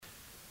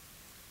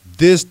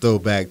This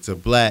throwback to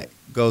black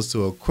goes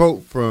to a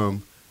quote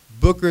from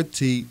Booker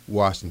T.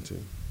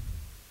 Washington.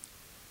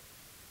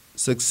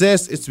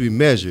 Success is to be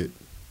measured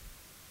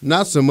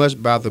not so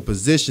much by the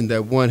position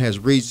that one has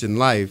reached in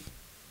life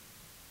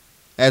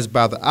as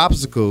by the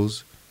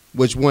obstacles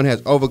which one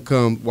has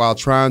overcome while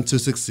trying to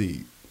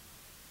succeed.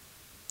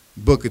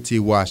 Booker T.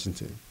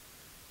 Washington.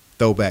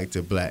 Throwback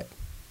to black.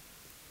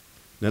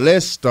 Now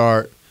let's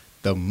start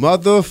the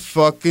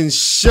motherfucking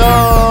show.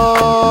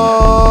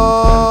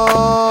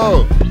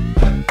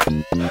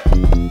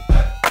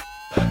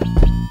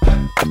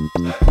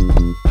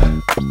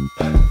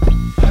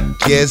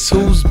 Guess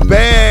who's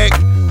back?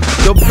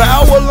 The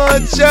Power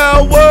Lunch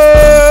Hour.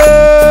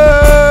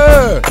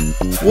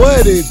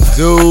 What it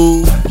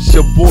do? It's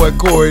your boy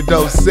Corey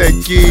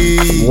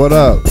Dosecki. What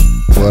up?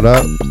 What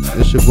up?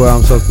 It's your boy,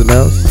 I'm something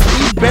else.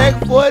 We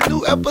back for a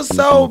new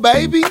episode,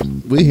 baby.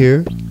 We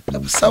here.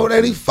 Episode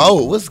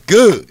 84. What's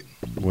good?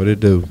 What it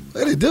do?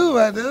 What it do,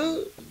 my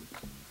dude?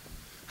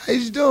 How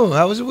you doing?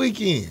 How was your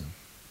weekend?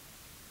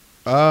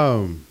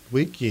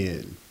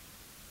 Weekend.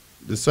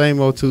 The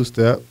same old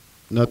two-step.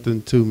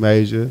 Nothing too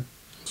major.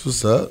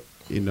 What's up?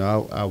 You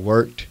know, I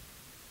worked,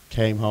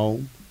 came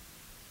home.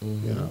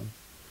 Mm-hmm. You know,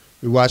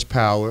 we watch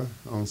Power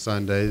on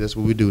Sunday. That's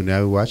what we do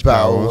now. We watch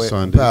Power on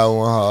Sunday. Power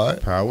went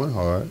hard. Power went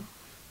hard.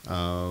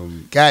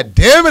 God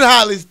damn it,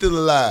 Holly's still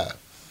alive.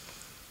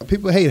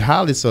 People hate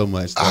Holly so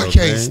much. Though, I can't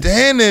man.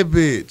 stand that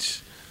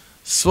bitch.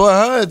 Swear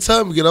her and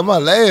Tommy get on my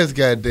last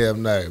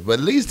goddamn nerve. But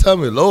at least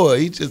Tommy Lord,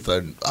 he's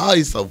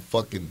so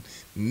fucking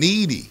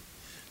needy.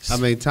 I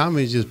mean,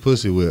 Tommy's just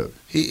pussy whip.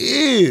 He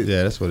is.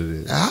 Yeah, that's what it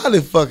is. Holly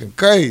fucking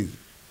crazy.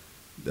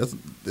 That's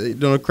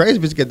the crazy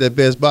bitch got that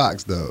best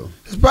box though.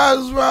 That's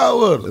probably what's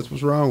wrong with him. That's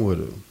what's wrong with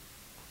him.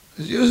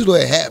 It's usually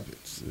what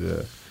happens.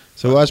 Yeah.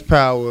 So watch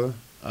Power.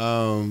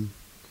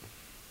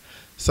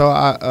 So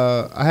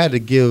I had to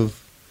give.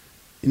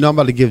 You know, I'm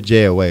about to give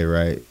Jay away,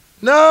 right?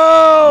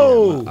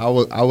 No. Yeah,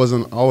 I was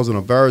on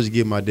a verge to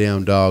give my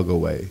damn dog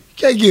away. You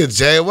can't give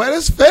Jay away.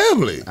 That's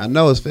family. I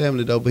know it's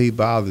family though, but he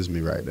bothers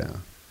me right now.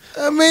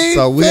 I mean,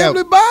 So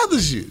family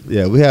bothers you.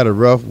 Yeah, we had a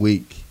rough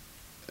week.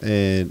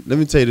 And let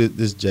me tell you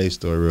this Jay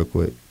story real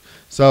quick.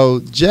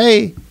 So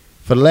Jay,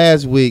 for the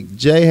last week,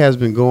 Jay has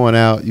been going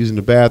out using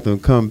the bathroom,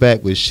 come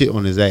back with shit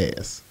on his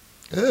ass.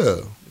 Yeah.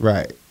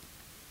 Right.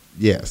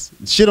 Yes.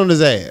 Shit on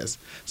his ass.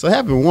 So it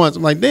happened once.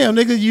 I'm like, damn,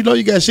 nigga, you know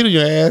you got shit on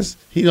your ass.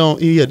 He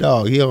a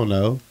dog. He don't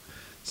know.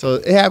 So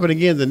it happened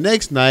again the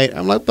next night.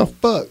 I'm like, what the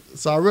fuck?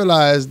 So I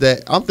realized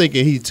that I'm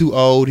thinking he's too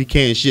old. He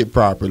can't shit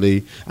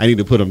properly. I need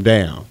to put him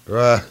down.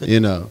 Right.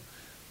 You know.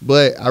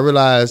 But I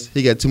realized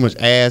he got too much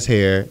ass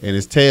hair and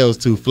his tail's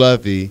too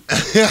fluffy.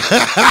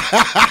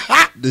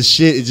 The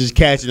shit is just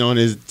catching on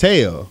his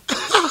tail.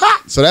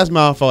 So that's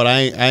my fault. I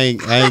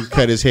ain't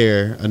cut his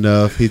hair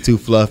enough. He too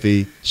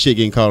fluffy. Shit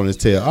getting caught on his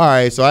tail. All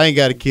right, so I ain't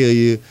got to kill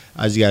you.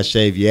 I just got to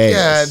shave your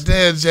ass. God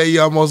damn, Jay, you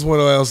almost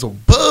went on some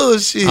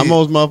bullshit. I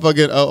almost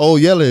motherfucking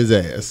old yellow his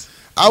ass.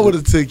 I would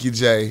have took you,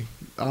 Jay.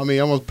 I mean,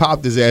 I almost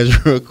popped his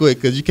ass real quick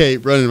because you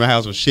can't run in my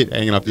house with shit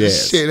hanging off your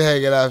ass. Shit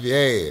hanging off your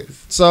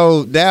ass.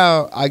 So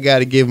now I got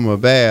to give him a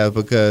bath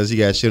because he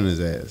got shit on his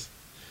ass.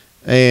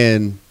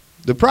 And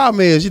the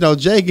problem is, you know,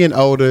 Jay getting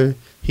older.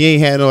 He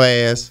ain't had no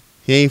ass.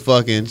 He ain't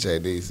fucking. Jay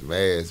needs some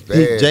ass.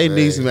 Bad, Jay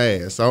needs some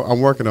ass. So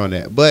I'm working on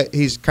that. But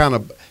he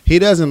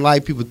doesn't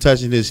like people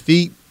touching his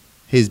feet,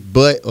 his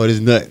butt, or his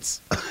nuts.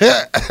 You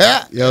know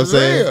what I'm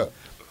saying? Real.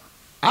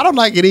 I don't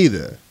like it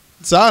either.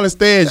 So I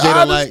understand Jay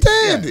don't like it.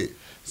 I understand it.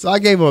 So I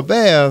gave him a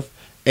bath,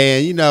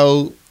 and you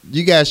know,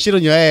 you got shit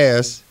on your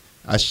ass.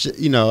 I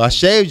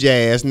shaved your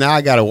ass. Now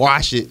I gotta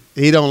wash it.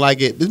 He don't like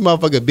it. This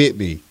motherfucker bit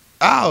me.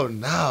 Oh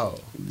no!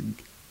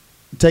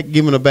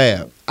 Give him a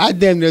bath. I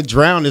damn near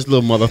drowned this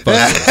little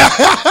motherfucker.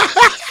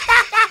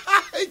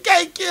 He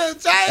can't kill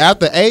Jay.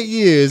 After 8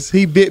 years,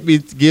 he bit me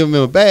to give him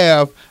a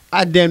bath.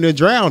 I damn near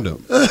drowned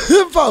him.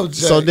 Poor Jay.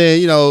 So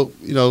then, you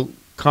know,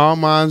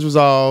 calm minds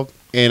resolved,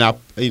 and I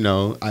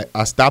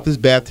stopped his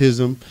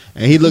baptism,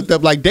 and he looked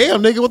up like,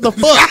 damn, nigga, what the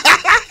fuck?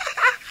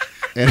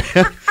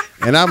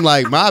 and I'm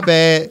like, my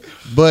bad,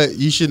 but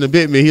you shouldn't have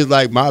bit me. He's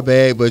like, my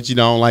bad, but I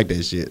don't like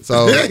that shit.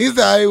 So he's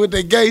out here with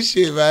that gay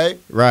shit, man.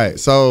 Right.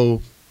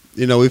 So,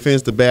 we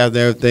finished the bath and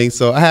everything.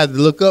 So I had to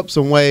look up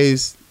some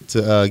ways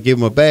to give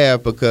him a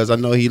bath because I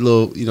know he a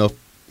little,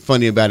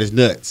 funny about his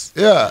nuts.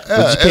 Yeah,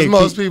 as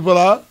most people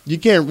are. You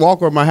can't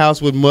walk around my house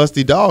with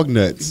musty dog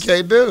nuts. You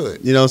can't do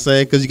it. You know what I'm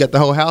saying? Because you got the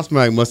whole house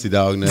smelling like musty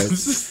dog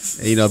nuts.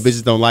 And,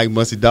 bitches don't like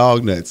musty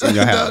dog nuts in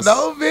your house.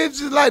 No,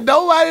 bitches, like,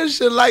 nobody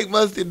should like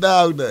musty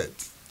dog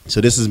nuts.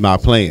 So this is my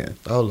plan.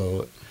 Oh,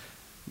 Lord.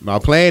 My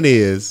plan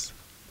is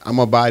I'm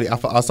going to buy,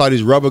 I saw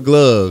these rubber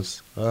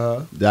gloves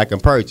that I can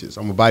purchase.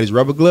 I'm going to buy these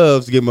rubber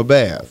gloves to give him a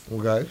bath.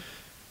 Okay.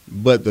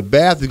 But the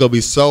bath is going to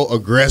be so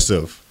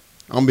aggressive.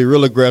 I'm gonna be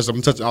real aggressive.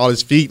 I'm touching all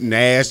his feet and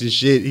ass and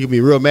shit. He'll be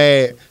real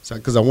mad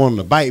because I want him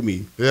to bite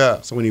me.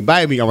 Yeah. So when he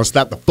bite me, I'm gonna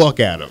slap the fuck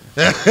out of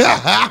him.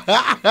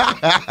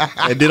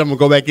 And then I'm gonna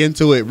go back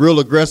into it real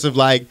aggressive,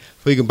 like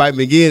so he can bite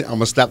me again. I'm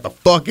gonna slap the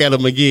fuck out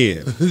of him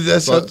again.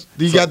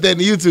 You got that in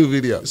the YouTube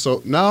video.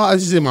 So no,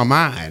 it's just in my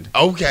mind.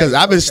 Okay. Because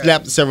I've been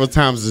slapped several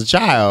times as a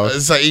child.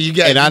 So you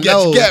got, and I you got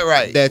know your get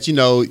right. that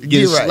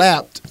getting right.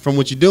 slapped from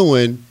what you're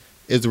doing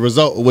is the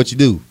result of what you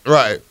do.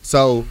 Right.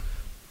 So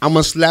I'm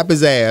gonna slap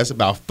his ass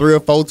about 3 or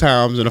 4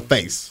 times in the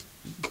face.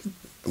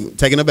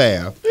 Taking a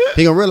bath.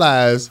 He gonna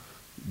realize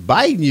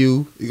biting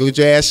you gonna get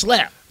your ass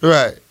slapped.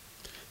 Right.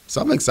 So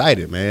I'm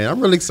excited, man.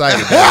 I'm really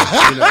excited.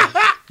 Man.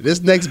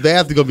 This next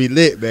bath is gonna be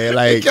lit, man.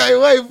 Like you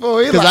can't wait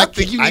for it. Like, I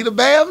think you need a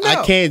bath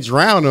now. I can't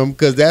drown him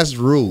because that's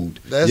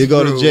rude. That's you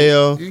go rude. to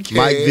jail, You can't.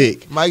 Mike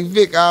Vick. Mike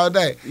Vick all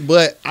day.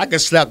 But I can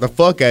slap the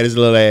fuck out of his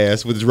little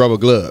ass with his rubber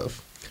glove.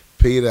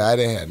 Peter, I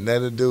didn't have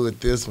nothing to do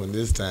with this one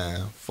this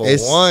time. For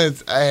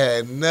once, I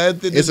had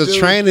nothing to do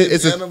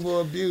with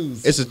animal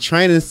abuse. It's a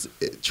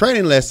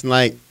training lesson.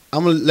 Like,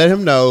 I'm going to let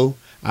him know,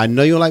 I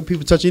know you don't like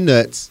people touching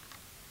nuts,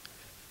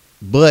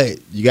 but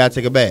you got to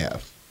take a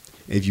bath.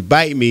 And if you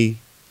bite me,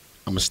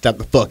 I'm going to slap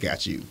the fuck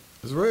out you.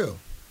 It's real.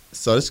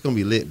 So it's going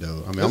to be lit,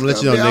 though. I mean, I'm going to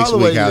let you know next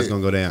week how it's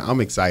going to go down.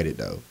 I'm excited,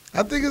 though.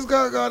 I think it's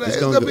going to go down. It's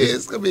going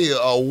to be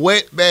a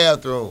wet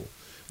bathroom.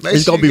 Make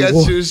it's sure gonna you be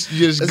got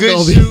your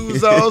good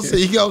shoes on so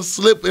you don't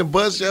slip and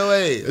bust your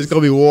ass. It's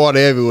going to be water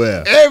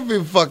everywhere.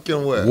 Every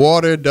fucking where.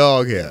 Water,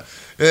 dog hair.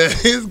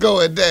 It's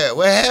going down.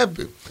 What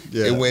happened?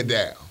 Yeah. It went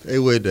down. It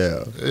went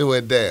down. It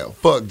went down.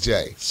 Fuck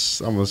Jay.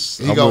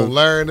 He going to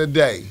learn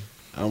today.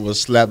 I'm going to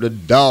slap the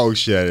dog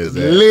shit out of his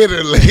ass.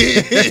 Literally.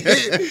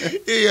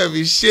 He going to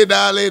be shit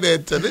all in there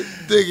until this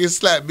nigga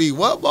slap me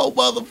one more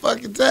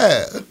motherfucking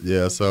time.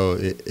 Yeah, so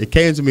it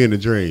came to me in a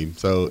dream.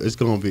 So it's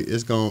going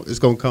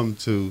to come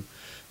to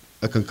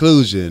a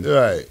conclusion.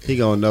 Right. He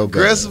gonna know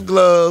aggressive better.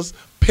 Gloves,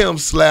 pimp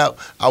slap.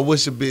 I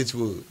wish a bitch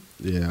would.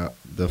 Yeah,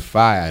 the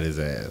fire at his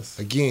ass.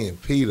 Again,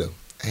 Peter,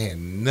 I had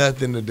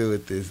nothing to do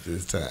with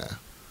this time.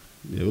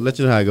 Yeah, we'll let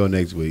you know how it go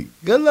next week.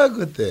 Good luck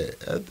with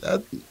that. I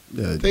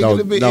think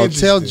it'll be no,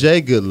 interesting. tell Jay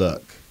good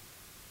luck.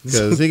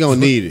 Because he gonna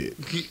need it.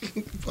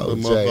 Oh,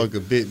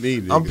 motherfucker bit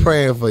me, nigga. I'm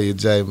praying for you,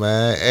 Jay,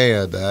 man.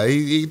 And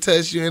he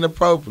touched you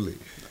inappropriately.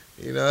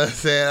 You know what I'm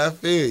saying? I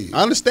feel you.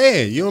 I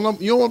understand. You don't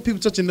want people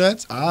touching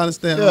nuts. I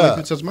understand. I don't want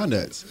people touching my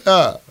nuts.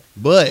 Yeah.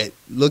 But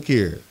look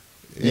here.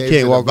 You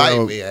can't walk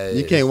around.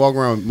 You can't walk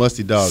around with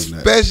musty dog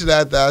nuts. Especially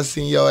after I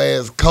seen your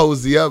ass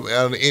cozy up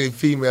on any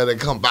female that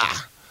come by.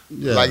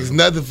 Yeah. Like it's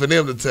nothing for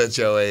them to touch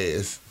your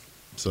ass.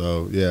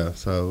 So yeah.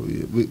 So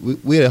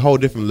we at a whole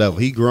different level.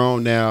 He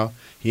grown now.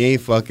 He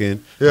ain't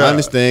fucking. Yeah. I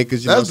understand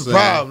because that's the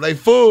problem. They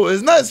full.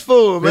 It's nuts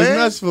full, man. It's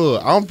nuts full.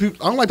 I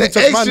don't like to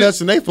touch my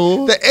nuts and they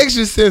full. They're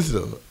extra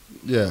sensitive.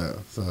 Yeah,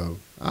 so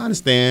I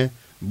understand,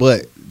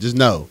 but just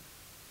know,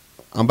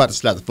 I'm about to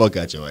slap the fuck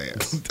out your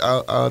ass.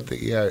 I don't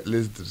think you heard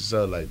listen to the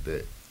show like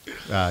that.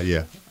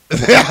 Yeah.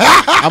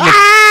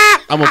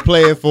 I'm gonna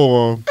play it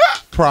for him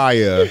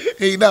prior.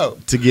 He know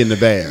to get in the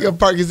bag. He gonna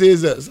perk his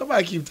ears up.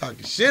 Somebody keep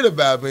talking shit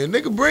about me,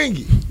 nigga. Bring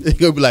you. He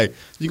gonna be like,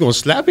 "You gonna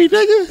slap me,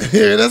 nigga?"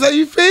 Yeah, that's how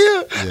you feel.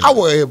 Yeah. I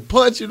want him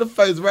punch you in the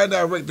face right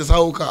now. And wreck this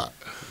whole car.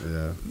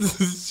 Yeah.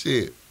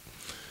 Shit.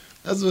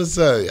 That's what's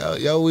up.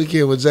 Your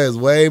weekend with Jay is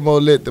way more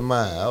lit than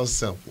mine. I was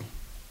simple.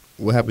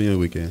 What happened your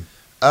weekend?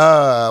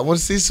 I went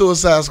to see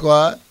Suicide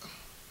Squad.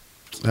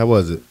 How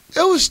was it?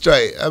 It was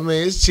straight. I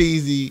mean, it's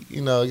cheesy.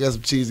 You know, it got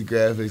some cheesy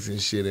graphics and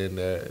shit in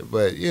there.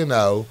 But, you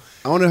know.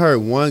 I only heard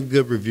one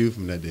good review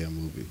from that damn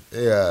movie.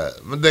 Yeah.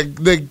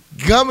 The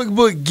comic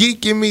book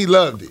geek in me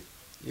loved it.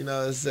 You know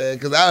what I'm saying?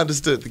 Because I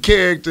understood the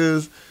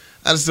characters.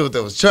 I understood what they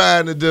was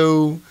trying to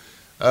do.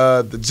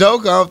 The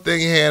Joker, I'm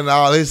thinking, had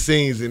all his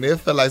scenes in it. It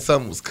felt like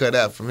something was cut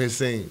out from his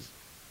scenes.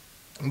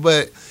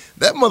 But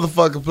that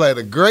motherfucker played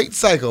a great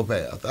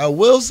psychopath. I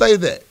will say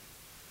that.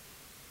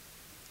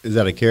 Is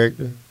that a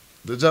character?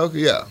 The Joker,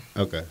 yeah.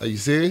 Okay. Are you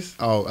serious?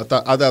 Oh, I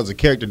thought it was a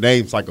character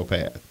named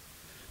Psychopath.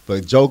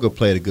 But Joker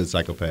played a good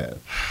psychopath.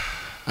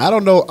 I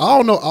don't know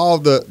all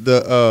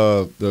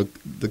the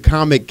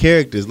comic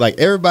characters. Like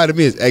everybody to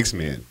me is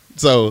X-Men.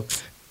 So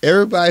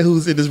everybody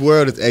who's in this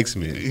world is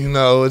X-Men. You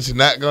know what you're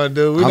not gonna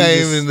do? We're not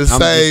even in the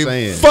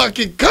same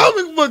fucking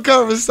comic book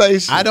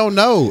conversation. I don't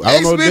know. I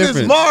don't know the difference.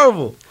 X-Men is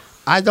Marvel.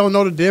 I don't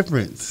know the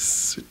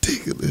difference. It's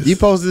ridiculous. You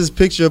posted this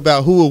picture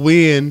about who will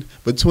win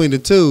between the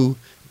two.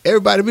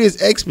 Everybody to me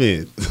is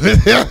X-Men.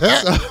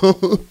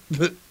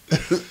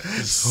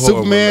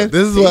 Superman.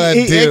 This is what I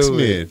do.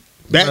 X-Men.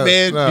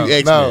 Batman, you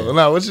X-Men.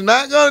 No. What you're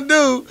not gonna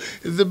do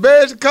is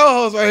embarrass your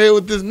co-host right here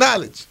with this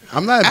knowledge.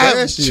 I'm not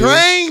embarrassing you.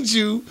 I've trained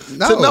you to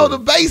know the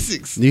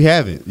basics. You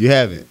haven't. You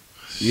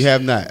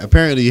have not.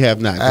 Apparently, you have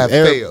not. I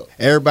failed.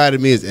 Everybody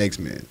to me is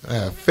X-Men. I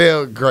have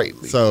failed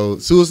greatly. So,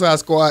 Suicide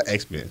Squad,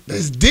 X-Men.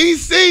 It's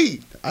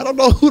DC. I don't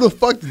know who the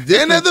fuck the difference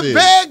is. And they're the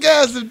bad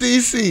guys of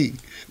DC.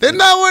 They're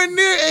nowhere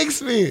near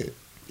X-Men.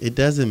 It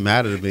doesn't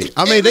matter to me.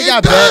 I mean, They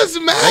got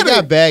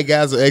bad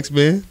guys of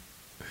X-Men.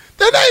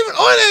 They're not even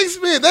on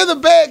X-Men. They're the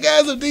bad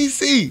guys of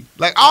DC.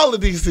 Like all of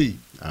DC.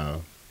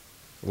 Oh.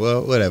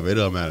 Well, whatever. It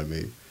don't matter to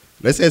me.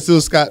 They said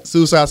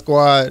Suicide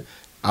Squad.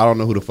 I don't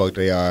know who the fuck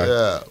they are.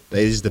 Yeah.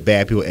 They just the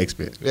bad people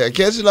X-Men. Yeah,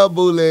 catch it up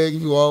bootleg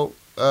if you want.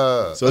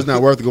 So it's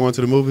not worth going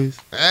to the movies?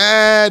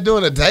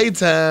 During the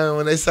daytime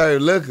when they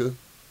serve liquor.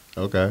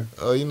 Okay.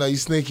 Or, you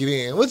sneak it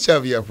in.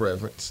 Whichever your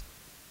preference.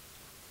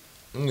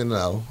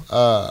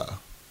 Yeah,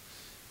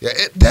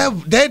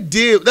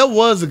 that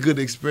was a good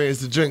experience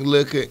to drink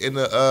liquor in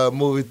the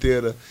movie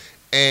theater,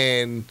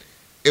 and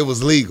it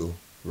was legal.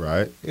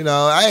 Right.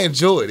 I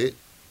enjoyed it.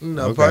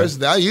 Okay.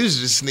 Personally, I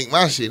usually just sneak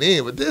my shit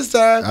in, but this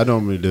time I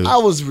normally do. I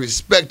was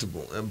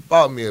respectable and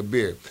bought me a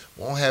beer.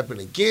 Won't happen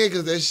again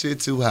because that shit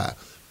too high.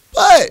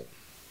 But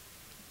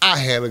I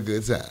had a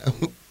good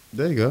time.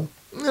 There you go.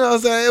 You know what I'm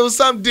saying? It was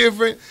something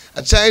different.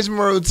 I changed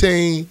my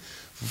routine.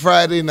 For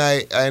Friday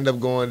night, I ended up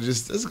going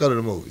let's go to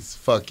the movies.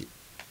 Fuck it.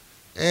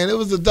 And it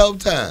was a dope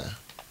time.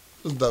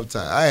 It was a dope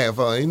time. I had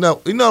fun. You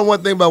know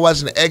one thing about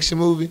watching an action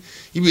movie?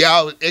 You be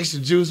out with extra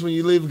juice when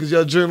you leave because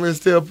your adrenaline's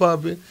still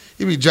pumping.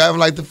 You be driving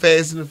like the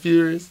Fast and the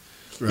Furious.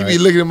 Right. You be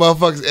looking at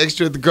motherfuckers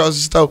extra at the grocery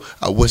store.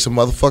 I wish a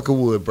motherfucker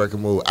would break a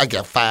move. I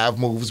got 5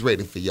 moves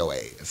ready for your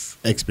ass.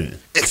 X-Men.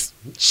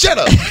 Shut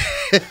up.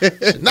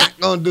 Not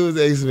gonna do is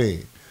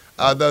X-Men.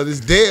 Although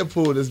this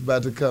Deadpool that's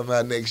about to come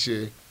out next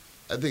year,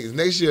 I think it's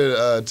next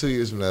year, 2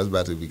 years from now, it's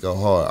about to go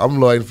hard. I'm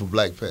waiting for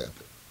Black Panther.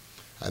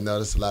 I know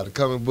there's a lot of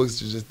comic books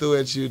to just throw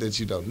at you that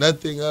you know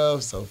nothing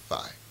of, so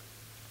fine.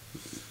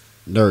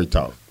 Nerd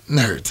talk.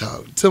 Nerd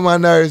talk. To my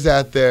nerds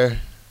out there,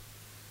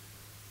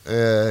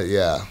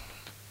 yeah,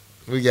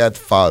 we got the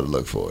fall to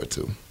look forward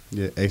to.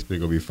 Yeah, X-Men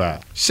gonna be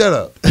 5. Shut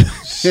up.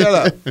 Shut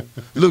up.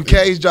 Luke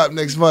Cage dropped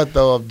next month,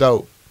 though. I'm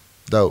dope.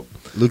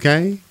 Luke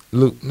Cage?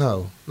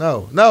 No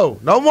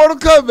Mortal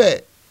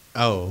Kombat.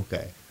 Oh,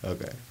 okay.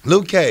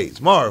 Luke Cage,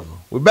 Marvel.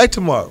 We're back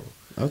to Marvel.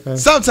 Okay.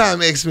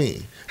 Sometime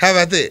X-Men. How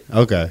about that?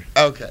 Okay.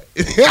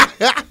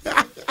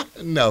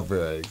 No,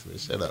 bro, X-Men.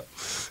 Shut up.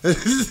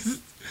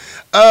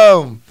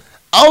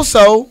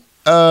 Also,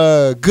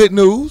 good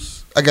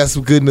news. I got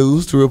some good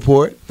news to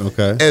report.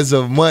 Okay. As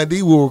of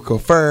Monday, we were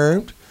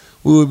confirmed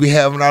we will be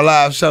having our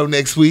live show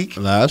next week.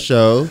 Live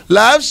show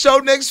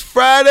next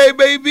Friday,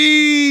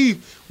 baby.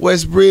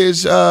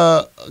 Westbridge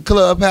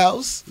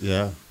Clubhouse.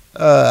 Yeah.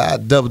 I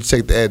double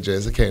checked the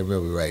address. I can't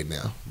remember right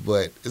now.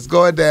 But it's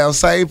going down.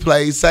 Same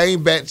place,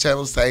 same bat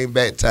channel, same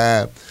bat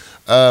time.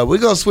 We're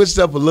going to switch it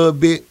up a little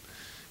bit.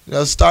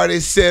 Start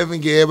at 7,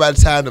 get everybody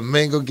time to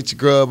mingle, get your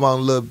grub on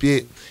a little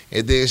bit.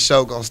 And then the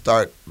show going to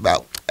start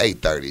about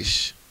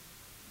 8:30ish.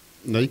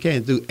 No, you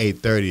can't do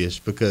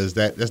 8:30ish because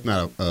that's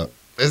not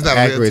it's not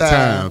accurate real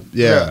time.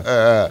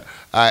 Yeah.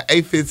 All right,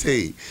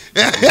 8:15.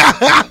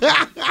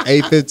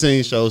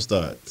 8:15 show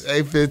starts.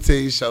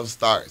 8:15 show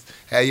starts.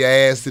 Have your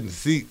ass in the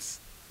seats.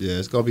 Yeah,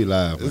 it's going to be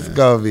live, man. It's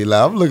going to be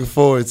live. I'm looking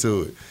forward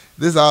to it.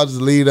 This all just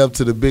lead up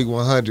to the big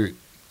 100.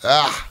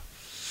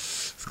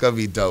 It's going to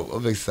be dope.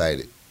 I'm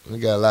excited. We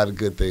got a lot of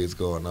good things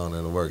going on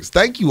in the works.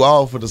 Thank you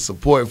all for the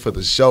support for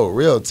the show.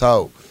 Real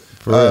talk.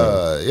 For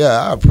real.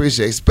 Yeah, I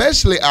appreciate it.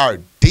 Especially our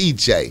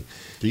DJ.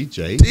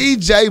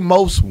 DJ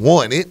Most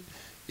Wanted.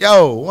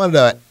 Yo, one of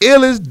the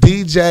illest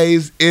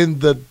DJs in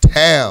the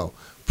town.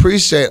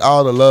 Appreciate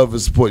all the love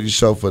and support you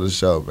show for the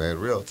show, man.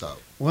 Real talk.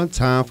 One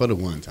time for the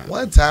one time.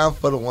 One time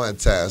for the one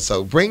time.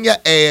 So bring your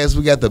ass.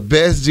 We got the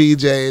best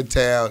DJ in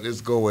town.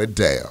 It's going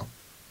down.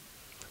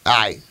 All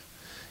right.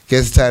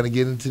 Guess it's time to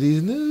get into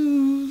these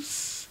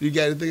news. You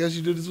got anything else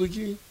you do this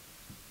weekend?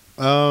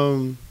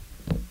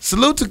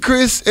 Salute to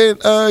Chris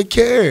and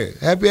Karen.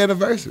 Happy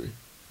anniversary.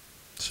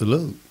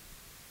 Salute.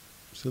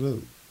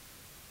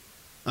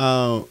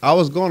 I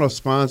was going to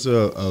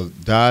sponsor a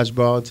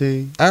dodgeball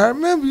team. I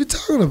remember you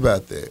talking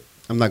about that.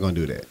 I'm not going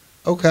to do that.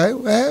 Okay,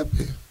 what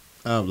happened?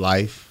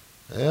 Life.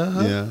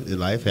 Uh-huh. Yeah,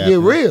 life happened. Get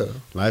real.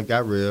 Life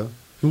got real.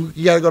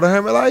 You got to go to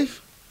Hermit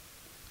Life?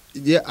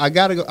 Yeah, I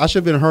got to go. I should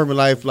have been in Hermit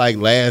Life like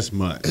last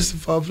month. It's a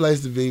fun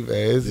place to be,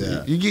 man.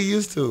 Yeah. You get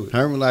used to it.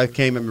 Hermit Life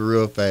came at me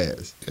real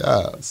fast.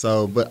 Yeah.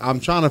 So, but I'm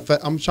trying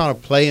to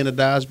play in a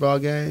dodgeball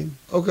game.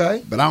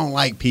 Okay. But I don't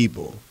like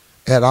people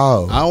at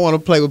all. I don't want to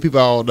play with people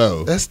I don't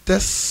know.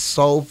 That's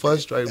so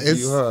frustrating for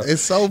you, huh?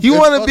 It's so. You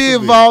want to be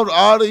involved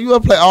you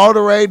want to play all the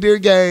reindeer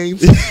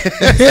games, but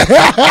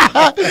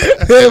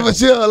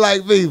you don't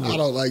like people. I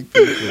don't like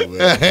people,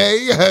 man. Hey,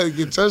 you gotta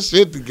get your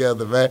shit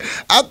together, man.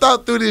 I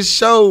thought through this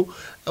show,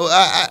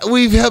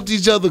 we've helped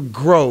each other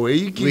grow, and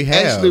you can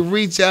actually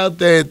reach out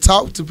there and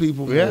talk to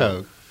people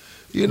more.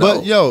 Yeah.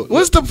 But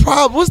what's the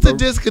problem? What's the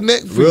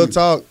disconnect for real you?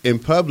 talk, in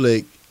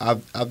public,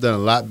 I've done a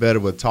lot better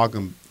with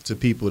talking to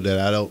people that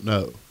I don't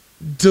know.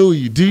 Do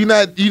you? Do you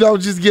not? You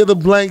don't just get a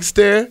blank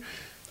stare?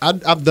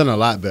 I've done a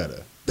lot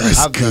better.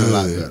 I've done a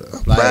lot better.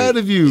 I'm proud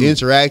of you.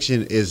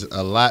 Interaction is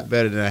a lot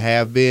better than I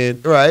have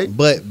been. Right.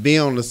 But being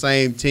on the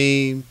same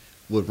team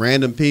with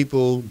random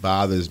people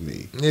bothers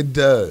me. It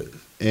does.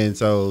 And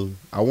so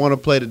I want to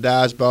play the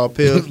dodgeball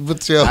pill.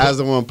 But I just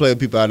don't want to play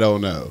with people I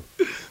don't know.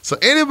 So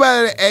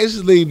anybody that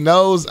actually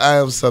knows I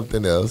am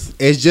something else.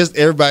 It's just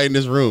everybody in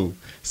this room.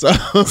 So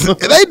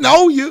they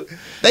know you.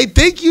 They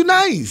think you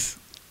nice.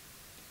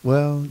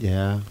 Well,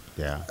 yeah.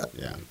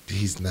 Yeah.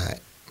 He's not.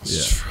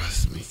 Yeah.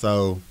 Trust me.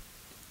 So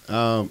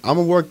I'm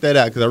gonna work that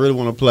out because I really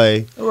want to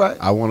play. All right.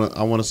 I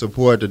wanna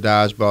support the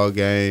dodgeball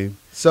game.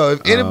 So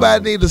if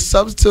anybody needs a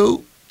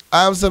substitute,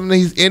 I'm something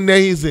he's in there.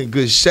 He's in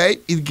good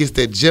shape. He gets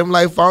that gym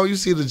life on. You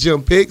see the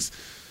gym pics,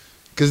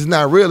 because it's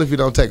not real if you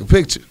don't take a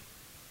picture.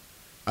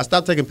 I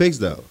stopped taking pics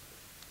though.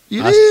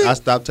 You did? I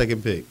stopped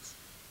taking pics.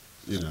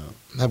 You know.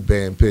 Not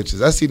banning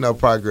pictures. I see no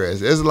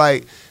progress. It'd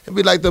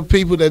be like the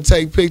people that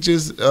take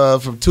pictures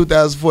from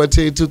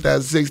 2014,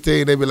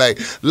 2016. They be like,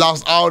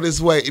 lost all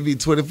this weight. It be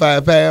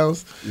 25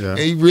 pounds. Yeah. And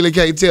you really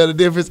can't tell the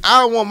difference.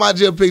 I don't want my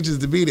gym pictures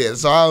to be there,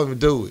 so I don't even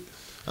do it.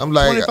 I'm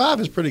like,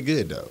 25 is pretty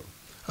good though.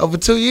 over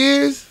 2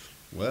 years?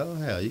 Well,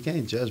 hell, you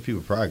can't judge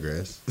people's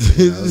progress.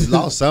 You know, you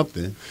lost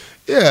something.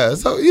 Yeah,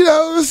 so,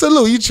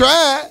 salute. You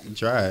tried. You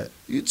tried.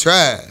 You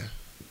tried.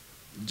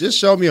 Just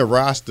show me a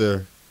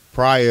roster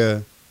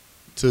prior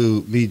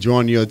to me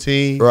joining your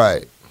team.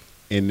 Right.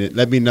 And then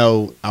let me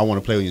know I want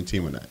to play on your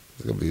team or not.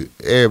 It's going to be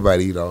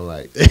everybody you don't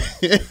like.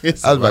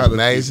 It's I was a lot about to of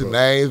name some people.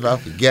 names, but I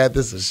forgot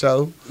this is a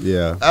show.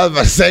 Yeah. I was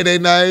about to say their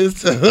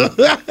names.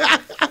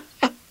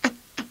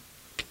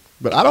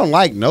 But I don't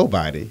like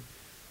nobody.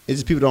 It's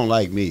just people don't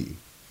like me.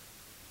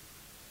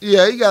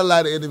 Yeah, you got a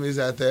lot of enemies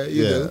out there.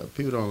 You do.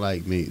 People don't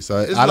like me. So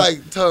It's I don't-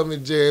 like Tom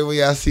and Jerry when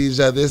y'all see each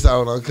other. It's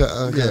on yeah,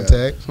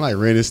 contact. it's like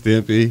Ren and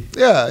Stimpy.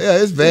 Yeah,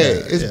 it's bad.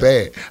 Yeah, It's yeah.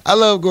 bad. I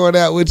love going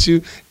out with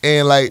you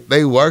and like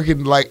they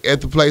working like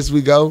at the place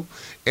we go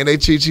and they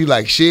treat you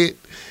like shit.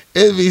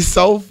 It'd be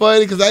so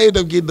funny because I end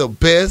up getting the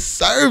best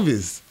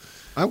service.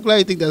 I'm glad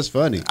you think that's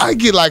funny. I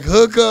get like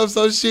hookups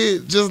or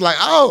shit, just like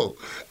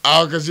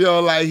because you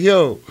don't like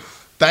him.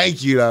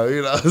 Thank you though.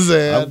 You know what I'm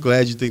saying? I'm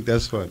glad you think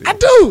that's funny. I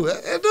do.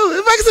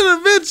 It makes it an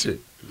adventure.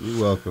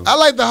 You're welcome. I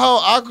like the whole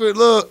awkward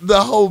look,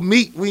 the whole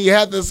meet when you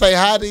have to say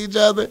hi to each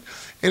other,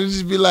 and it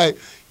just be like,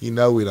 we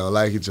don't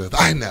like each other.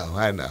 I know,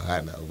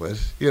 but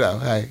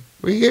hey,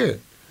 we're here.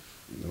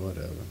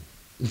 Whatever.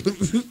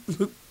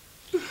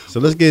 So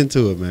let's get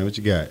into it, man. What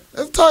you got?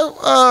 Let's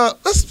talk.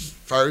 Let's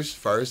first.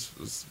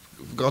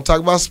 We're gonna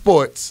talk about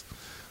sports.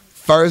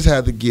 First,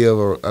 have to give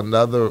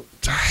another.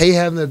 Hate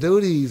having to do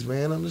these,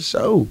 man, on the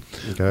show.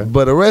 Okay.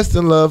 But a rest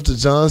in love to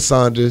John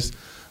Saunders,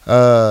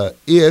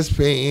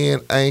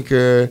 ESPN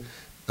anchor,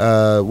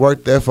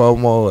 worked there for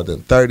more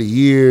than 30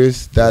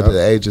 years, died at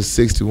the age of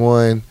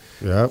 61.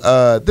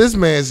 Yeah. This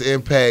man's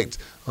impact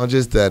on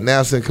just the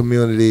announcing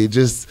community,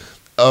 just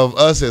of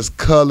us as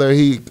color.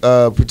 He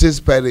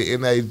participated in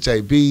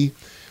NAJB.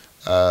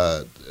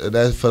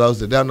 That's for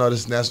those that don't know,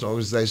 this National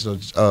Organization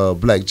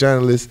of Black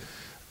Journalists.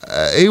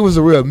 He was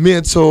a real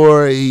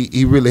mentor.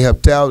 He really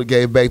helped out. He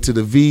gave back to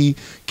the V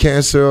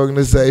Cancer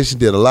Organization.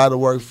 Did a lot of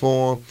work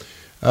for him.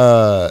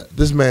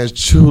 This man's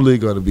truly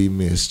going to be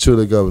missed.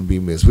 Truly going to be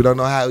missed. We don't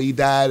know how he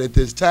died at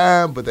this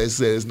time, but they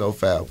said it's no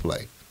foul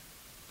play.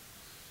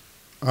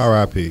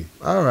 R.I.P.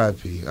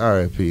 R.I.P.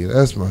 R.I.P.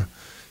 That's my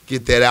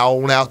get that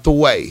out the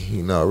way.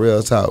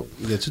 Real talk.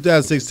 Yeah,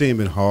 2016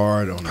 been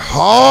hard on us.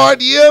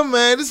 Hard year,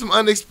 man. This some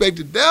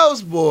unexpected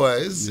deaths, boy.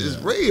 It's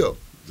real.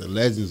 The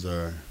legends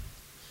are,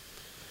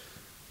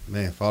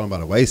 man, falling by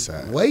the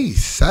wayside.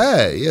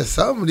 Wayside. Yeah,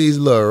 some of these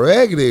little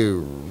raggedy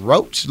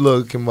roach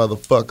looking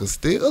motherfuckers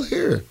still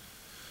here.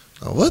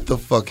 Now, what the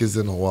fuck is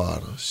in the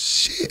water?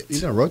 Shit.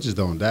 You know, roaches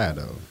don't die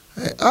though.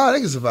 Hey, they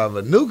can survive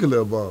a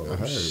nuclear bomb. I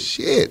heard.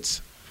 Shit.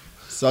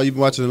 So you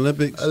been watching the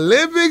Olympics?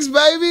 Olympics,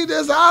 baby.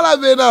 That's all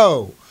I've been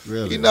on.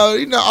 Really?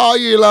 All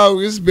year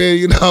long it's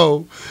been,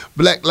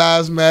 Black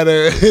Lives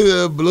Matter,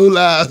 Blue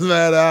Lives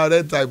Matter, all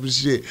that type of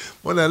shit.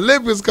 When the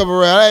Olympics come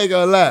around, I ain't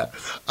gonna lie,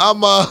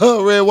 I'm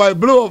red, white,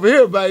 blue over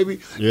here, baby,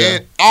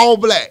 and all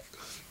black.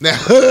 Now,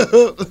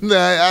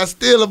 I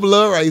still am a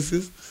little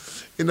racist.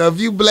 If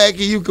you black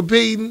and you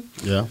competing,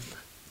 Yeah.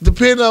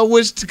 depending on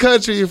which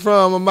country you're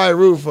from, I might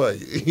root for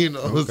you. You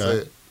know what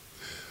Okay.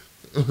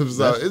 I'm saying?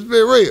 So it's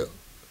been real.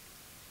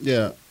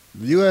 Yeah.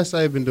 The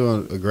USA been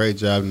doing a great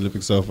job in the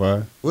Olympics so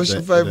far. What's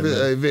your favorite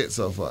event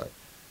so far?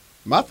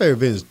 My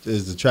favorite event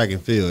is the track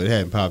and field. It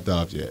hadn't popped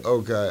off yet.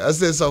 Okay, I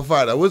said so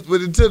far. Though,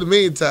 until the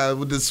meantime,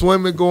 with the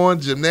swimming going,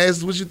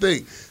 gymnastics, what you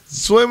think?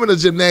 Swimming or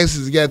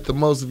gymnastics got the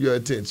most of your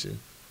attention?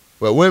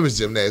 Well, women's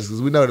gymnastics,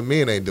 because we know the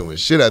men ain't doing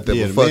shit out there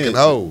Yeah, but the fucking men-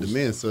 hoes. The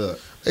men suck.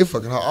 They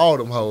fucking all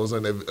them hoes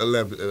on that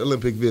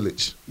Olympic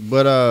Village.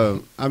 But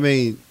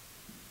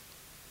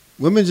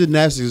women's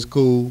gymnastics is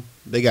cool.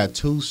 They got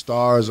 2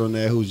 stars on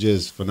there who's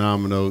just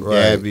phenomenal.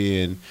 Right.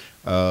 Gabby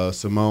and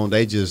Simone.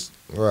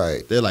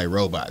 Right. They're like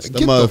robots.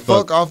 Get the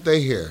fuck off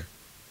their hair.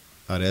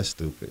 Oh, that's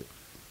stupid.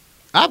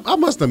 I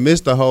must have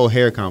missed the whole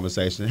hair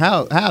conversation.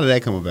 How did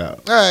that come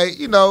about? Hey,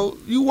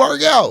 you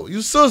work out.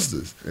 You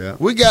sisters. Yeah.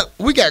 We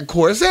got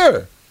coarse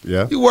hair.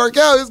 Yeah. You work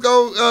out, it's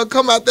gonna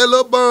come out that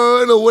little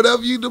bun or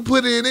whatever you done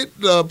put in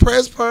it,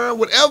 press perm,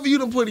 whatever you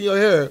done put in your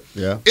hair.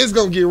 Yeah. It's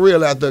gonna get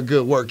real after a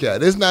good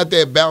workout. It's not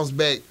that bounce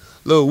back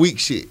little weak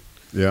shit.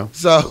 Yeah.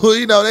 So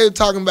they were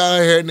talking about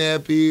her hair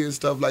nappy and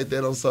stuff like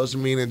that on social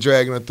media and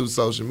dragging her through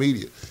social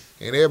media,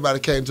 and everybody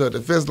came to her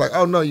defense like,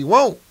 "Oh no, you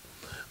won't.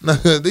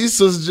 These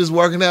sisters just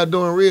working out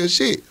doing real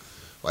shit."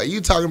 While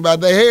you talking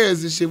about their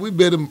hairs and shit, we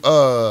build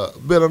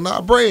on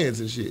our brands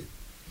and shit.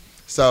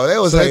 So they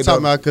was they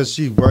talking about because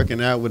she's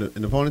working out with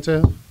in the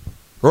ponytail?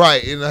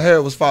 Right, and the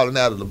hair was falling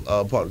out of the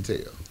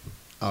ponytail.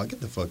 Oh, get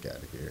the fuck out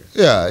of here.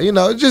 Yeah, you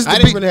know, just I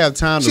didn't really have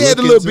time to look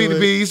into it. She had the little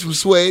BDBs from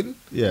sweating.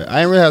 Yeah, I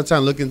didn't really have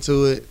time to look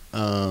into it.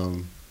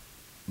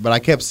 But I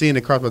kept seeing it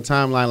across my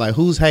timeline, like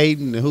who's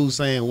hating and who's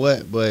saying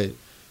what. But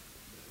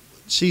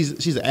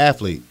she's an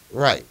athlete.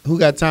 Right. Who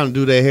got time to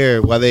do their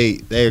hair while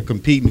they're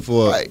competing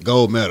for a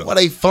gold medal? While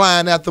they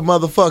flying out the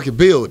motherfucking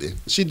building.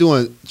 She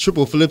doing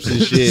triple flips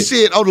and shit.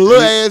 Shit on the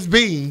little ass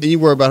beam. And you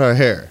worry about her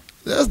hair.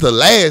 That's the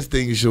last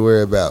thing you should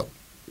worry about.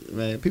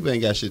 Man, people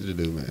ain't got shit to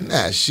do, man.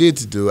 Nah, shit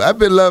to do. I've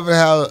been loving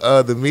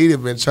how the media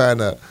been trying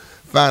to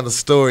find a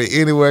story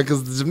anywhere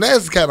because the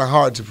gymnastics is kind of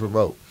hard to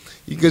promote.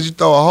 Because you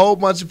throw a whole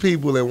bunch of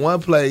people in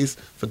one place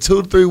for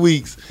 2 to 3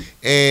 weeks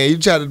and you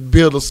try to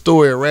build a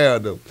story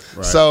around them.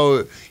 Right.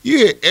 So you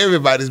hear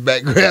everybody's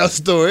background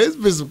story. It's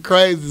been some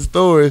crazy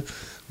stories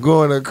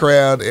going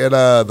around. And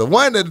the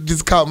one that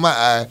just caught my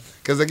eye,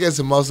 because I guess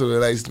it mostly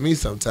relates to me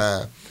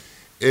sometimes,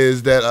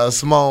 is that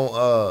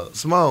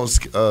Simone's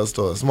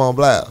story, Simone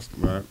Biles.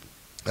 Right.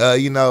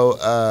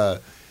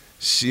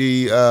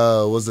 She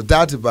was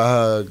adopted by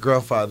her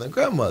grandfather and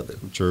grandmother.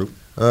 True.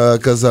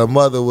 Because her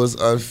mother was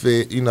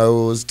unfit,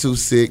 was too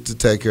sick to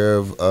take care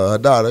of her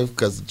daughter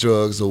because of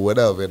drugs or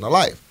whatever in her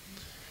life.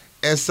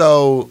 And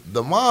so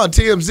the mom,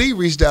 TMZ,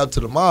 reached out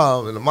to the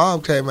mom, and the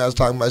mom came out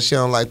talking about she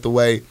don't like the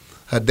way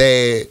her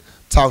dad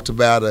talked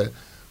about her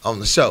on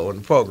the show, on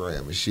the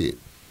program and shit.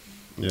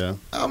 Yeah.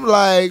 I'm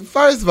like,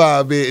 first of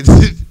all, bitch,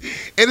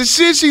 and the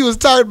shit she was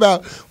talking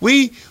about,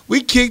 we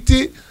kicked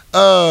it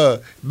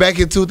back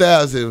in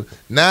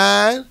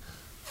 2009,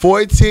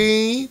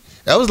 14.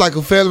 That was like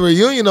a family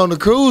reunion on the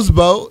cruise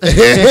boat. And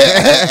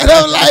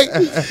I'm like,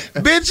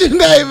 bitch, your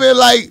name is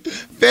like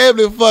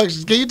family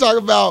functions. Can you talk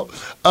about,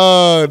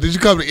 did you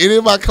come to any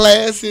of my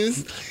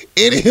classes?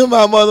 Any of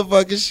my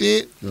motherfucking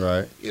shit?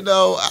 Right.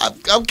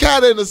 I'm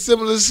kind of in a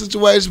similar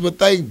situation, but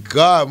thank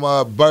God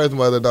my birth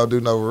mother don't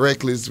do no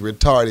reckless,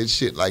 retarded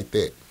shit like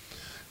that.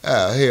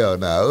 Oh, hell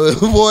no.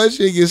 Boy,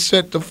 she get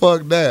shut the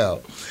fuck down.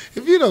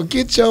 If you don't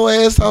get your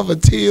ass off of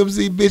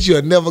TMZ, bitch,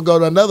 you'll never go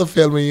to another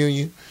family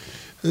reunion.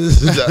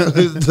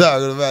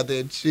 Talking about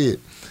that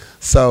shit.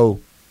 So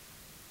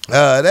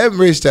they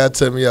reached out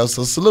to me,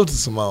 so salute to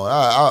Simone.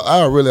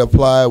 I really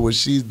applaud what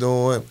she's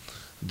doing,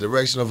 the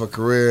direction of her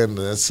career,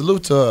 and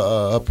salute to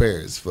her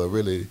parents for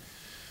really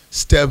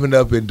stepping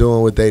up and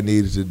doing what they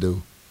needed to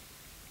do.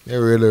 It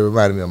really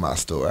reminded me of my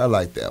story. I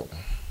like that one.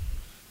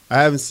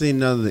 I haven't seen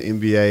none of the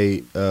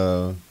NBA.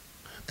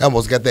 I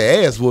almost got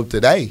their ass whooped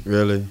today.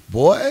 Really?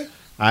 Boy.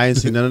 I ain't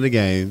seen none of the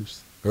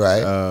games.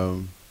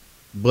 Right.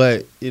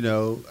 But,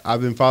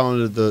 I've been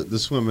following the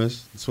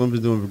swimmers. The swimmers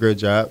doing a great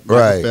job.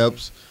 Right. Michael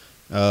Phelps,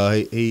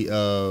 he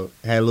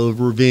had a little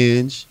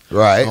revenge.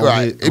 Right.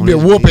 He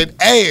been whooping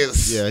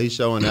ass. Yeah, he's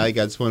showing out. He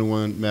got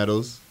 21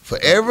 medals. For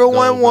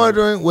everyone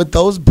wondering what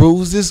those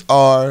bruises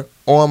are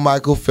on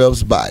Michael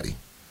Phelps' body,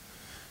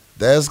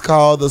 that's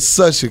called the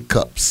suction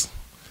cups.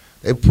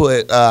 They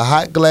put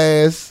hot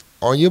glass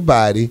on your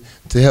body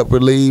to help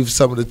relieve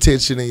some of the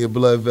tension in your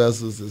blood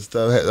vessels and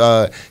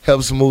stuff.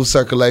 Helps move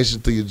circulation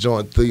through your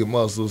joint, through your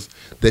muscles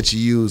that you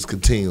use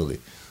continually.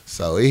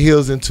 So it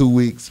heals in 2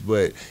 weeks.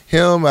 But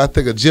him, I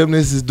think a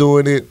gymnast is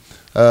doing it.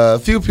 A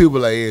few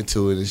people are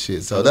into it and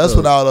shit. So that's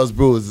what all those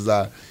bruises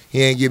are.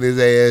 He ain't getting his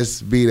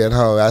ass beat at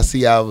home. I see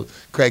y'all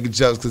cracking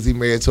jokes because he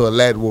married to a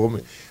Latin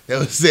woman. They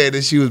was saying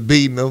that she was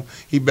beating him.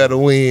 He better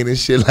win and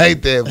shit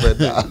like that. But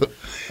no.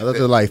 I thought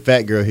they were like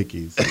fat girl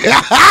hickeys.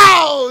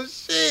 Oh,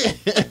 shit.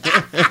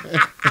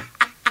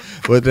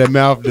 What that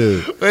mouth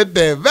do? What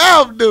that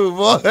mouth do,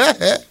 boy?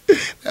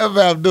 That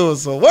mouth doing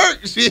some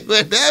work. Shit,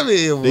 what that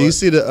mean, boy? Do you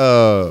see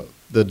the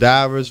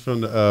divers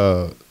from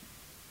the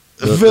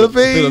Philippines?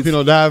 The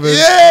Filipino divers?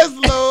 Yes,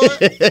 Lord.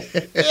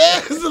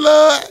 Yes,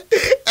 Lord.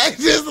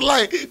 It's just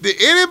like,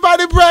 did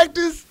anybody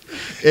practice?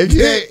 If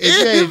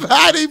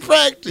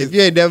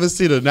you ain't never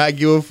seen a not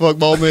give a fuck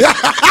moment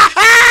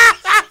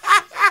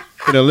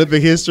in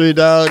Olympic history,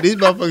 dog, these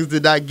motherfuckers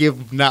did not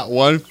give not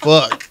one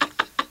fuck.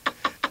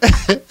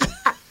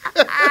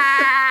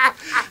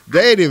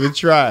 They ain't even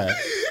try.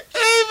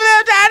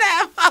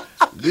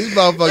 These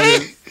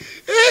motherfuckers.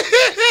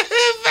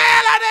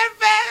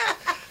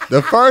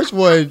 The first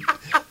one,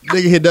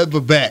 nigga hit nothing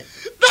but back.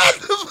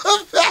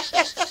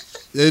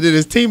 And then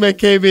his teammate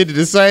came in to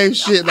the same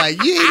shit.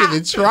 Like, you ain't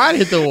even trying to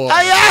hit the wall.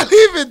 I ain't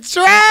even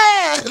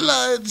tried.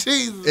 Lord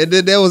Jesus. And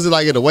then there was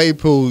like in the wave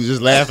pool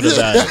just laughing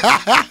about it.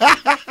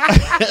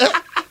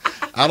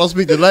 I don't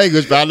speak the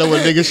language, but I know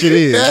what nigga shit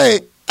is.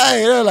 Hey,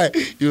 they're like,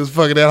 you was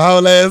fucking that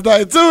whole last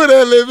night too,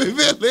 that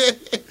little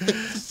bit.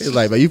 It's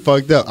like, man, you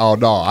fucked up. Oh,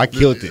 no, I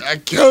killed it. I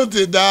killed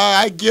it,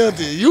 dog. I killed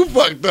it. You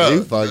fucked up.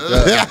 You fucked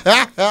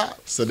up.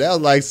 So that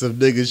was like some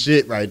nigga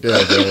shit right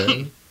there,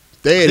 man.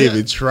 They ain't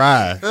even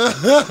try.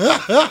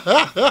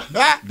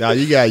 Now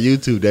you got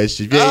YouTube that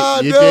shit.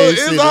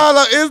 It's all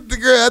on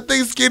Instagram. I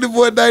think Skinny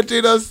Boy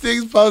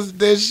 1906 posted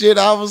that shit.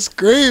 I was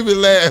screaming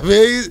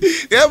laughing.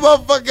 That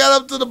motherfucker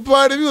got up to the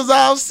party. He was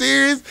all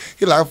serious.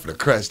 He like, I'm finna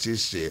crush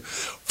this shit.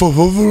 Blue.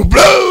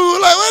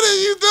 Like, what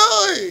are you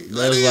doing?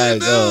 What are you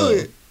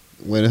doing?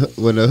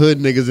 When the hood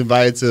niggas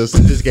invited to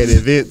sophisticated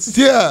events.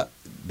 Yeah.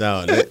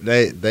 No,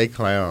 they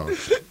clown.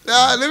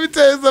 Nah, let me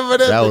tell you something.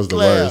 That was the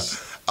worst.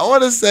 I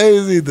want to say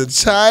it's either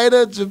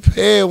China,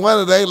 Japan, one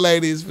of they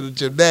ladies for the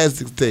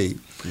gymnastics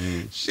team.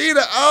 She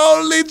the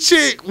only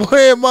chick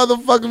wearing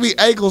motherfucking me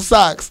ankle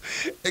socks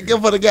and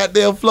get for the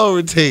goddamn floor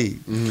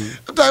routine.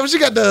 I'm talking, she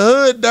got the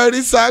hood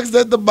dirty socks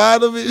at the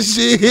bottom and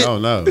shit. Oh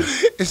no.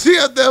 And she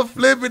up there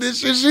flipping and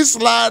shit. She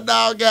sliding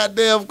down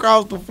goddamn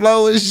across the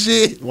floor and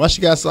shit. Why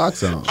she got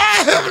socks on?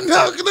 I have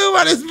no clue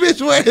why this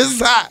bitch wearing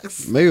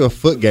socks. Maybe a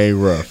foot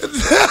game rough. I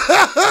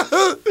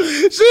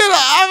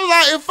was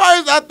like, at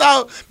first I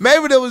thought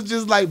maybe there was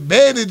just like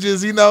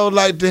bandages, you know,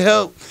 like to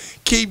help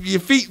keep your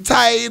feet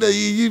tight or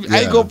your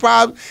ankle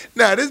problem.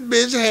 Now this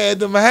bitch had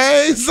them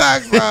hang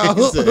socks on.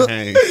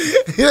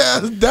 Yeah,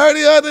 it was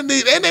dirty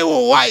underneath, and they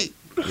were white.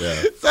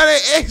 Yeah. So they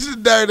extra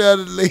dirty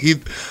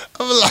underneath.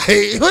 I'm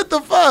like, what the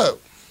fuck?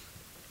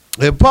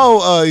 And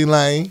poor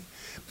Elaine,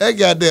 that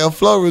goddamn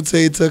flow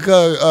routine took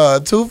her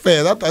too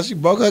fast. I thought she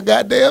broke her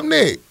goddamn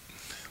neck.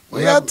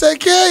 Well, y'all take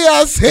care of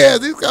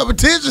yourselves. These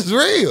competitions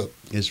real.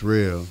 It's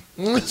real.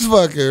 It's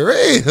fucking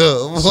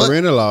real.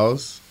 Serena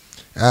lost.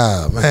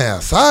 Ah, man, I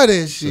saw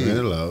that shit.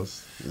 Serena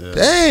lost. Yeah.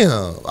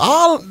 Damn.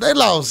 They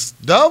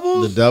lost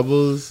doubles? The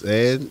doubles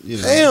and, you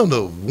know. Damn,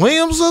 the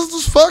Williams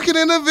sisters fucking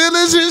in the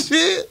village and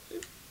shit.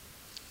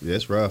 Yeah,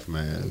 it's rough,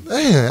 man.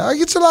 Damn, I'll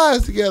get your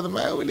lives together,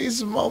 man. We need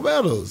some more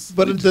medals.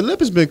 But the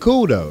Olympics been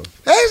cool, though.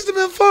 It's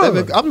been fun.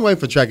 I've been waiting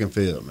for track and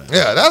field, man.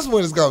 Yeah, that's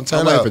when it's going to turn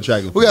I'm waiting up. for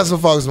track and field. We got some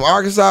folks from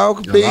Arkansas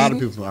competing. A lot of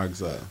people from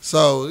Arkansas.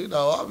 So, you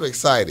know, I'm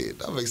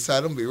excited. I'm going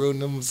to be rooting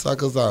them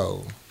suckers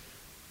on.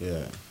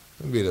 Yeah.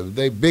 Be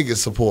they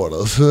biggest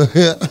supporters.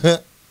 Yeah,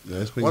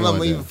 one of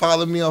them even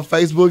followed me on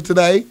Facebook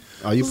today.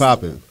 Oh, you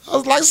popping? I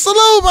was like,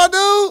 salute, my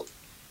dude.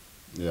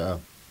 Yeah.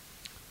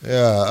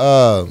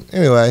 Yeah.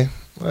 Anyway,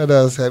 what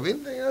else happened?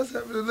 Anything else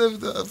happened to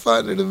live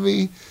funny to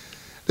me?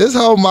 This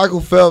whole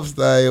Michael Phelps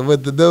thing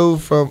with the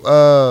dude from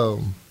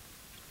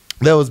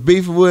that was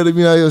beefing with him,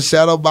 you know, he was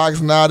shadow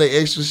boxing all the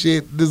extra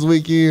shit this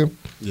weekend.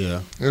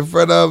 Yeah. In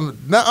front of him.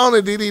 Not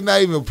only did he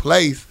not even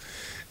place,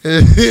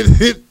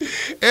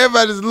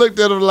 everybody just looked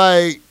at him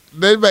like,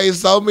 they made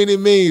so many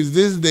memes.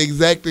 This is the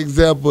exact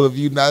example of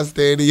you not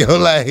staying in your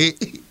lane.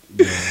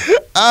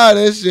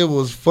 That shit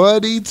was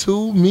funny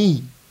to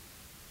me.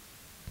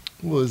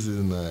 What was his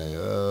name?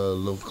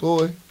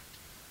 LaCroix?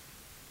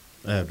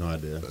 I have no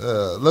idea.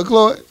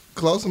 LaCroix?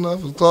 Close enough.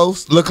 It was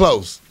close.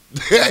 LaClose.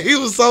 He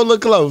was so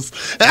LaClose.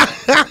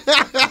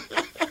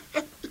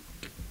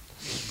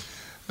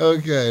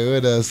 Okay,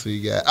 what else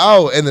we got?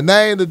 Oh, and the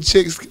name the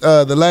chicks,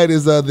 the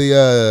ladies of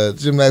the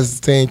gymnastics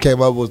team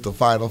came up with the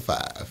Final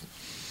Five.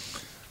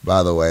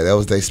 By the way, that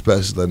was their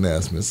special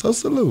announcement. So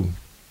salute.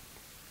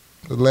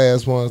 The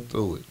last one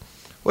through it.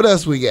 What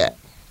else we got?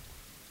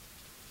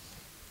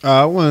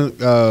 I want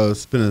to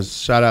spend a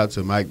shout out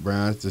to Mike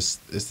Brown. It's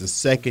the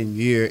second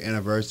year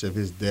anniversary of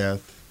his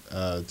death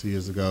 2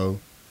 years ago.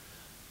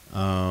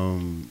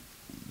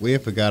 We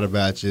ain't forgot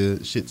about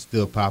you. Shit's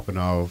still popping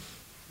off.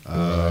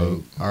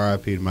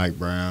 R.I.P. to Mike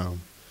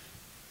Brown.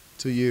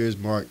 2 years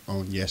marked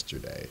on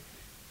yesterday.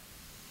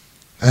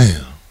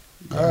 Damn.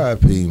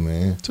 R.I.P.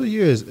 man. 2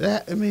 years.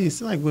 I mean, it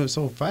seemed like it went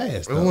so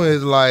fast. It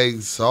went like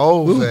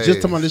so we fast. was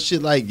just talking about this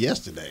shit like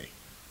yesterday.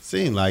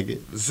 Seemed like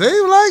it.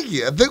 Seemed like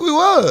it. I think we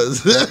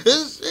was.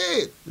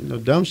 Shit. You know,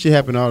 dumb shit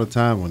happen all the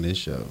time on this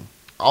show.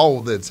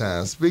 All the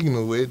time. Speaking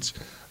of which,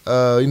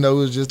 we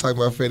was just talking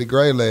about Freddie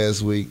Gray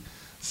last week.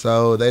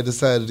 So they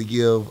decided to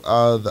give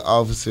all the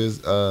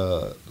officers,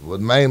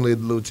 mainly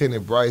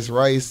Lieutenant Bryce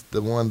Rice,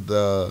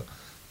 the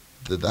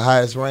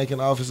highest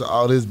ranking officer,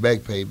 all his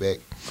back pay back.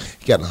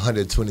 He got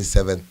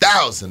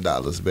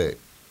 $127,000 back.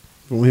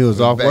 From when he was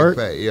off work?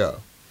 Pay, yeah.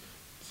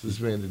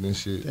 Suspended and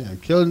shit. Damn,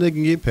 kill a nigga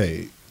and get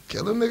paid.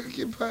 Kill a nigga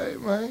get paid,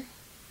 man.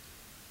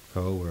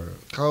 Cold world.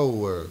 Cold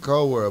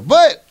world.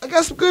 But I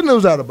got some good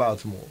news out of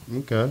Baltimore.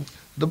 Okay.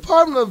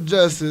 Department of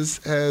Justice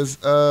has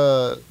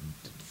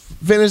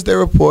finished their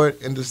report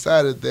and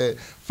decided that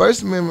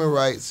First Amendment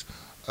rights,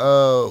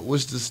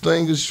 which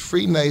distinguish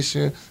free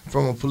nation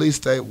from a police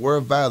state,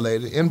 were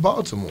violated in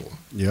Baltimore.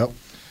 Yep.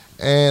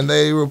 And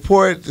a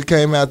report that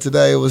came out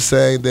today was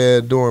saying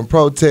that during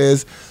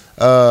protests,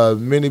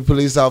 many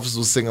police officers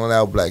were singling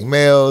out black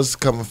males,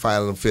 coming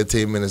finding them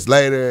 15 minutes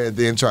later, and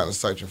then trying to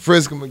search and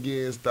frisk them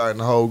again, starting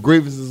to hold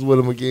grievances with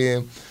them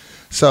again.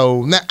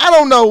 So now I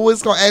don't know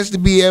what's going to actually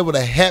be able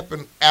to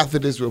happen after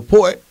this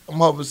report. I'm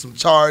hoping some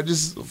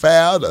charges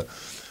filed, or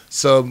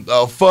some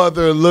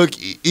further look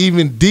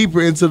even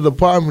deeper into the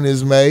department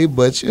is made.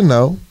 But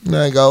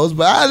there it goes.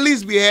 But I at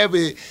least be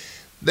happy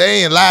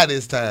they ain't lie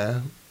this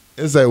time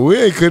and say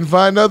we couldn't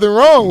find nothing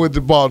wrong with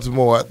the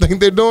Baltimore. I think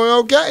they're doing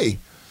okay.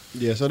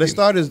 Yeah, so they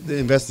started the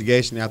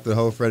investigation after the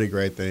whole Freddie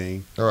Gray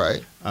thing. All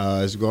right.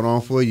 It's going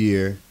on for a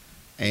year,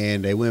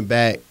 and they went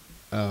back,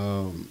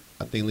 I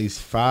think, at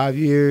least 5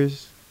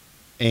 years,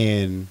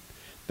 and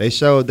they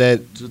showed that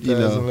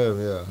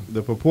 2011,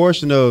 the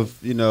proportion of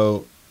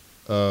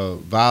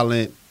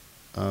violent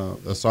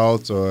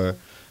assaults or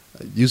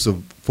use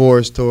of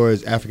force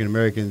towards African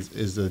Americans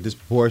is a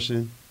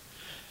disproportion,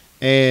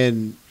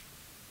 and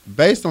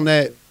based on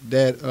that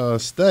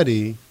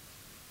study,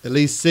 at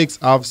least 6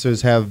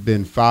 officers have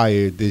been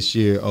fired this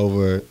year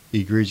over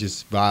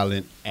egregious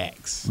violent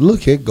acts.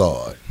 Look at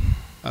God.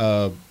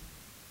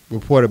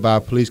 Reported by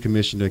Police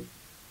Commissioner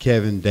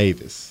Kevin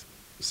Davis.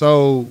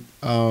 So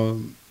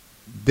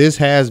this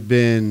has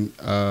been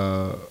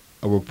a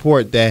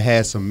report that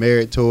has some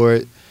merit to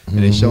it,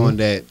 and it's showing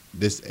that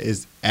this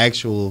is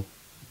actual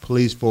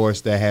police force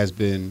that has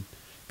been,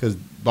 because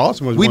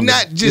Baltimore is one of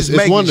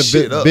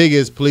the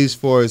biggest police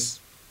force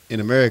in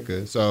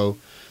America. So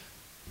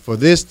for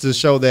this to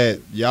show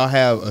that y'all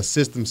have a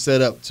system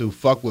set up to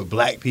fuck with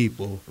black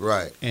people,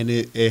 right? And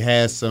it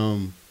has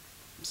some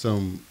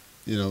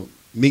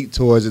meat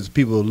towards it.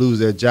 People lose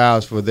their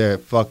jobs for their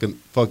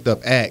fucked up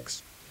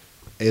acts,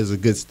 is a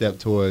good step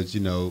towards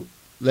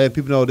letting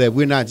people know that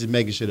we're not just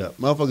making shit up.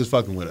 Motherfuckers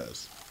fucking with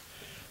us.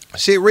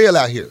 Shit real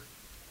out here.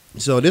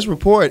 So this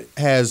report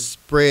has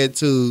spread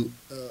to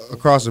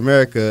across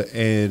America,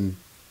 and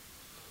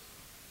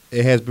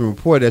it has been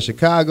reported that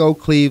Chicago,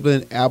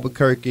 Cleveland,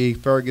 Albuquerque,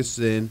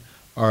 Ferguson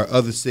are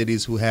other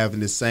cities who having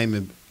the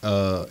same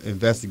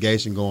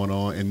investigation going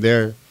on in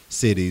their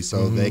cities,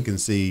 so they can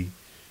see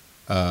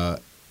the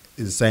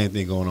same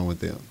thing going on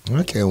with them.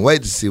 I can't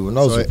wait to see when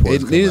those reports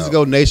come out. It needs to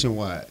go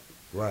nationwide.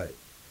 Right.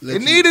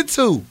 It needed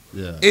to.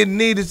 Yeah. It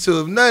needed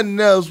to. If nothing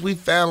else, we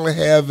finally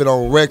have it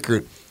on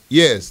record.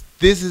 Yes,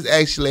 this has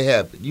actually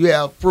happened. You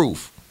have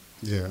proof.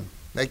 Yeah.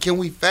 Now, can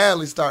we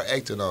finally start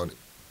acting on it?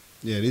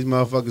 Yeah, these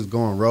motherfuckers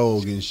going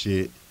rogue and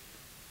shit.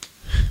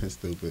 That's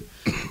stupid.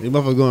 These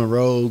motherfuckers going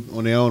rogue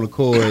on their own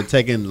accord,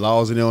 taking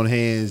laws in their own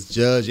hands,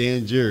 judge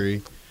and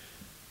jury,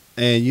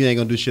 and you ain't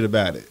gonna do shit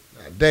about it.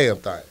 Damn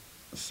thing.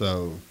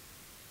 So,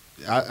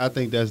 I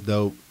think that's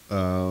dope.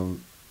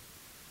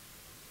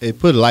 It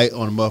put a light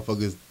on the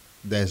motherfuckers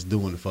that's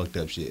doing the fucked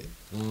up shit.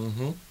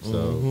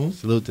 So,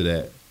 salute to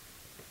that.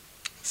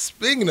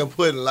 Speaking of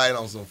putting light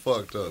on some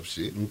fucked up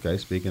shit. Okay,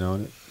 speaking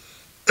on it.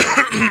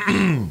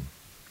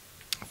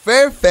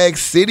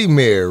 Fairfax City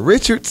Mayor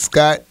Richard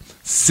Scott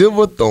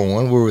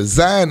Silverthorne will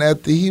resign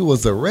after he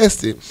was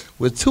arrested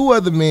with 2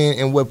 other men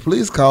in what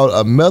police called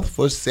a meth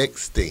for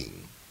sex sting.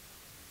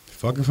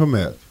 Fucking for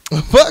meth.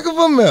 Fucking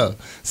for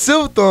meth.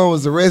 Silverthorne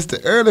was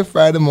arrested early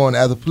Friday morning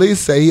after police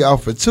say he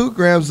offered 2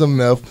 grams of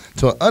meth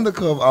to an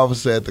undercover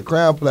officer at the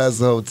Crown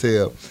Plaza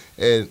Hotel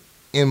in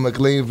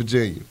McLean,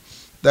 Virginia,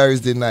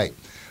 Thursday night.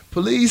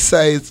 Police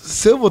say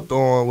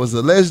Silverthorne was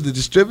allegedly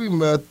distributing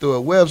meth through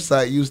a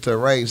website used to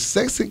arrange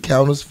sex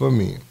encounters for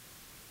men.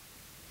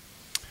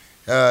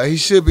 He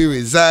should be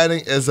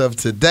resigning as of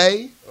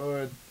today.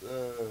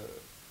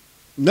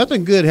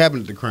 Nothing good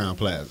happened at the Crown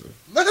Plaza.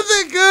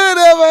 Nothing good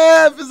ever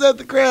happens at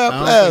the Crown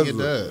Plaza. I don't think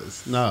it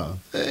does. No.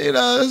 You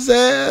know what I'm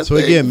saying? So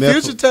again,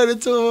 Future turned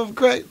into a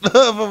crack.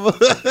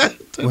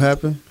 What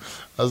happened?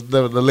 I was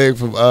never the leg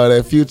from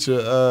that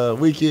Future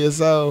Weekend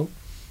song.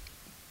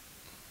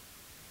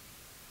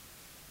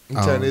 He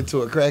turned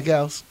into a crack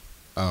house.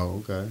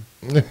 Oh, okay.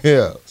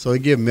 Yeah. So he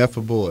give meth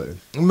for boys.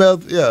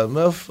 Meth is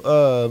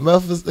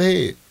the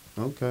head.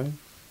 Okay.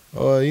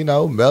 Or,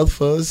 meth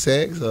for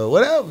sex or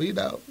whatever,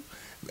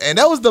 And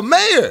that was the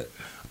mayor.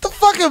 What the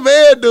fucking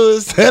mayor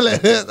doing selling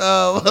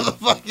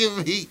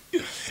motherfucking meat?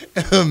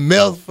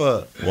 Meth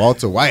for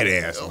Walter White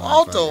ass.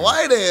 Walter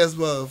White ass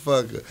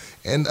motherfucker.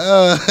 And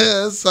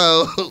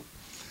so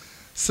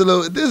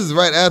this is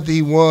right after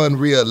he won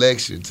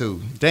re-election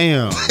too.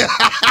 Damn.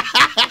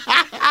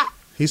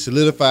 He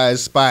solidified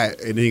his spot,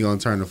 and then he gonna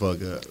turn the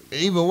fuck up.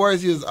 Even worse,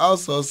 he was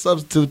also a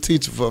substitute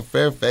teacher for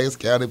Fairfax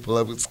County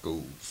Public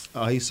Schools.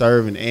 Oh, he's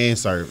serving and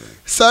serving.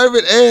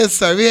 Serving and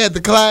serving. He had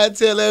the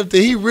clientele,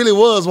 everything. He really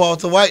was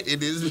Walter White in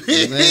this.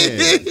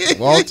 Man,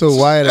 Walter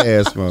White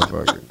ass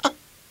motherfucker.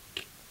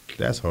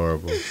 That's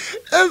horrible.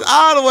 That's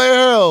all the way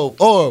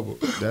horrible.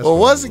 Well,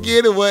 once horrible.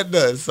 again, it wasn't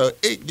done, so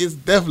it gets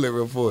definitely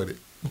reported.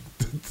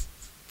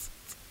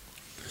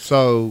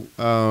 So,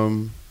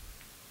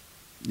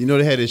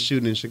 they had this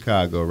shooting in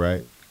Chicago,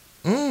 right?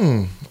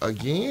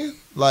 Again?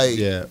 Like,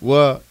 yeah.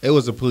 Well, it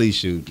was a police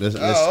shoot. Let's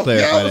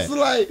clarify that.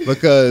 Like,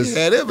 because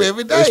them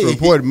every day. It's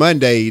reported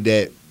Monday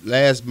that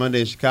last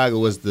Monday in Chicago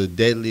was the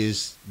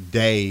deadliest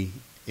day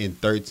in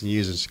 13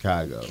 years in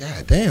Chicago.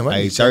 God damn.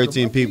 Like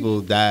 13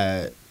 people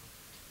died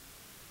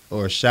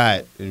or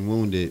shot and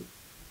wounded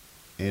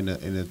in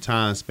a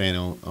time span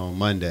on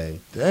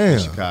Monday in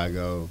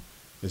Chicago.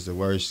 It's the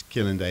worst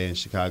killing day in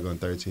Chicago in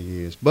 13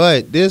 years.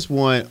 But this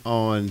one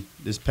on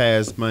this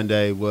past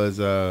Monday was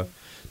the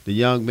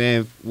young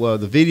man. Well,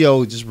 the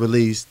video just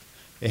released.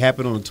 It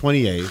happened on the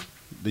 28th.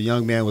 The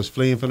young man was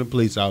fleeing from the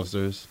police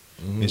officers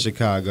in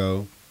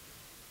Chicago.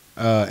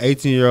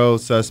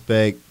 18-year-old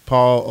suspect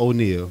Paul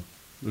O'Neill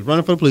was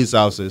running for the police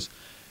officers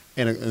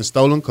in a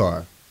stolen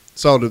car.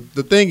 So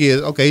the thing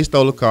is, okay, he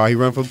stole a car, he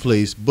ran from the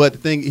police, but the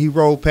thing, he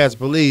rolled past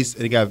the police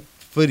and he got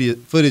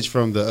footage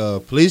from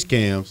the police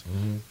cams,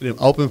 them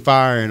open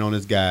firing on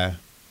this guy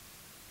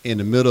in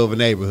the middle of a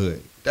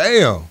neighborhood.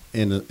 Damn.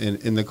 In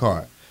the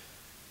car.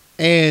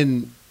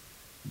 And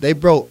they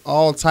broke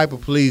all type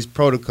of police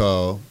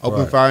protocol,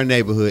 open fire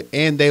neighborhood,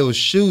 and they was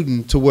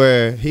shooting to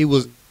where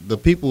the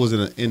people was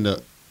in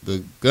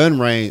the gun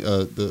range,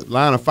 the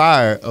line of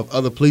fire of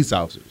other police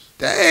officers.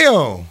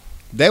 Damn.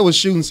 They was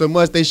shooting so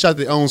much they shot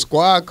their own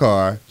squad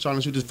car trying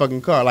to shoot this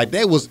fucking car. Like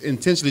they was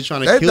intentionally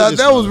trying to kill this. They thought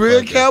that was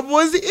real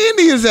cowboys and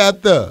Indians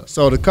out there.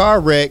 So the car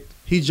wrecked.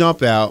 He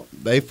jumped out.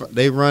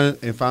 They run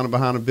and found him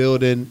behind a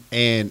building,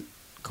 and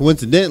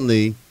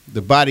coincidentally,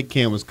 the body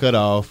cam was cut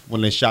off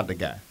when they shot the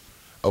guy.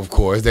 Of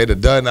course, they'd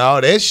have done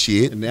all that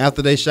shit. And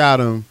after they shot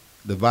him,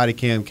 the body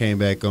cam came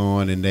back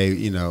on, and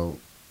they,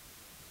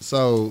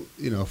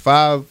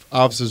 5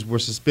 officers were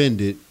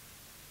suspended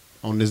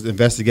on this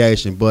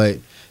investigation. But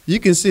you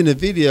can see in the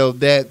video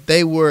that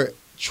they were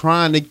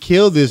trying to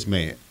kill this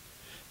man.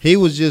 He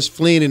was just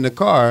fleeing in the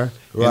car,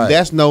 and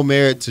that's no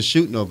merit to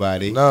shoot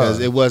nobody because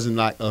it wasn't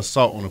like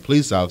assault on a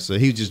police officer.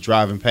 He was just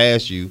driving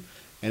past you,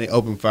 and they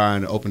opened fire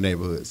in the open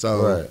neighborhood.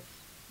 So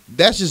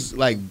that's just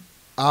like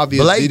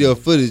obvious video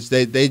footage.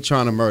 They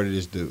trying to murder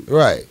this dude.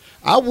 Right.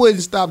 I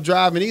wouldn't stop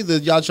driving either.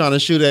 Y'all trying to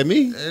shoot at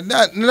me?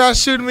 Not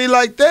shooting me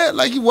like that.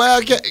 Like you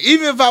wildcat.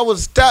 Even if I would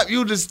stop,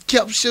 you just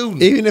kept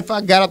shooting. Even if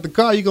I got out the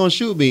car, you gonna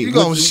shoot me. You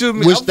gonna shoot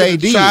me? Which they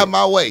did. Try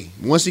my way.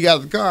 Once he got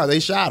out the car, they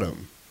shot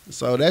him.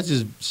 So that's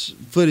just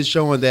footage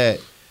showing that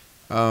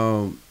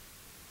y'all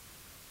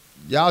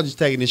just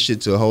taking this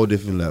shit to a whole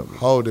different level.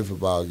 Whole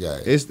different ball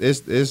game.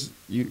 It's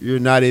you're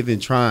not even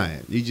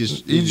trying. You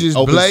just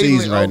open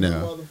season right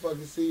now.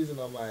 Motherfucking season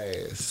on my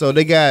ass. So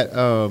they got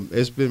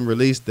it's been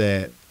released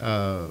that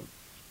a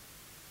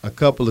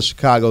couple of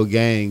Chicago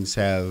gangs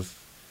have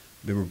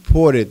been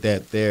reported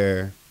that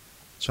they're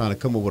trying to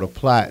come up with a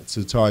plot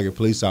to target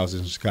police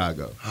officers in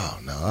Chicago. Oh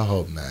no, I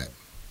hope not.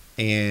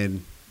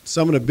 And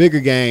some of the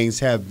bigger gangs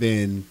have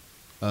been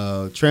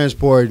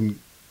transporting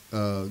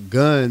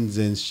guns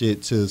and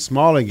shit to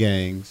smaller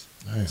gangs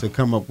to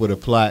come up with a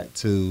plot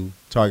to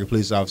target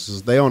police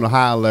officers. They on a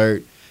high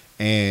alert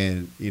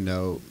and,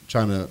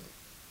 trying to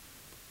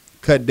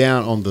cut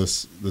down on the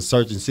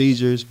search and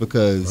seizures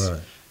because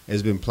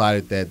it's been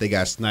plotted that they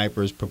got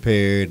snipers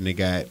prepared and they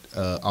got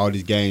all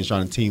these gangs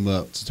trying to team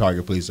up to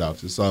target police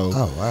officers. So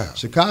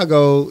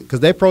Chicago, because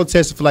they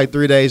protested for like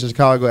 3 days in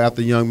Chicago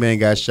after a young man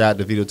got shot,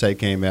 the videotape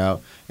came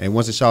out. And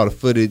once they saw the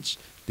footage,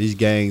 these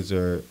gangs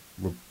are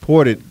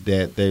reported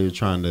that they were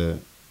trying to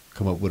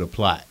come up with a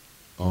plot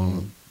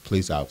on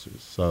police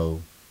officers. So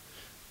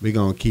we're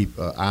going to keep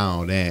an eye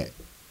on that.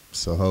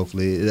 So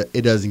hopefully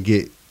it doesn't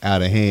get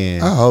out of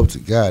hand. I hope to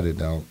God it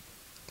don't.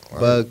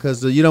 But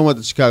because you don't want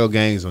the Chicago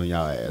gangs on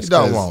y'all ass. You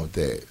don't want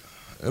that.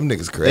 Them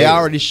niggas crazy. They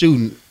already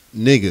shooting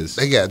niggas.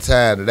 They got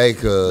time today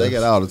because they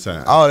got all the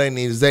time. All they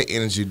need is their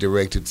energy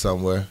directed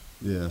somewhere.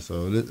 Yeah,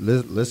 so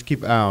let's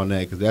keep an eye on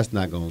that because that's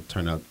not going to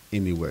turn out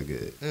anywhere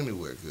good.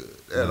 Anywhere good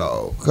at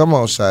all. Come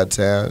on,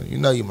 Chi-Town. You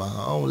know you my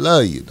home.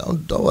 Love you.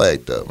 Don't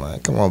act up,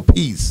 man. Come on,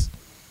 peace.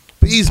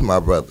 Peace,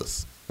 my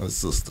brothers and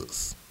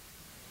sisters.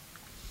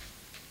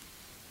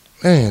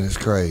 Man, it's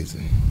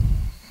crazy.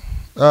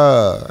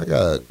 I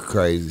got a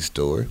crazy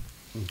story.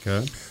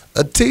 Okay.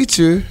 A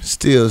teacher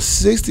steals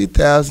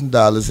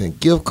 $60,000 in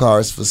gift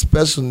cards for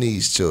special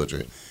needs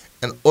children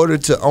in order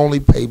to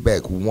only pay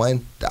back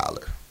 $1.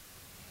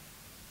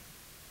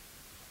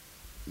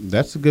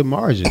 That's a good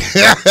margin.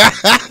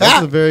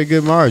 That's a very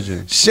good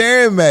margin.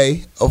 Sharon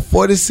May, a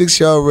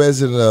 46-year-old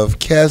resident of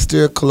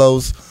Castor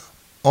Close,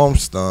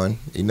 Ormston,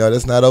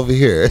 that's not over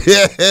here.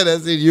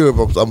 That's in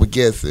Europe, I'm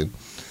guessing.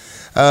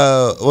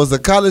 Was a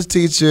college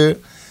teacher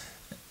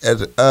at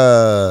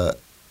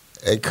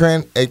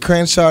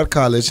Crenshaw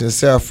College in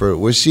Salford,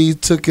 where she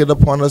took it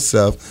upon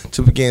herself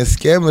to begin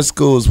scamming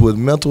schools with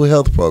mental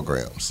health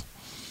programs.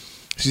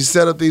 She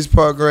set up these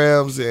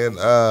programs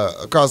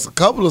across a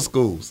couple of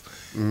schools.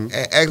 And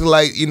acting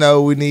like,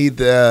 we need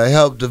to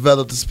help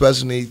develop the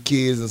special needs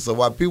kids. And so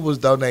while people was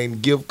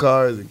donating gift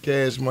cards and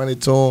cash money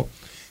to them,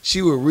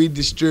 she would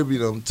redistribute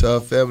them to her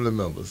family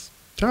members.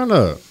 Turn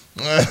up.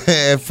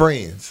 And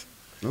friends.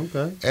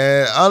 Okay.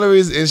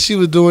 And she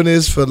was doing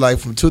this for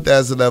from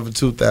 2011 to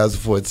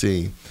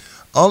 2014.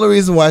 Only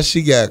reason why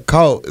she got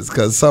caught is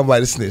because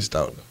somebody snitched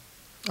on her.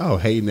 Oh,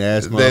 hating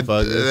ass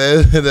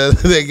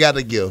motherfuckers. They got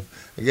a gift.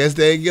 I guess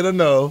they didn't get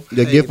enough.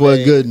 The gift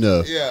wasn't good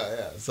enough.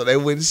 Yeah. So they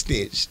went and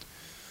snitched.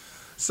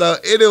 So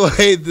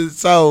anyway,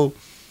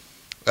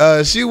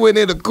 she went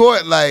into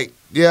court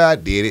yeah, I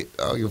did it.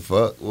 I don't give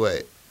a fuck.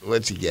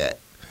 What you got?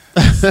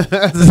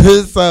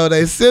 So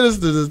they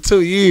sentenced her to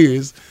 2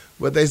 years,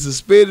 but they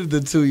suspended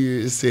the 2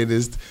 year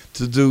sentence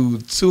to do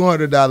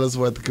 $200 hours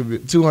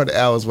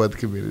worth of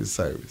community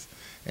service,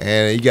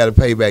 and you got to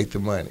pay back the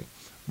money.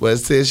 But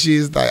since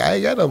she's like, I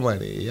ain't got no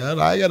money, I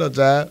ain't got no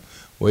job.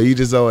 Well, you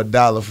just owe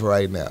 $1 for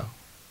right now.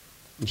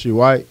 Is she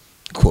white?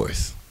 Of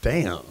course.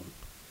 Damn.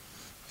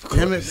 Of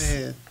course. Damn it,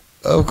 man.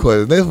 Of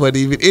course. That wasn't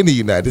even in the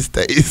United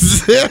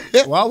States.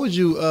 Why would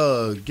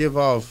you give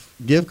off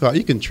gift cards?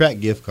 You can track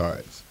gift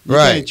cards. You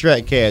Right. can't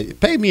track cash.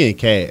 Pay me in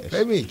cash.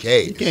 Pay me in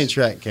cash. You can't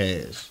track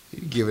cash.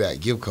 You give out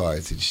gift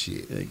cards and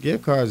shit. Yeah,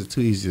 gift cards are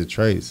too easy to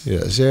trace.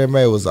 Yeah, Sharon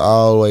May was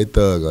all the way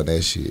thug on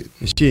that shit.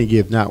 And she didn't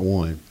give not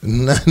one.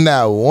 Not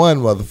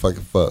one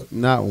motherfucking fuck.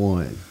 Not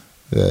one.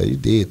 Yeah, you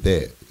did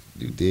that.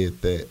 You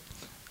did that.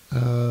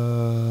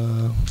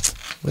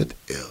 What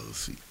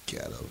else we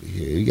got over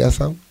here? You got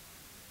something?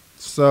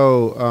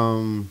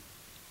 So,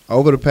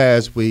 over the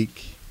past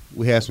week,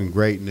 we had some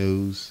great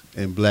news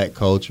in black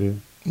culture.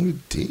 We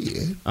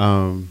did.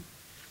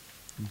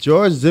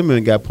 George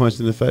Zimmerman got punched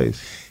in the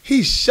face.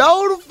 He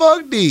sure the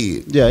fuck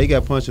did. Yeah, he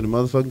got punched in the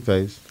motherfucking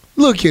face.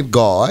 Look at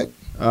God.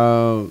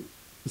 So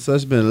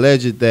it's been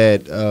alleged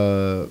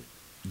that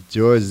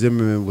George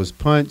Zimmerman was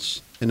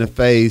punched in the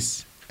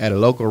face at a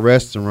local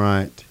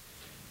restaurant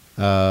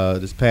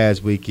this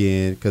past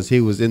weekend because he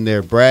was in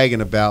there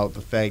bragging about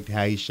the fact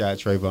how he shot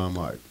Trayvon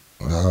Martin.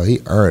 Oh, he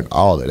earned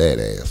all of that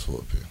ass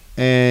whooping.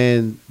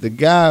 And the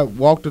guy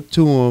walked up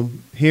to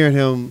him, hearing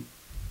him.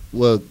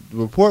 Well, the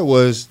report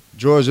was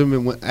George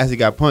Zimmerman, as he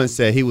got punched,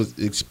 said he was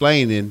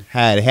explaining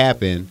how it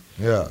happened.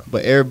 Yeah.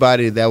 But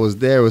everybody that was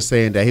there was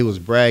saying that he was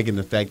bragging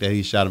the fact that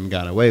he shot him and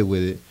got away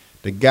with it.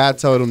 The guy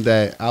told him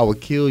that I will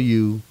kill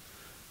you.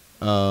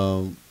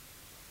 I'll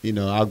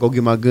go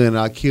get my gun and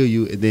I'll kill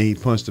you. And then he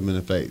punched him in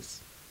the face.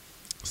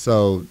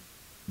 So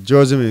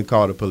George Zimmerman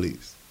called the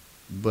police.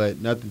 But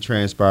nothing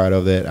transpired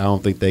of that. I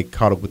don't think they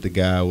caught up with the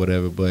guy or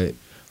whatever. But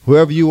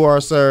whoever you are,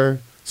 sir,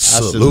 I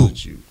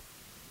salute you.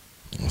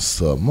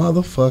 What's up,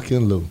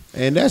 motherfucking Lou?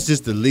 And that's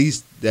just the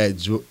least that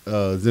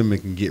Zimmerman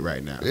can get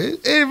right now.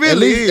 It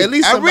really is. At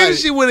least I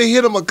wish he would have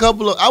hit him a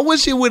couple of. I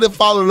wish he would have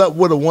followed up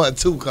with a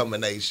 1-2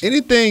 combination.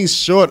 Anything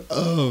short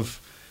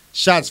of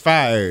shots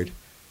fired.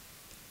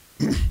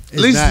 At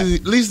least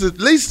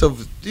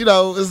of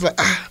it's like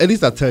At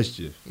least I touched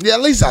you. yeah.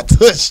 At least I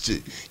touched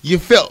it. You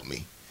felt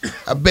me.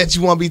 I bet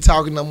you won't be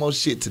talking no more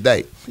shit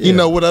today. Yeah. You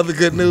know what other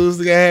good news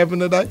that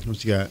happened today?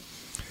 What you got?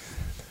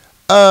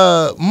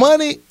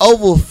 Money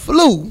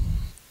overflowed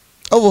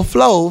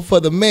for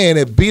the man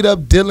that beat up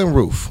Dylan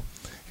Roof.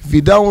 If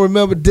you don't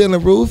remember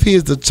Dylan Roof, he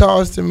is the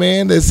Charleston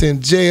man that's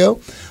in jail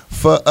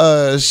for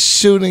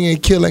shooting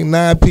and killing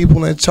 9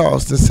 people in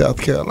Charleston, South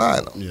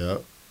Carolina. Yeah.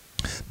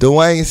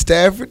 Dwayne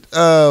Stafford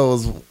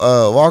was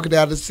walking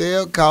out of the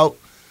cell, caught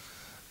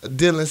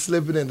Dylan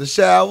slipping in the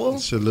shower,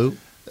 Salute.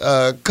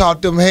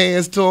 caught them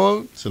hands to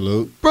him,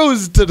 Salute.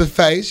 bruises to the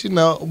face,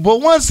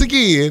 But once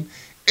again,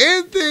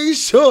 anything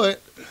short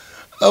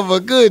of a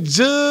good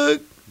jug,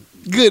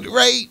 good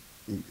rape,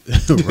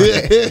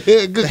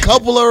 good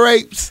couple of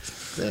rapes,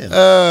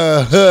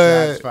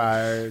 Shots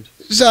fired.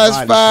 shots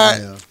Body fired,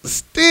 slam.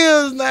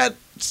 still not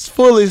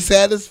fully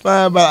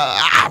satisfying, but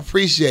I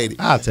appreciate it.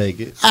 I'll take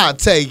it. I'll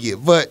take it.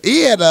 But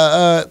he had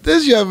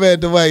this young man,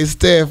 Dwayne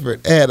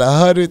Stafford, had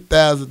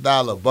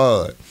 $100,000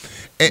 bond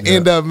and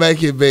ended up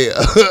making bail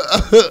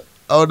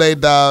on they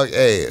dog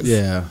ass.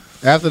 Yeah.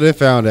 After they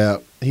found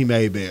out, he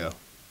made bail.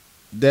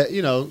 That,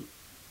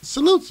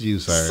 salute to you,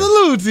 sir.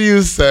 Salute to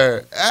you,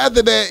 sir.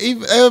 After that,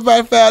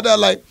 everybody found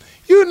out,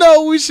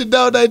 we should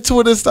donate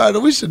Twitter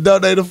started. We should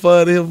donate a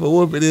fund to him for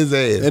whooping his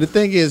ass. And the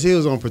thing is, he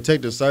was on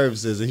protective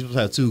services, and he was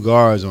supposed to have 2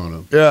 guards on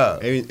him. Yeah.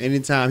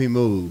 Anytime he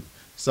moved.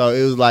 So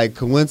it was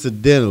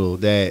coincidental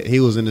that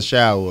he was in the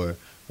shower.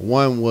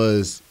 One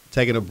was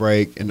taking a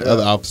break, and the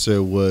other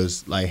officer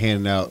was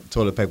handing out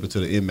toilet paper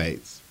to the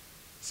inmates.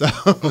 So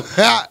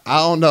I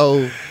don't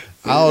know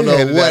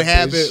what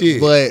happened,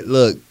 but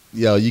look,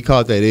 you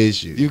caught that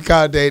issue. You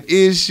caught that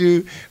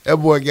issue. That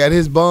boy got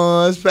his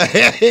bonds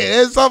paid.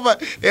 And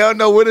somebody, they don't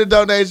know where the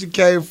donation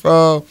came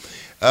from.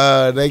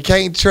 They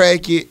can't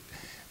track it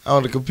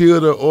on the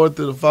computer or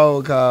through the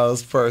phone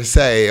calls per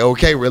se. Or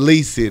can't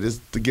release it. It's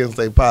against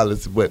their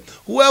policy. But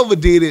whoever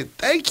did it,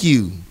 thank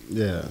you.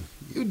 Yeah.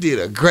 You did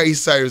a great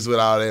service with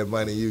all that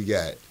money you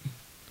got.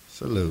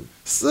 Salute.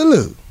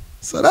 So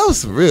that was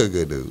some real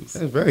good news.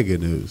 That's very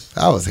good news.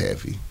 I was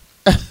happy.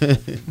 I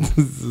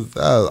was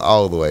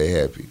all the way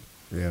happy.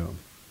 Yeah.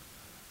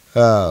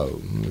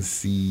 Let's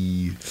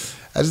see.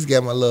 I just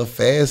got my little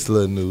fast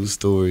little news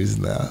stories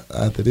now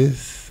after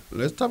this.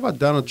 Let's talk about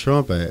Donald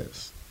Trump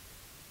ass.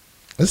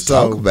 Let's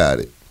talk about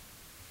it.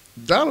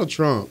 Donald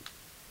Trump,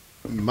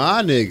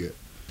 my nigga,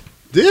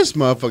 this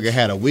motherfucker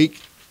had a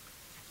week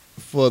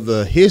for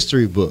the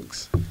history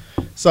books.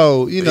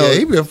 So, He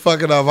been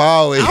fucking up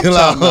all week. I'm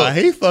talking about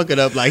he fucking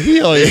up like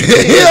he only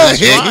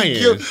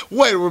trying.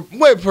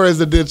 Wait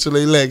presidential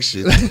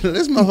election.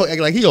 This motherfucker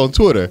act like he on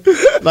Twitter.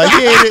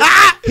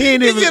 He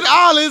ain't even get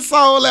all his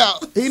soul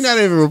out. He not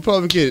even a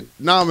Republican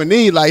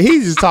nominee. He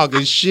just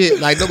talking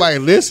shit like nobody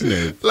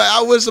listening.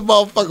 I wish a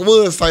motherfucker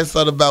would say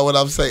something about what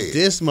I'm saying.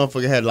 This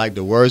motherfucker had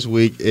the worst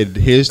week in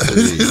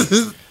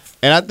history.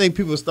 And I think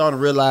people are starting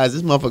to realize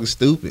this motherfucker's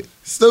stupid.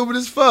 Stupid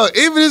as fuck.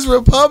 Even his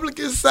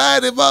Republican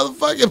side and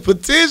motherfucking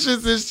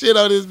petitions and shit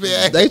on this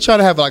man. They try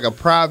to have a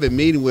private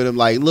meeting with him.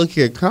 Look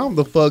here, calm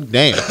the fuck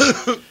down.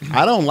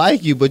 I don't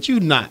like you, but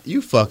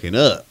you fucking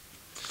up.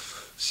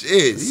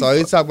 Shit. So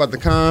he talked about the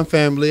Khan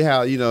family,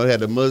 how he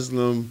had a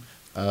Muslim.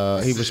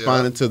 He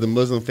responded to the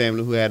Muslim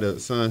family who had a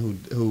son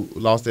who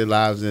lost their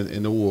lives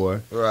in the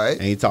war. Right.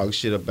 And he talked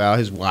shit about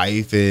his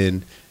wife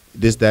and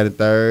this, that, and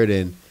third,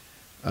 and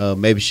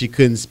maybe she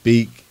couldn't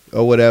speak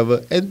or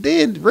whatever. And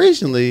then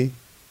recently,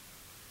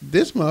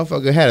 this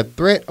motherfucker had a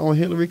threat on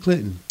Hillary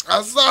Clinton.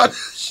 I saw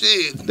this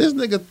shit. This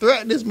nigga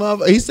threatened this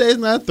motherfucker. He said it's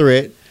not a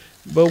threat,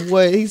 but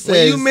what he said.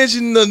 When you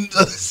mentioned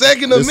the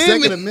Second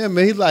Amendment. Second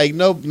Amendment, he's like,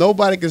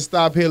 nobody can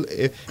stop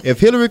Hillary. If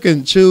Hillary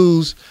can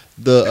choose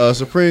the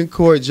Supreme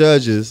Court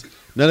judges,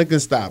 nothing can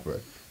stop her.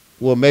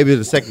 Well, maybe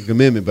the Second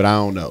Amendment, but I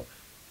don't know.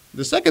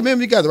 The Second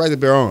Amendment, you got the right to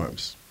bear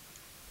arms.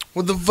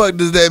 What the fuck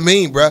does that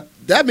mean, bruh?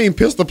 That mean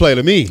pistol play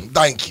to me.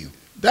 Thank you.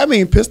 That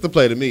mean pistol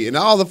play to me. And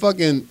all the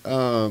fucking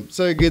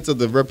surrogates of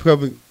the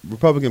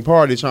Republican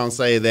Party trying to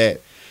say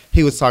that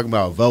he was talking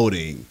about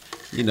voting.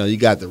 You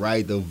got the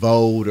right to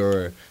vote,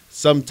 or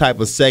some type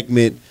of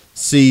segment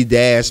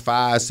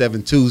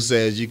C-572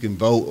 says you can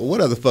vote, or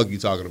whatever the fuck you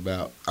talking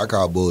about. I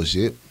call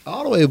bullshit.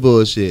 All the way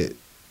bullshit.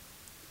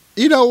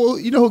 You know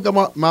who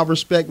got my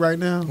respect right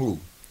now? Who?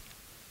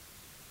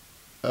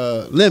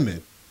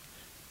 Lemon.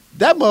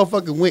 That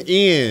motherfucker went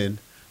in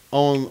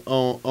on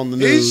the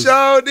news. He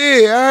sure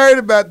did. I heard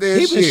about that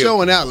shit. He been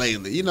showing out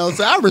lately,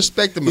 so I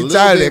respect him a He little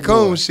tired of bit that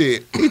coon more.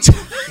 shit. He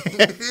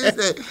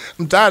said,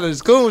 I'm tired of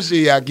this coon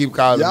shit y'all keep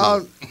calling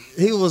Y'all, me.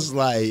 he was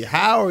like,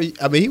 how are you?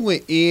 I mean, he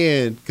went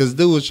in because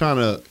dude was trying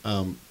to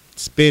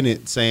spin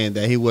it, saying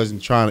that it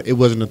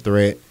wasn't a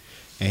threat,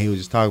 and he was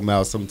just talking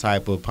about some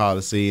type of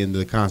policy in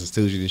the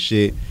Constitution and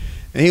shit.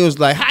 And he was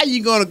like, how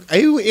you gonna?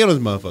 He was in this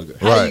motherfucker.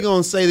 How you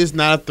gonna say this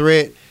not a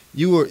threat?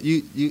 You're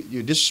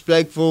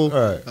disrespectful.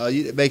 Right.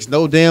 It makes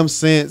no damn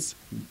sense.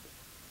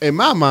 In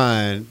my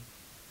mind,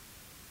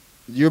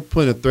 you're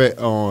putting a threat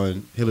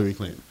on Hillary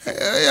Clinton.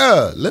 Hell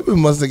yeah. Lemon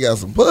must have got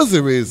some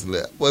pussy recently.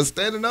 Was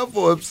standing up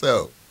for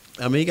himself.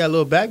 I mean, he got a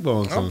little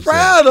backbone. To I'm himself.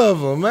 proud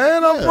of him,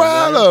 man. I'm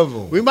proud of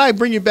him. We might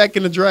bring you back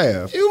in the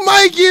draft. You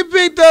might get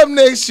picked up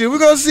next year. We're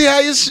gonna see how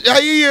your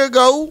year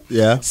go.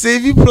 Yeah. See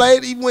if you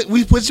played.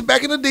 We put you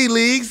back in the D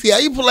League. See how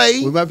you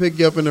play. We might pick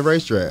you up in the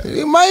race draft.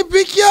 We might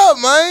pick you up,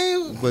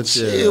 man. But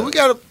shit,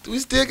 we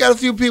still got a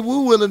few people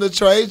who willing to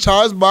trade.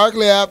 Charles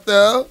Barkley out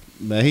there.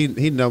 Man,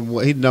 he number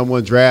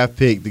one draft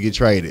pick to get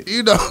traded.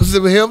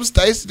 Him,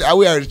 Stacey.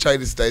 We already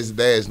traded Stacey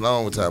Dash a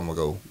long time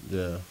ago.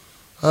 Yeah.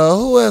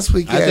 Who else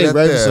we got? I think out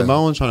Raven there?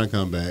 Simone trying to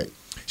come back.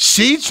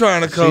 She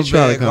trying to come She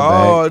back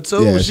hard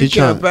too. Yeah, she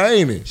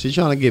campaigning. She's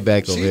trying to get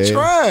back over there. She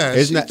trying.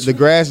 It's not the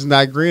grass is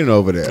not green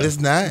over there. It's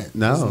not.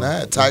 No. It's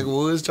not. Tiger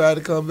Woods tried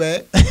to come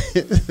back.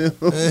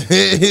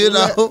 You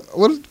know.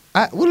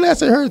 What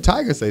last I heard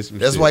Tiger say some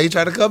That's shit. why he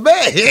tried to come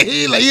back.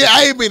 He like, yeah,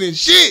 I ain't been in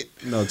shit.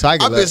 No,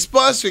 Tiger. I've been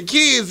sponsoring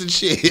kids and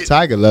shit.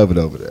 Tiger love it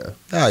over there.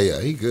 Oh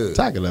yeah, he good.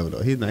 Tiger love it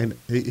though.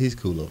 He's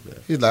cool over there.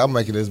 He's like, I'm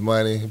making this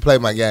money. Play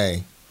my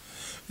game.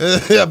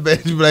 I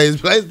bet you play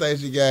his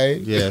PlayStation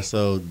game. Yeah,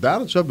 so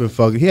Donald Trump been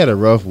fucking. He had a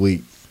rough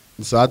week.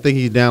 So I think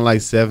he's down like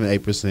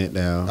 7-8%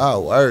 now.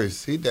 Oh,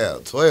 worse. He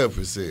down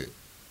 12%.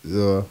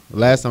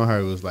 Last time I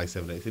heard it was like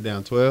 7-8. He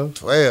down 12?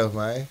 12,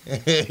 man.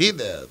 He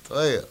down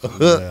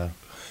 12. Yeah.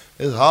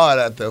 It's hard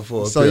out there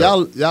for a So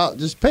pill. y'all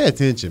just pay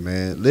attention,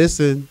 man.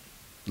 Listen.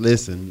 Make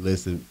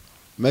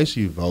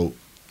sure you vote.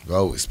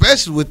 Vote,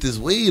 especially with this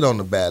weed on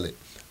the ballot.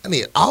 I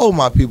need all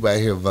my people out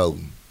here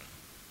voting.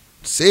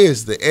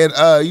 Seriously. And,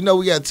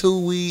 we got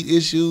 2 weed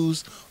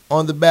issues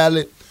on the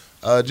ballot.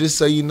 Just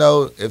so you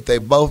know, if they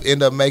both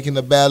end up making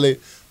the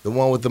ballot, the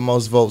one with the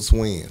most votes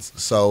wins.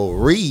 So,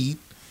 Reed,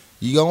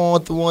 you going to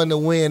want the one to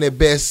win that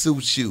best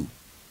suits you.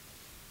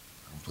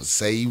 But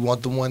say you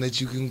want the one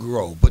that you can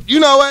grow. But you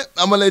know what?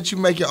 I'm going to let you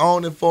make your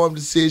own informed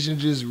decision.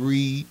 Just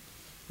read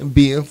and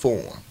be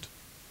informed.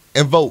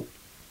 And vote.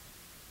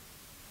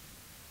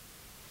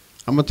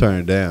 I'm going to turn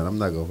it down. I'm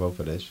not going to vote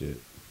for that shit.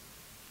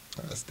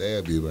 I'll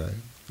stab you, man.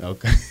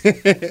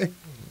 Okay.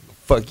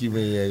 Fuck you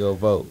mean you ain't going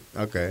to vote.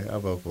 Okay, I'll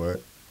vote for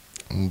it.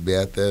 I'm gonna be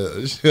out there.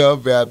 I'll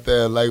be out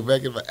there like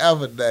back in my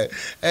alpha day.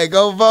 Hey,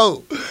 go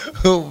vote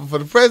for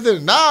the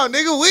president. No,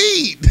 nigga,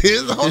 weed.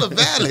 It's on the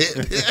ballot.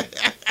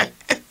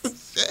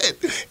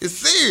 Shit, it's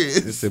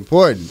serious. It's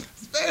important.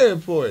 It's very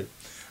important.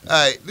 All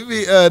right, let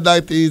me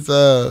knock these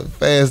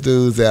fast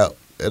dudes out.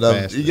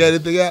 And you got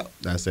anything out?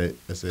 That's it.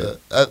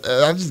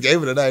 I just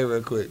gave it a name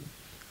real quick.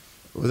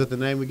 Was that the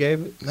name we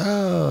gave it?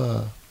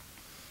 No,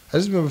 I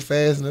just remember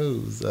fast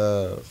news.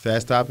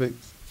 Fast Topics?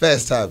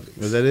 Fast topics.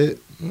 Was that it?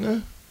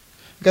 Yeah.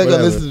 Gotta go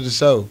Whatever. listen to the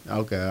show.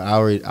 Okay,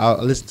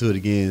 I'll listen to it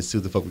again and see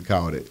what the fuck we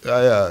called it.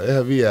 Oh yeah,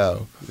 help me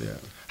out. Yeah.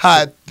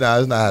 Hot? No,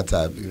 it's not hot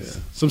topics.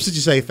 Yeah. Some shit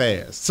you say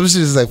fast. Some shit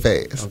is like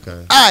fast.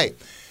 Okay. All right.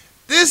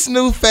 This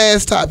new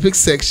fast topic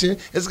section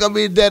is going to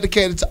be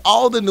dedicated to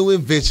all the new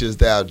inventions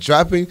that are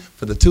dropping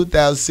for the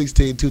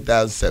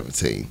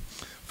 2016-2017.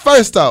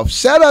 First off,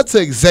 shout out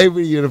to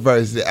Xavier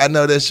University. I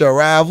know that's your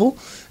rival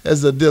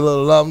as a Dillon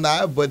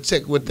alumni, but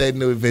check what that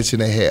new invention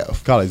they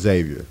have. Call it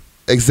Xavier.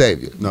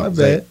 Xavier. No, my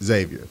bad.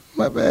 Xavier.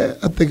 My bad.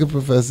 I think of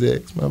Professor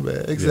X. My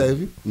bad.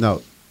 Xavier.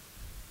 No,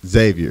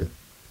 Xavier.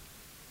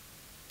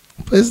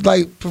 But it's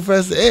like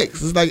Professor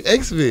X. It's like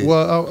X-Men.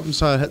 Well, I'm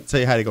trying to tell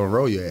you how they gonna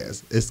roll your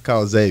ass. It's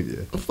called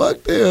Xavier.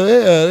 Fuck them,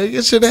 yeah.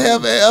 They should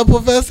have a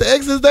Professor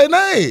X as their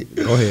name.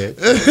 Go ahead.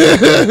 Go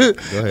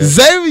ahead.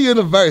 Xavier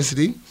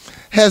University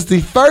has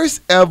the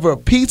first ever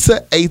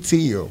pizza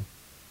ATM.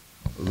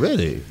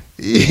 Really?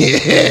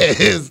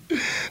 Yes.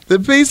 The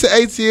pizza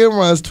ATM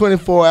runs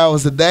 24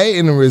 hours a day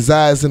and it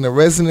resides in the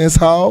residence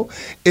hall.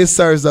 It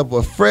serves up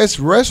a fresh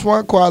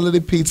restaurant quality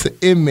pizza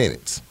in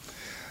minutes.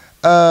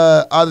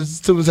 All the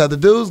students have to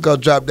do is go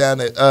drop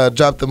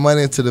the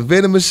money into the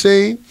vending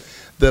machine.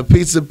 The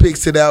pizza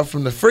picks it out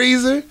from the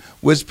freezer,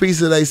 which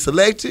pizza they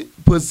selected,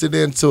 puts it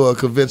into a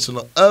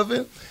conventional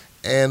oven,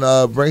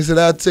 and brings it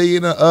out to you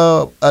in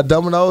a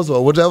Domino's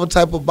or whatever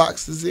type of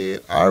box is in,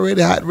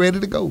 already hot, ready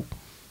to go.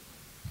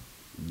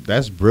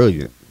 That's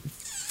brilliant.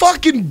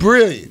 Fucking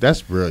brilliant.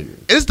 That's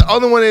brilliant. It's the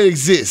only one that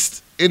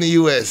exists in the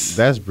U.S.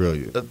 That's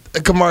brilliant.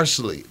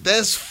 Commercially.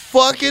 That's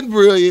fucking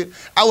brilliant.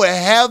 I would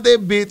have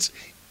that bitch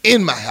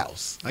in my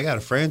house. I got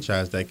to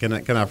franchise that. Can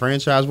I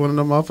franchise one of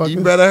them motherfuckers?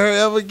 You better hurry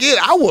up and get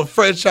it. I would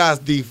franchise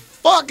the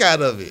fuck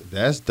out of it.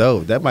 That's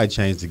dope. That might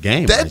change the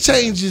game. That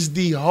changes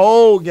the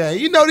whole game.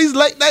 You know these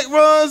late night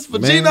runs for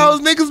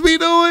Geno's niggas be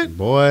doing?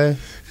 Boy.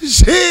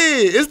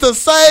 Shit. It's the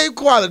same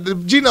quality. The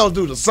Geno's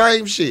do the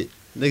same shit.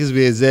 Niggas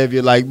be at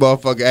Xavier like,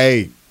 motherfucker,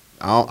 hey,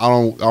 I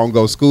don't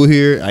go to school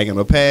here. I ain't got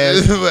no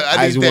pass.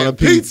 I just want a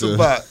pizza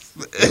box.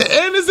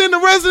 And it's in the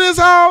residence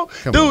hall.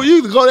 Dude,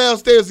 you can go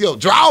downstairs to your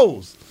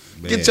drawers.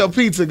 Get your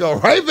pizza, go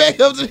right back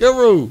up to your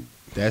room.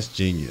 That's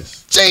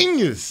genius.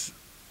 Genius.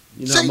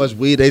 You know how much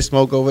weed they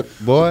smoke over,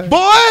 boy?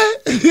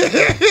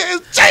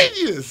 It's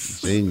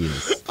genius.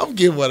 Genius. I'm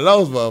getting one of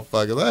those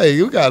motherfuckers. Hey,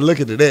 we gotta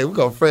look into that. We're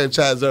gonna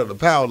franchise her the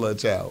Power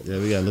Lunch out. Yeah,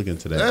 we gotta look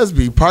into that. That's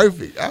be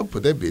perfect. I'll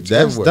put that bitch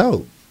That's everywhere.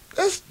 dope.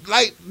 That's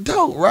like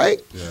dope, right?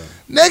 Yeah.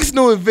 Next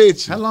new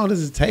invention. How long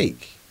does it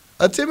take?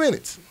 10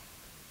 minutes.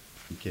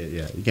 You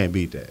can't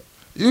beat that.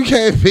 You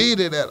can't beat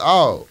it at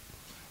all.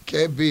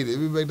 Can't beat it.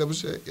 We make double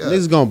shit. Yeah.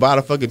 Niggas gonna buy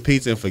the fucking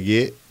pizza and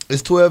forget.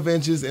 It's 12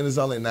 inches and it's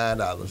only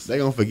 $9. They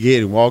gonna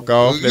forget and walk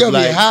off. You gonna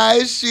be high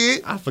as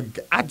shit. I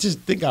forgot. I just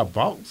think I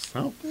bought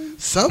something.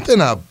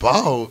 Something I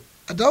bought.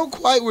 I don't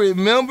quite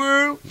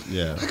remember.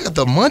 Yeah. I got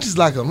the munchies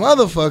like a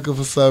motherfucker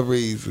for some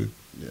reason.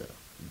 Yeah.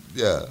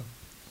 Yeah.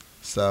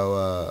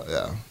 So,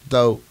 yeah.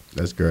 Dope.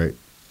 That's great.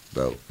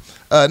 Dope.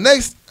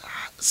 Next,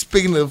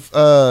 speaking of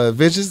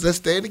ventures, let's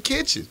stay in the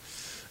kitchen.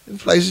 In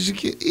places you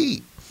can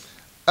eat.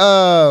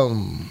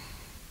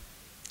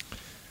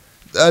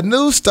 A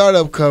new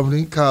startup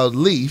company called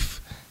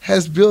Leaf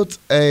has built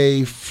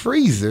a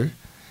freezer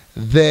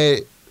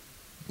that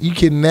you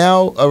can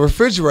now, a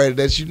refrigerator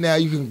that you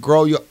can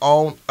grow your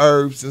own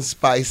herbs and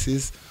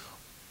spices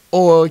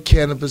or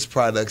cannabis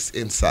products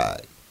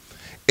inside.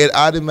 It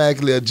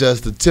automatically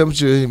adjusts the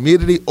temperature and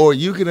humidity, or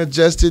you can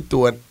adjust it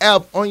through an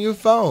app on your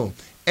phone.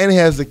 And it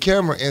has a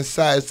camera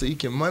inside so you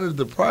can monitor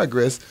the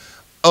progress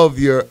of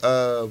your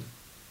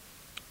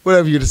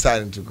whatever you're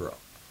deciding to grow.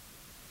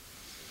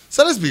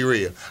 So let's be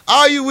real.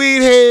 All you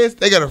weed heads,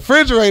 they got a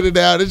refrigerator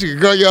now that you can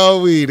grow your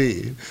own weed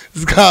in.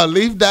 It's called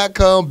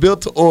Leaf.com,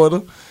 built to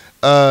order.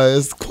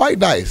 It's quite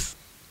nice.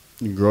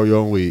 You can grow your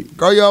own weed.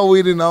 Grow your own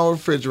weed in your own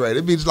refrigerator.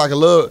 It'd be just like a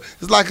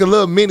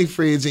little mini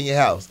fridge in your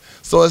house.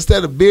 So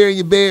instead of beer in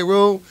your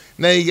bedroom,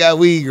 now you got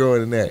weed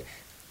growing in there.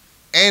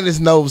 And there's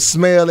no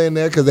smell in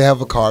there because they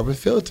have a carbon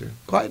filter.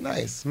 Quite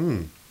nice.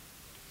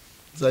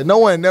 It's like no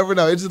one never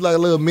know. It's just like a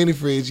little mini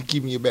fridge you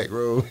keep in your back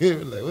room.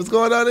 Like, what's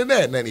going on in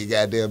there? None of your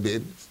goddamn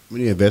business. We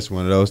need to invest in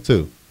one of those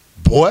too.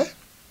 Boy.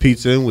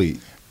 Pizza and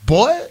weed.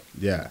 Boy.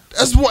 Yeah.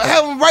 That's what,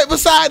 have them right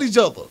beside each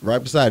other. Right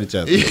beside each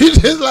other. You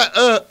just like,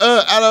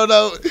 I don't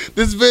know.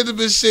 This vending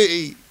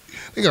machine.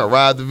 They gonna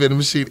ride the vending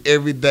machine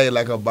every day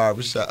like a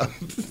barbershop.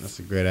 That's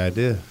a great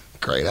idea.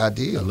 Great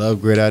idea. I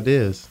love great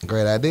ideas.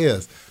 Great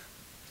ideas.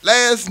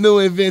 Last new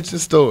invention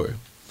story.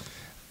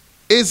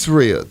 It's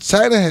real.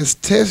 China has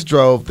test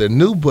drove their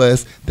new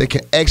bus that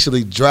can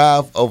actually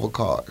drive over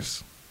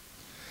cars.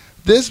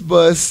 This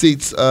bus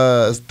seats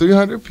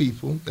 300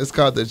 people. It's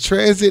called the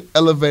Transit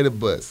Elevated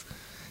Bus.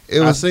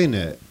 I've seen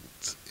that.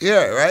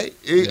 Yeah, right?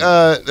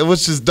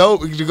 Which is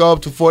dope. You can go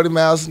up to 40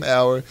 miles an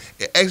hour.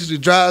 It actually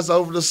drives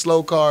over the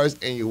slow cars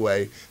in your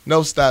way.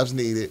 No stops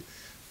needed.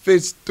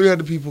 Fits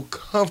 300 people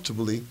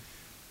comfortably,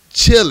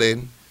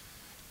 chilling,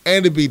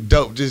 and it'd be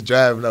dope just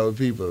driving over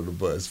people on the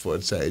bus for a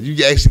change. You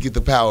can actually get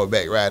the power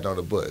back riding on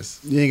the bus.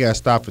 You ain't got to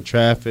stop for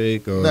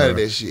traffic or none of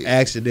that shit.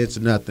 Accidents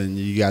or nothing.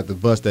 You got the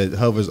bus that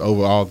hovers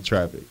over all the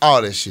traffic.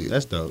 All that shit.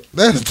 That's dope.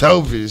 That's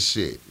dope as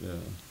shit. Yeah.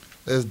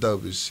 That's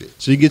dope as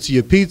shit. So you get to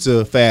your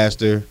pizza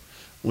faster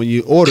when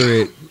you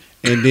order it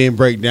and then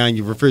break down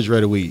your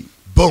refrigerator weed.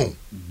 Boom.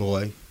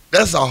 Boy.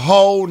 That's a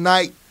whole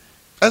night.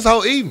 That's a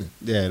whole evening.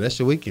 Yeah, that's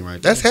your weekend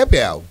right there. That's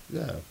happy hour.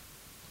 Yeah.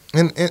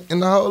 In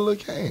the whole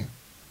little can.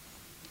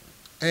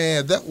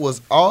 And that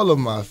was all of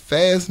my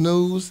fast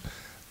news.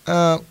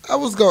 I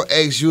was going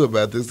to ask you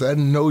about this. I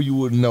know you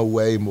would know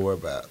way more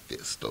about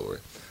this story.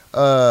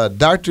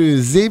 Dr.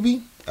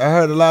 Zibi, I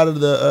heard a lot of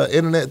the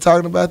internet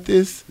talking about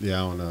this. Yeah,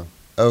 I don't know.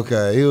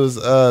 Okay, he was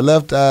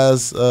Left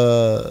Eye's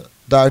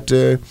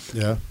doctor,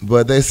 Yeah.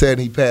 but they said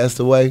he passed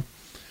away.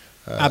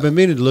 I've been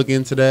meaning to look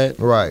into that.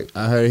 Right.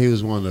 I heard he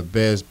was one of the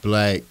best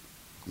black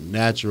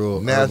natural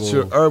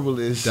herbal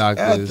Herbalist out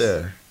doctors.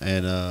 there.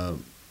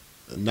 And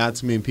not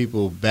too many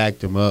people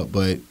backed him up,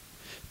 but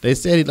they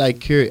said he like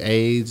cured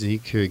AIDS and he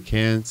cured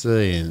cancer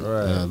and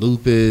Right.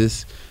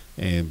 lupus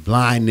and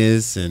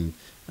blindness. And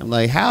I'm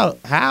like, how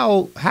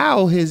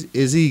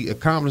is he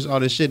accomplished all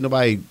this shit?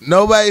 Nobody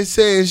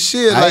saying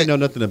shit. I Like, didn't know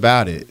nothing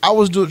about it. I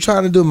was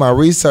trying to do my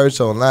research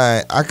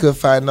online. I couldn't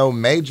find no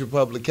major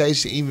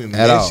publication even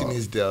At mention all.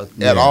 his death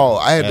Yeah, at all.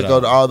 I had to at go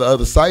all. to all the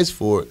other sites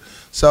for it.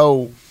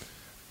 So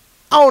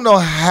I don't know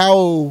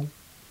how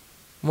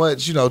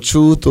much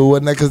truth or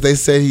whatnot, because they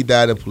said he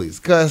died in police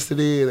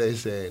custody. They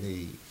said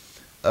he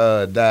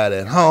died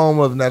at home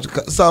of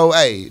natural. So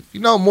hey, if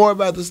you know more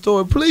about the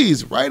story,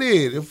 please write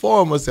in,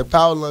 inform us at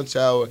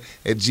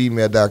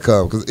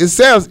powerlunchhour@gmail.com, because it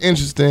sounds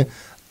interesting.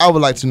 I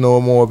would like to know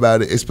more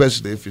about it,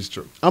 especially if it's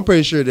true. I'm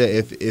pretty sure that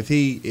if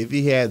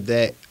he had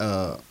that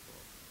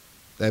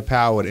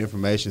power, the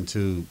information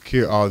to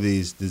cure all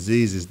these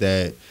diseases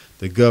that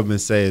the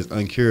government say is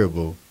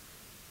uncurable.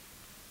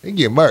 They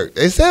get murked.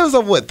 They said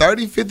it was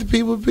 30, 50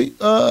 people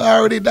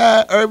already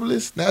died,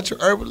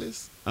 natural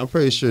herbalists. I'm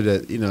pretty sure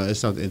that it's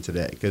something into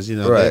that because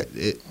Right.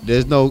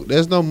 there's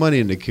no money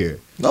in the cure.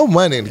 No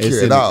money in the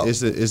cure at all.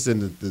 It's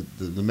in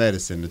the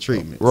medicine, the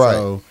treatment. Right.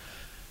 So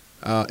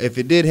if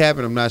it did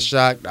happen, I'm not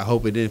shocked. I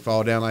hope it didn't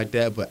fall down like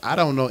that. But I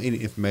don't know any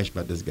information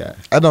about this guy.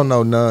 I don't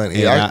know none.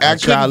 And I tried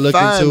to couldn't look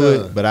find into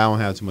none. it, but I don't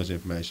have too much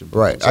information.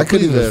 Right. So I couldn't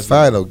please even let us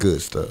find know. no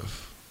good stuff.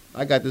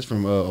 I got this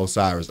from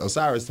Osiris.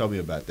 Osiris told me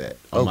about that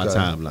on my Okay.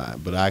 timeline,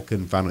 but I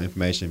couldn't find no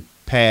information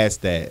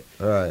past that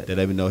All right. that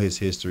let me know his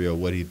history or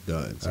what he's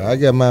done. So, I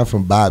got mine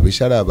from Bobby.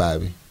 Shout out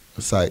Bobby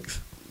Sykes.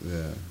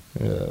 yeah.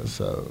 Yeah.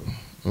 So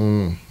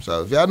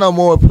if y'all know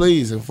more,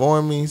 please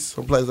inform me.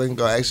 Someplace I can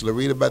go actually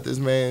read about this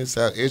man.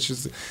 Sound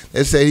interesting.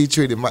 They say he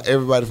treated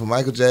everybody from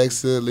Michael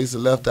Jackson, Lisa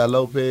Left Eye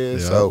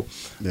Lopez. Yeah. So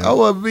Yeah. I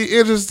would be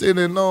interested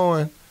in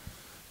knowing,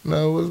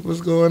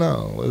 what's going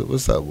on.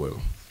 What's up with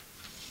him?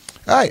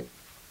 All right.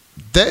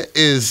 That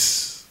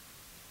is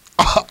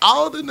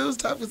all the news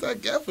topics I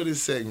got for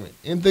this segment.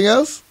 Anything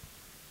else?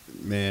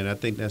 Man, I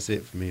think that's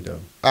it for me, though.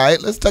 All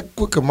right, let's take a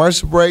quick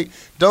commercial break.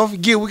 Don't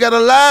forget, we got a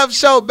live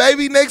show,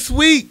 baby, next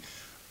week,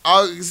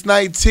 August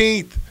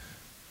 19th.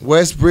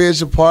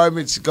 Westbridge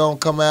Apartments going to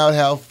come out,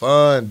 have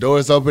fun.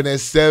 Doors open at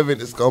 7.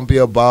 It's going to be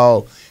a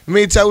ball. In the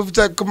meantime, we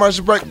take a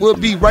commercial break. We'll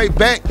be right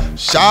back.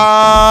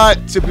 Shot.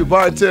 Tip your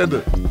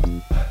bartender.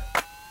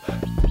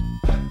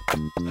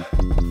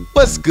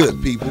 What's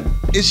good, people?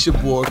 It's your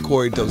boy,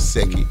 Corey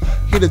Dosecki,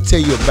 here to tell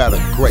you about a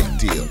great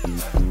deal.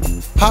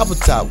 Papa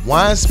Top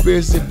Wine,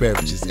 Spirits, and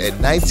Beverages at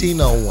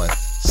 1901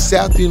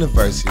 South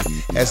University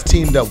has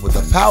teamed up with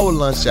the Power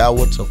Lunch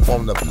Hour to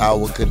form the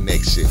Power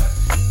Connection.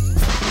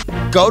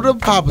 Go to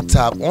Papa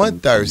Top on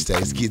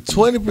Thursdays, get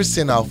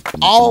 20% off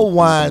all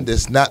wine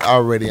that's not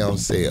already on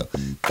sale.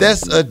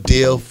 That's a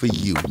deal for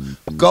you.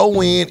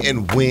 Go in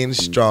and win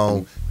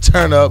strong.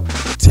 Turn up,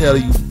 tell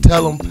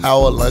them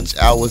Power Lunch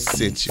Hour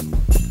sent you.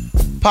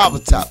 Papa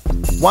Top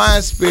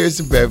Wine, Spirits,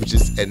 and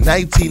Beverages at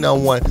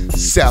 1901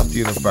 South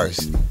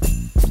University.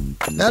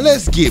 Now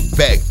let's get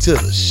back to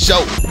the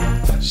show.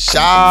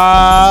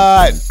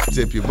 Shot.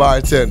 Tip your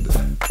bartender.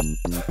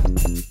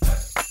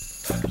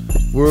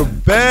 We're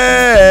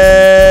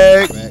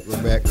back.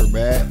 We're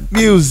back.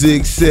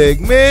 Music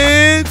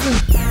segment.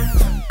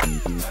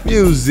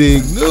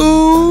 Music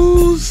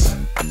news.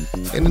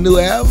 And the new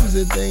albums,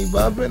 anything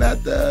bumping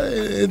out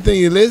there? Anything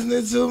you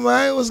listening to,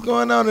 man? What's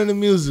going on in the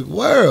music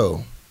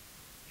world?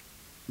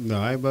 No,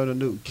 I ain't about the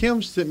new.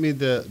 Kim sent me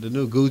the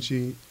new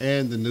Gucci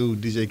and the new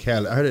DJ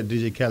Khaled. I heard that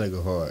DJ Khaled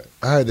go hard,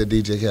 I heard that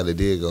DJ Khaled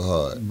did go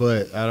hard.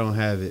 but I don't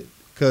have it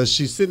because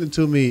she sent it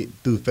to me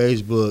through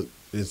Facebook.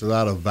 There's a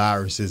lot of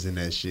viruses in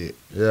that shit.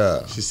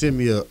 Yeah. She sent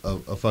me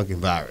a fucking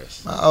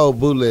virus. My old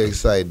bootleg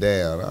site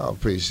down. I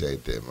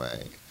appreciate that,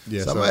 man.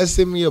 Yeah, Somebody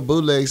sent me a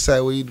bootleg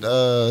site where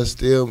you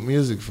steal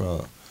music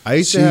from. I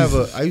used to have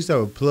Jesus.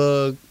 a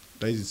plug.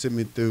 They used to send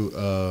me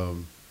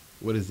through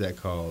what is that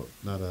called?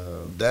 Not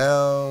a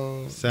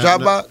Down Sound-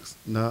 Dropbox?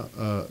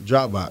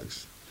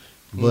 Dropbox.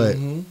 But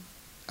Mhm.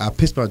 I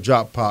pissed my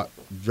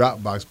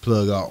Dropbox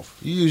plug off.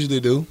 You usually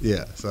do.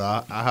 Yeah, so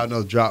I have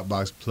no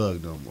Dropbox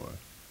plug no more.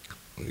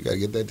 You gotta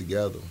get that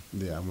together.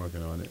 Yeah, I'm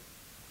working on it.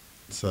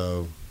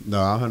 So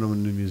no, I don't have no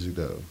new music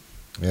though.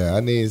 Yeah, I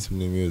need some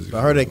new music. But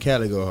I heard that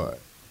Cali go hard.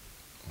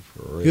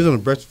 For He was real. on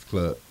the Breakfast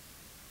Club.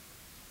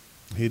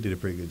 He did a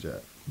pretty good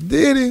job.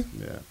 Did he?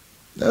 Yeah,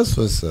 That's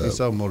what's up. he's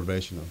so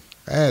motivational.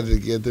 I had to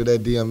get through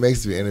that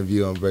DMX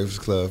interview on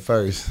Breakfast Club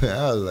first.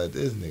 I was like,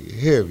 this nigga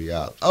hear me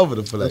out over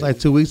the That place. was like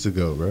 2 weeks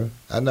ago, bro.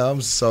 I know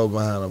I'm so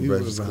behind on You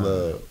Breakfast was behind.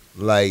 Club.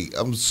 Like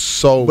I'm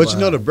so. But you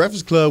know, the behind.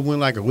 Breakfast Club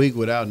went like a week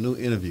without new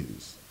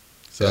interviews.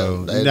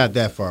 So Yeah, you're not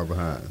that far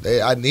behind.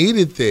 I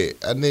needed that.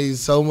 I need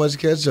so much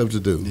catch up to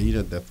do. Yeah, you're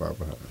not that far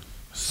behind.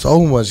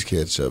 So much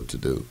catch up to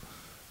do.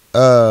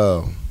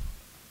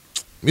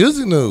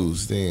 Music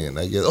news then,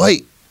 I guess.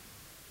 Wait.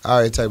 I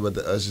already talked about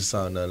the Usher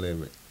song No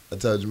Limit. I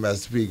told you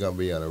Master P gonna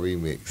be on a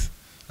remix.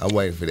 I'm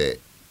waiting for that.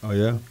 Oh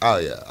yeah. Oh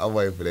yeah, I'm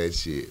waiting for that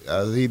shit.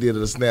 He did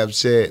a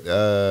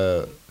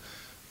Snapchat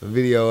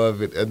video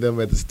of it of them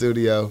at the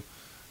studio.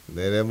 And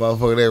then that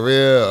motherfucker that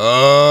real.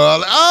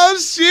 Oh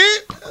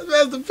shit, that's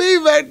Master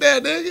P back there,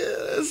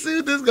 nigga. Let's see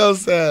what this gonna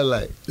sound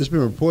like. It's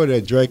been reported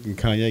that Drake and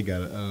Kanye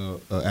got an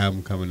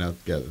album coming out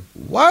together.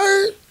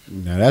 Word.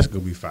 Now that's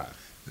gonna be fire.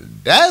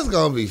 That's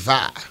gonna be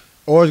fire.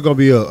 Or it's gonna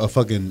be a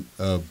fucking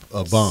a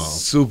bomb.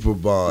 Super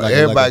bomb. Like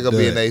Everybody a gonna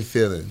be in dud. their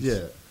feelings.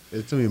 Yeah,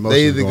 it's too many emotions.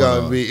 They either going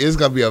gonna on. be. It's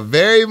gonna be a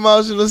very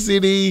emotional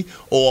CD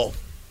or a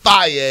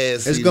fire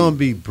ass. It's CD. gonna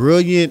be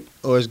brilliant,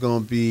 or it's gonna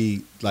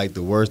be like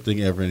the worst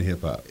thing ever in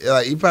hip hop.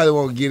 Like you probably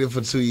won't get it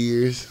for 2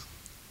 years.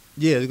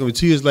 Yeah, it's gonna be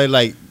 2 years later.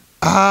 Like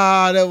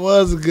That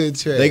was a good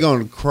track. they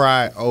gonna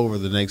cry over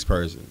the next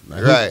person.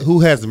 Like, Right. Who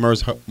has the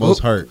most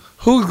hurt?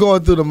 Who's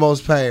going through the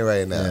most pain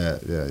right now?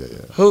 Yeah.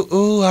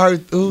 Who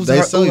hurt? Who's They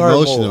hurt? so who hurt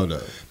emotional more?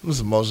 though. Who's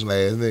emotional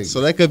ass nigga?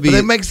 So that could be. But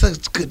they make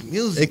such good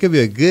music. It could be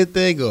a good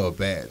thing or a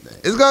bad thing.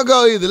 It's gonna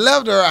go either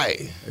left or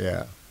right.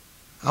 Yeah.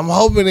 I'm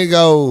hoping it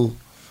go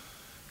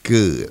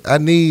good. I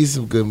need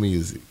some good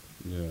music.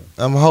 Yeah.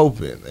 I'm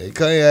hoping.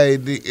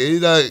 Kanye, you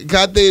know,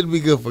 I think it'd be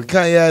good for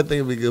Kanye. I think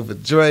it'd be good for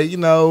Drake, you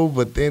know.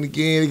 But then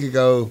again, it could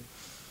go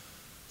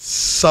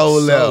so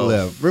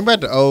left. Bring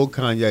back the old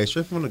Kanye,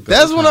 straight from the gold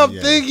That's what I'm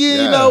Kanye. thinking.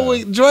 Yeah. You know,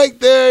 with Drake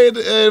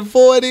there at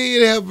 40,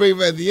 it help bring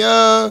back the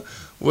young.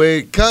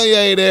 With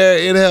Kanye there,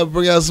 it help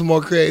bring out some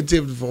more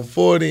creativity from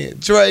 40 and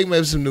Drake.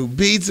 Maybe some new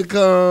beats will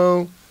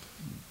come.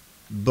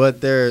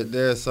 But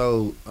they're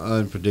so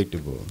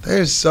unpredictable.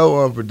 They're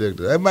so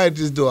unpredictable. They might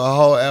just do a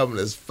whole album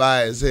that's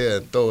fire as hell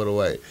and throw it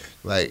away,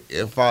 like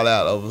and fall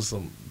out over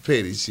some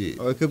petty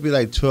shit. Or it could be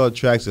like 12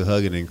 tracks of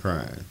hugging and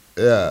crying.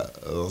 Yeah,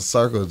 a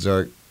circle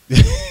jerk.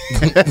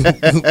 Circle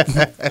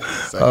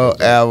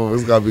jerk. Album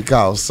is gonna be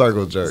called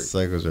Circle Jerk.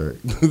 Circle jerk.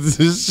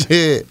 This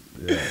shit.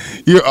 Yeah.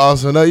 You're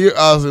awesome. No, you're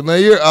awesome. No,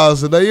 you're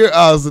awesome. No, you're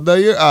awesome. No,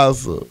 you're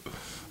awesome.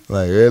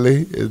 Like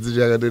really? Is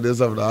y'all gonna do this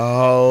over the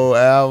whole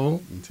album?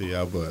 Until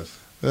y'all bust.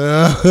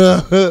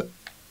 Let's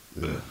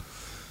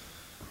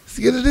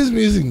get to this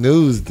music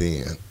news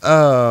then.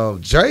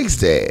 Drake's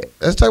dad.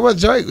 Let's talk about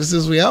Drake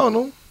since we own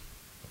him.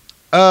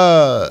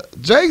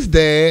 Drake's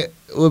dad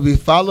will be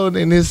following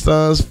in his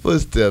son's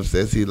footsteps,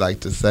 as he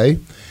like to say.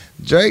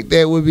 Drake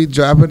dad will be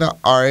dropping an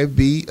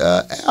R&B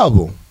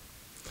album.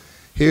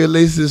 He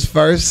released his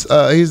first.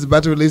 He's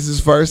about to release his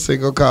first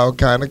single called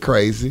 "Kinda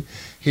Crazy."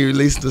 He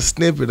released a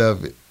snippet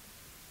of it.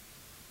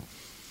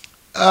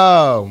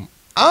 Honestly.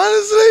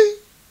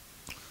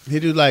 He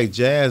do like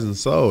jazz and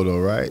soul though,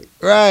 right?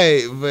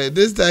 Right, but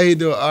this time he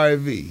do an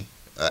R&B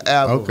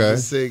album, Okay. for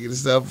singing and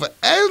stuff. But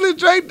actually,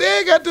 Drake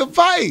dad got the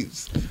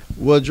pipes.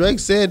 Well, Drake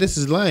said this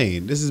is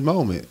lane. This is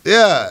moment.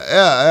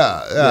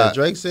 Yeah.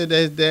 Drake said that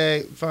his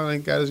dad finally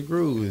got his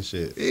groove and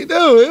shit. He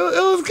do.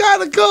 It was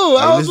kind of cool.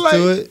 I was listen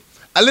like, to it?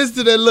 I listened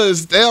to that little.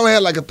 They only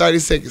had like a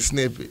 30-second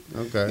snippet.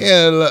 Okay. He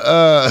had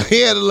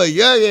a little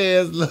young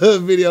ass little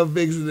video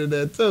fixing in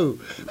there too.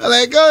 I'm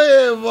like,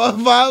 go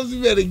ahead, Pops,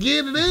 you better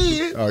get it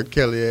in. R.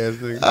 Kelly ass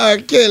nigga. R.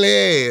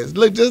 Kelly ass.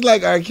 Look just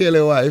like R.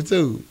 Kelly wife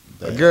too.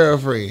 A Damn.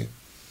 girlfriend.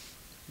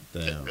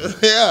 Damn.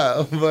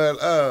 Yeah,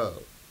 but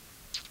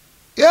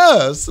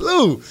yeah,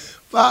 salute.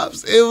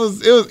 Pops, it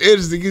was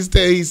interesting. You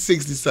tell he's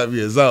 60-something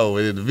years old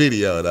in the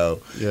video though.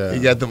 Yeah. He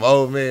got them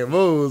old man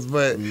moves,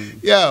 but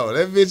yo,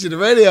 that bitch in the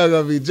radio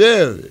gonna be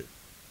jamming.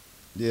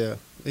 Yeah.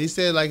 He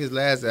said like his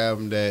last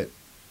album that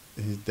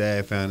his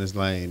dad found his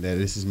lane, that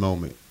it's his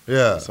moment.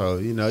 Yeah. So,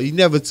 you know, you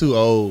never too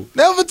old.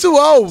 Never too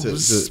old.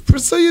 To-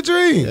 Pursue your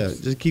dreams. Yeah,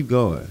 just keep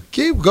going.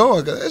 Keep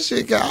going, cause that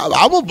shit I'm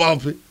gonna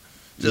bump it.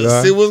 Just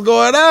Yeah. see what's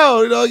going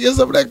on, you know, get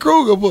some of that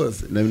Kruger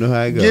pussy. Let me know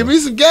how it goes. Give me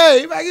some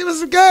game. Give me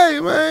some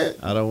game, man.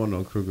 I don't want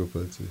no Kruger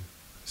pussy.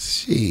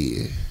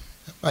 Shit.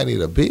 I might need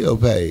a bill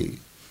paid.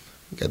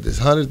 Got this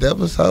 100th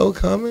episode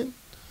coming.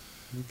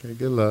 Okay,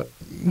 good luck.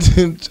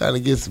 Trying to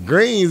get some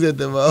greens at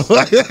the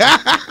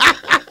motherfucker.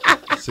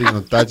 So you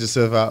gonna thought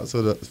yourself out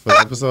for the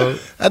episode?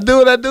 I do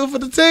what I do for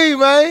the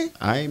team, man.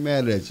 I ain't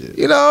mad at you.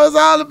 You know, it's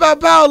all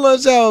about Power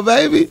Lunch Hour,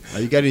 baby.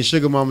 You got any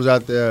sugar mamas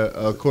out there?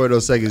 Corridor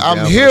seconds.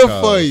 I'm here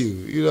for you.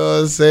 You know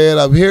what I'm saying?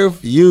 I'm here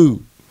for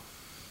you.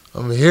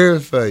 I'm here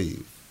for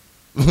you.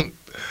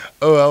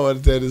 Oh, I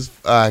want to tell this.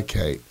 I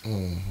can't.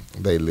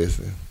 They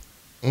listen.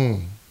 Let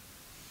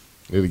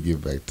me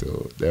get back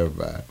to it.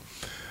 Never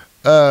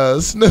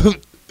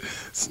mind.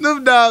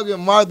 Snoop Dogg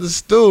and Martha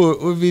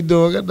Stewart will be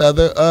doing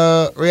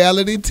another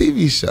reality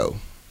TV show.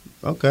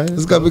 Okay.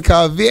 It's going to be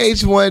called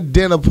VH1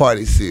 Dinner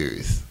Party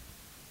Series.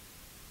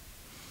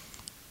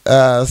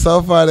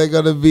 So far, they're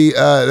going to be,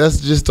 that's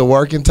just the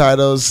working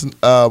titles,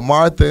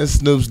 Martha and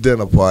Snoop's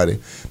Dinner Party.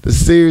 The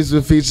series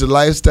will feature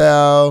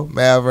Lifestyle,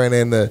 Maverick,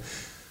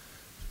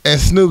 and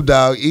Snoop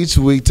Dogg each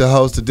week to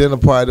host a dinner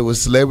party with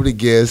celebrity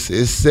guests.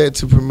 It's set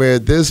to premiere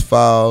this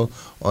fall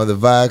on the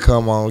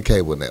Viacom on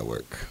cable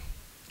network.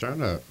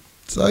 Turn up.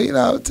 So, you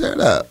know, turn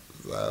up.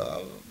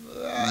 So,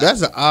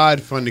 That's an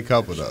odd, funny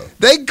couple though.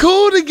 They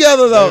cool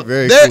together though. They're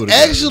very They're cool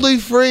together. actually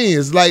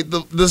friends. Like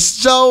the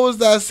shows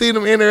that I see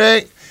them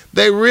interact,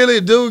 they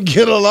really do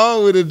get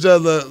along with each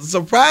other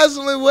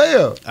surprisingly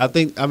well.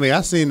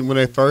 I seen when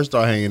they first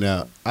started hanging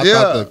out. I Yeah.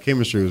 thought the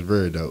chemistry was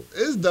very dope.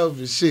 It's dope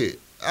as shit.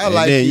 I And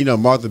like then, it.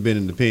 Martha been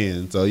in the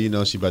pen, so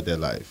she about that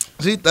life.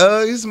 She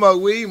thug, he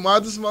smoke weed,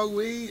 Martha smoke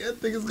weed. I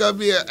think it's gonna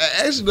be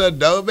actually a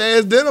dope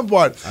ass dinner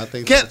party. I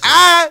think Can so, too.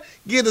 I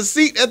get a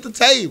seat at the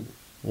table?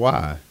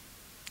 Why?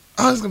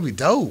 Oh, it's gonna be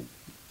dope.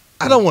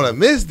 I don't want to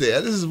miss that.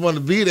 I just want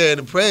to be there in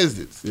the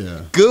presence.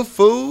 Yeah, Good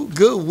food,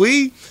 good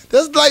weed.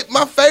 That's like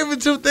my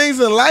favorite two things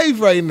in life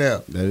right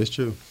now. that is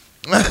true.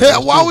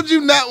 Why would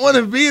you not want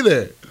to be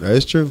there? That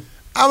is true.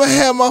 I'm gonna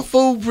have my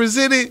food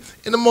presented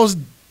in the most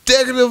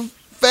decorative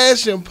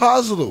fashion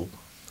possible,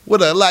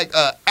 with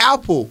a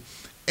apple,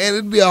 and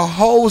it'd be a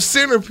whole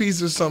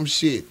centerpiece or some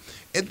shit.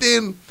 And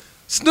then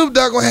Snoop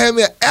Dogg gonna have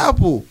me an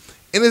apple,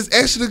 and it's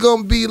actually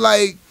gonna be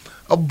like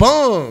a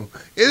bun.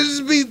 It'll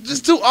just be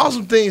just two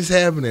awesome things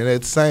happening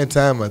at the same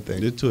time. I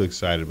think You're too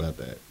excited about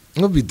that.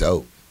 it'll be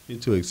dope. You're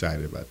too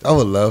excited about that. I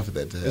would love for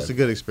that to It's a happen.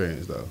 good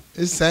experience though.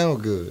 It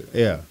sounds good.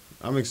 Yeah,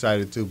 I'm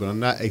excited too, but I'm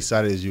not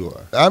excited as you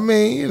are. I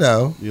mean, you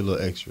know, You're a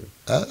little extra.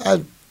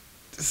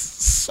 it's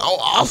so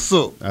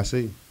awesome. I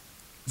see.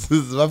 This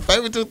is my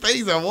favorite two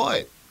things I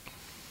want.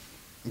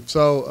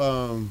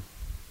 So,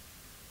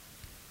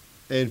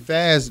 in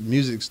fast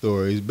music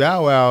stories,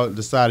 Bow Wow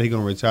decided he's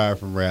gonna retire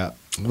from rap.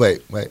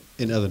 Wait.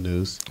 In other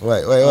news,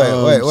 Wait.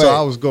 So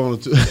I was going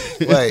to.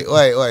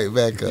 wait,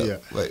 back up. Yeah.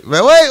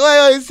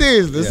 Wait,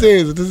 seriously, Yeah.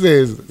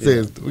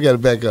 seriously. We gotta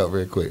back up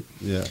real quick.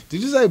 Yeah,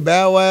 Did you say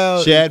Bow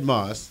Wow? Shad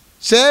Moss.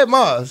 Shad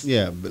Moss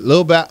Yeah, but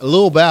Lil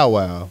Bow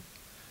Wow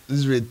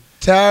is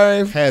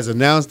retiring. has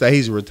announced that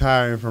he's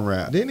retiring from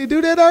rap. Didn't he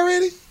do that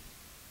already?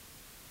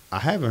 I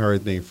haven't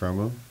heard anything from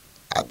him.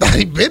 I thought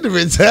he been to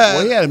retire.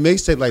 Well, he had a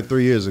mixtape like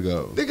 3 years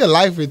ago. Nigga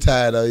life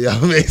retired though, y'all.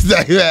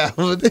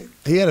 Mixtape.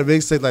 He had a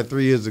mixtape like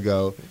 3 years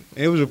ago,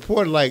 and it was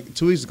reported like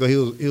 2 weeks ago he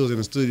was in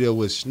the studio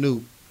with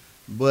Snoop,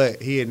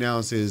 but he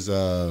announced his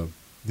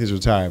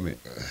retirement.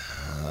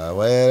 Well,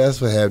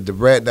 that's what happened. The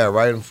Brat not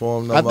writing for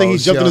him no I more. think he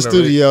She jumped in the on re-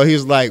 studio. He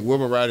was like, "Where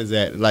my writers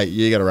at?" Like,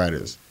 you ain't got to write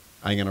this.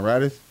 I ain't gonna write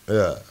this.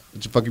 Yeah.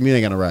 What you fucking mean? I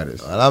ain't gonna write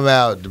this. And I'm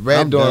out. The Brat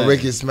I'm doing done.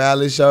 Ricky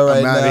Smiley show right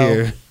I'm out now.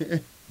 of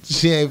here.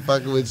 She ain't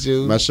fucking with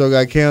you. My show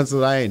got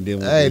canceled. I ain't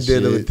dealing with I ain't this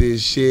dealing shit. with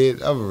this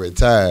shit. I'm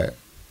retired.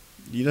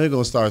 You know he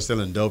gonna start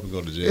selling dope and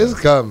go to jail. It's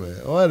coming.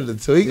 One of the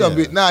two. He gonna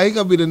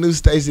Yeah. be the new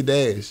Stacey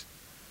Dash.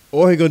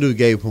 Or he gonna do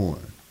gay porn.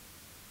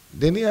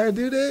 Didn't he already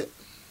do that?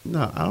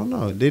 No, I don't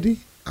know. Did he?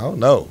 I don't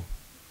know.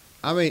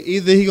 I mean,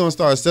 either he gonna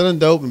start selling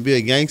dope and be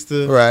a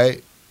gangster,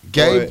 Right.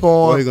 Gay Or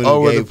porn he gonna do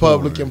over gay the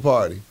Republican porn.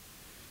 Party.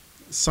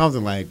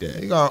 something like that.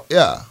 He gonna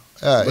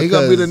he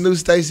gonna be the Because- new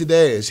Stacey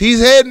Dash. He's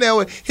heading that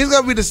way. He's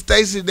gonna be the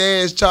Stacey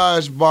Dash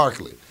Charles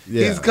Barkley.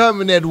 Yeah. He's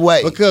coming that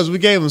way. Because we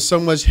gave him so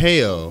much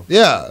hell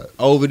Yeah.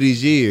 over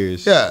these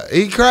years Yeah.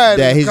 He cried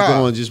that in the he's car.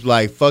 going just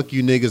like, fuck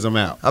you niggas, I'm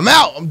out. I'm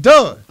out. I'm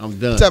done. I'm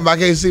done. Tell me I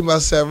can't see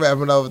myself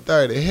rapping over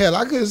 30. Hell,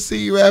 I couldn't see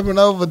you rapping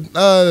over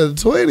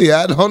 20.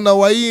 I don't know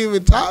why you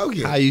even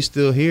talking. How you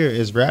still here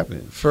is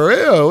rapping. For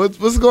real.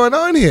 What's going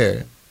on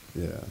here?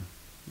 Yeah.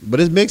 But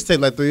his mixtape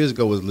like 3 years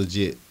ago was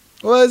legit.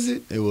 Was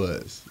it? It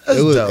was. That's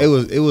it was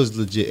dope. it was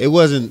legit. It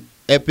wasn't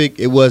epic.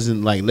 It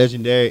wasn't like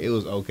legendary. It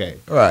was okay.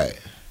 Right.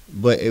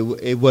 But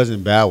it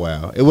wasn't Bow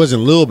Wow. It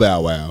wasn't Lil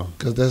Bow Wow.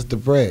 Because that's the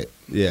bread.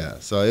 Yeah.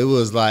 So it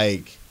was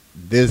like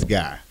this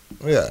guy.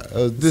 Yeah. It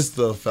was this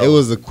little fella. It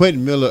was the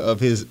Quentin Miller of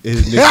his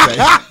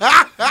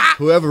mixtape.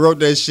 Whoever wrote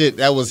that shit,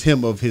 that was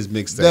him of his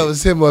mixtape. That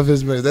was him of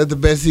his minutes. That's the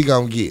best he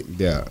gonna get.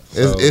 Yeah.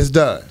 So, It's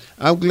done.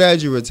 I'm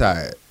glad you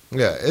retired.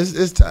 Yeah,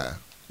 it's time.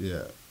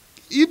 Yeah.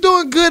 You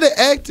doing good at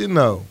acting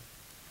though.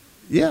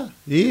 Yeah,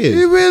 he is.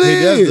 He really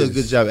He does do a is.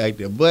 good job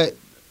acting. But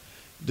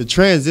the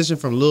transition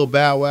from Lil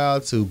Bow Wow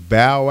to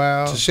Bow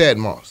Wow, To Shad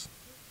Moss.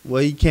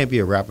 well, you can't be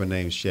a rapper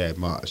named Shad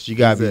Moss. You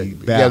gotta Exactly. be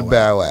You Bow gotta Wow.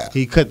 Bow Wow.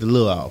 He cut the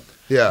Lil off.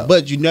 Yeah.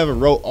 But you never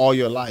wrote all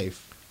your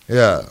life.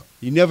 Yeah.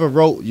 You never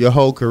wrote your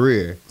whole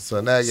career. So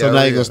now you So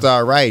now you're gonna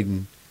start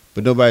writing,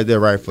 but nobody's there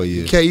right for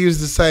you. You can't use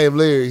the same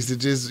lyrics to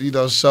just,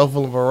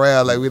 shuffle them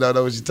around like we don't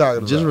know what you're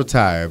talking Just about.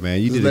 retire,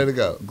 man. You Just did let it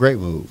go. Great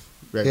move.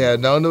 Great Yeah, move.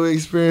 no new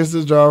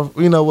experiences, draw.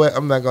 You know what?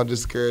 I'm not gonna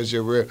discourage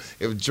your real.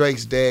 If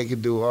Drake's dad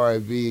could do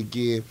R&B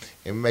again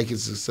and make it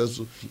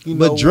successful, you know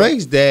But what?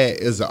 Drake's dad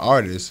is an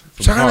artist.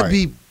 From trying heart. to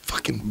be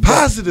fucking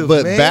positive,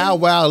 But man. Bow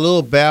Wow,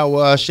 Lil Bow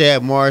Wow,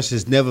 Shad Morris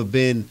has never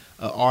been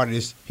an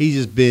artist. He's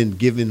just been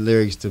giving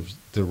lyrics to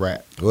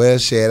rap. Well,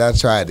 Shad, I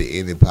tried to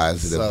end it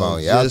positive So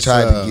on you. I just,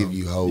 tried to give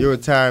you hope. Your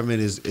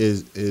retirement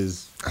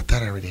is I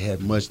thought I already had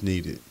it. much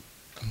needed.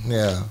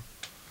 Yeah.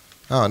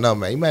 I don't know,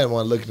 man. You might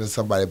want to look into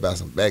somebody about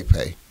some back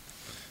pay.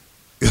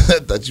 I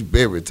thought you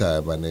been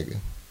retired, my nigga.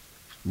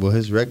 Well,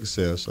 his record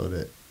sales show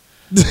that.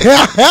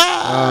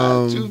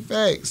 True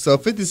facts. So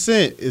 50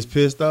 Cent is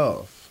pissed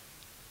off.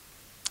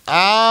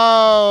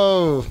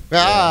 Oh.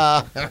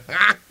 Ah.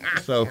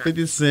 So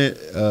 50 Cent,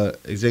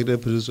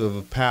 executive producer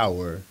of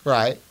Power,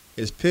 Right.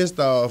 is pissed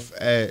off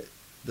at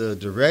the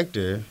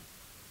director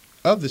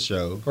of the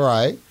show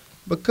Right.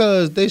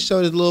 because they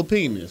showed his little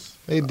penis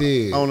They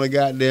did. on the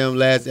goddamn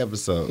last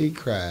episode. He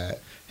cried.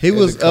 He in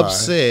was the car.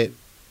 upset,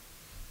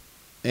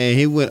 and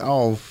he went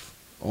off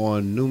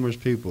on numerous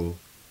people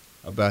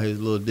about his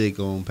little dick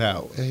on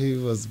Power. He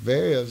was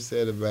very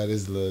upset about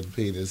his little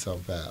penis on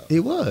Power. He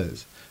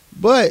was,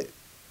 but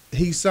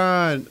he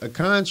signed a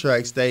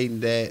contract stating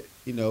that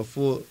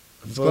full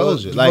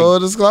disclosure. Full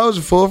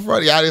disclosure, full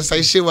front. Y'all didn't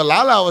say shit when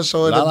Lala was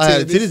showing Lala them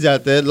had titties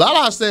out there.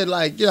 Lala said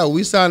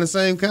we signed the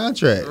same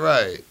contract.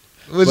 Right.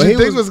 What But you he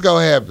think was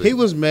gonna happen? He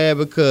was mad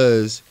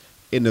because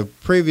in the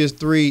previous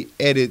 3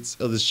 edits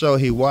of the show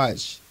he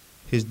watched,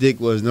 his dick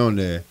wasn't on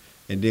there,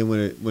 and then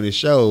when it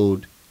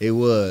showed, it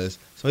was.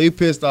 So he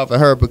pissed off at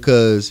her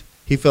because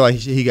he felt like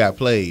he got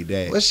played.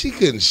 That Well, she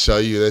couldn't show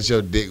you that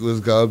your dick was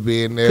gonna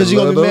be in there. because you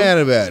gonna be little. mad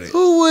about it.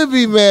 Who would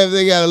be mad if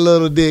they got a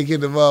little dick in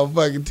the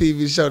motherfucking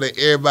TV show that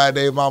everybody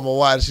their mama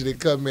watching and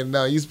come in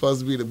now? You supposed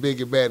to be the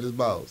big and baddest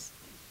boss.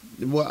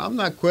 Well, I'm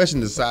not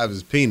questioning the size of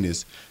his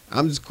penis.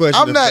 I'm just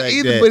questioning I'm the not fact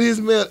either, that but his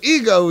male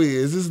ego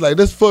is. It's like,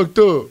 that's fucked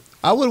up.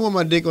 I wouldn't want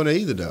my dick on there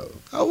either, though.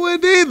 I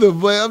wouldn't either,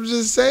 but I'm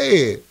just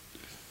saying.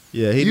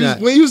 Yeah, he not.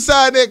 When you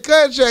sign that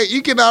contract,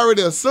 you can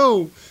already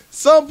assume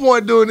some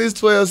point during this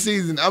 12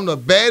 season, I'm the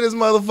baddest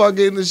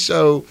motherfucker in the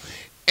show,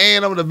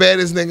 and I'm the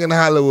baddest nigga in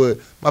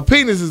Hollywood. My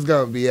penis is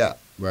gonna be out.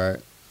 Right.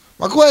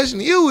 My question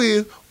to you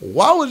is,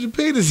 why was your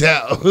penis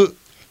out?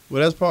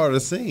 Well, that's part of the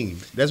scene.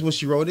 That's what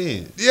she wrote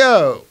in.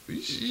 Yo,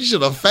 you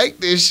should have faked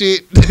this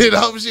shit and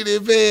hope she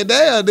didn't pay it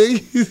down,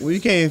 nigga. Well,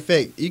 you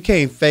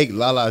can't fake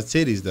Lala's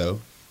titties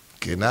though.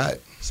 Good night.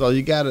 So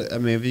you gotta. I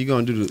mean, if you're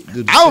gonna do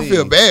the I don't scene,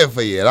 feel bad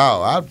for you at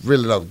all. I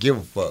really don't give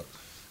a fuck.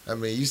 I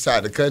mean, you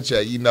signed the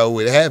contract, you know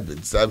what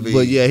happens. I mean,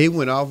 But yeah, he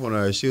went off on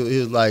her. He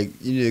was like,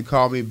 "You need to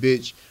call me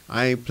bitch.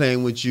 I ain't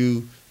playing with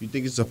you. You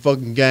think it's a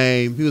fucking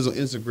game?" He was on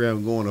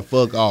Instagram going to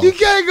fuck off. you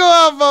can't go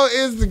off on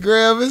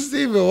Instagram. It's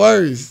even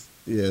worse.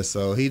 Yeah,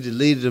 so he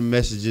deleted the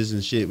messages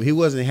and shit. But he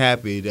wasn't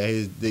happy that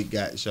his dick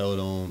got showed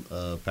on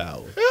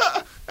Power.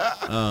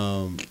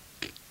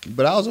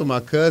 But I was at my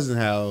cousin's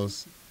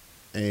house,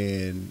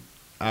 and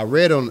I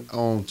read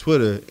on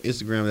Twitter,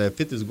 Instagram that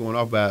 50 is going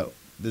off about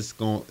it's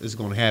going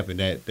to happen,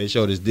 that they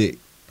showed his dick.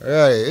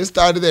 Right. It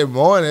started that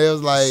morning. It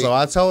was like, So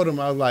I told him,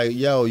 I was like,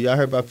 yo, y'all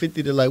heard about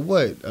 50? They're like,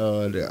 what?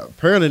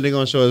 Apparently they're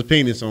going to show his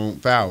penis on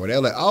Power.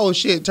 They're like, oh,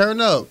 shit,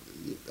 turn up.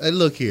 Hey,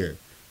 look here.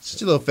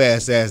 Sit your little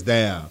fast ass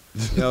down.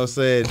 You know what I'm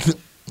saying?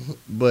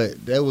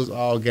 But that was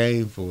all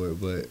game for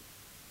it. But,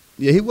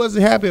 yeah, he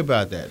wasn't happy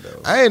about that,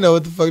 though. I didn't know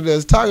what the fuck they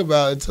was talking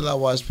about until I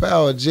watched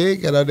Power.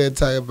 Jig got out there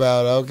talking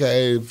about,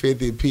 okay,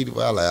 50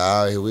 people. I was like,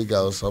 oh, here we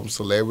go. Some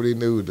celebrity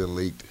news done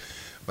leaked.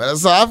 But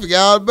so I forgot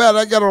all about it.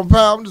 I got on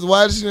Power. I'm just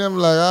watching him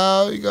like,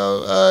 oh,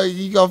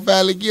 you go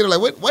finally get it.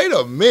 Like, wait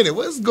a minute.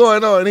 What's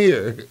going on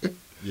here?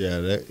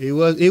 Yeah, he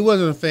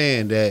wasn't a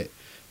fan that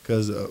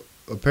because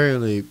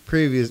apparently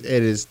previous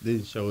edits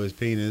didn't show his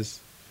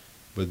penis,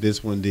 but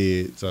this one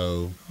did.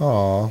 So,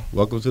 Aw.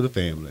 welcome to the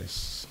family.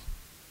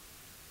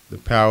 The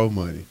power of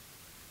money.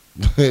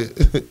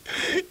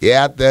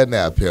 Yeah, out there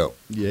now, pimp.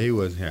 Yeah, he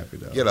wasn't happy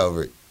though. Get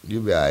over it. You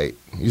be all right.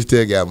 You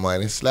still got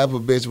money. Slap a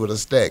bitch with a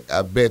stack.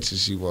 I bet you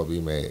she won't be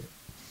mad.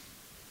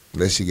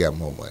 Unless she got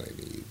more money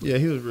than you. Yeah,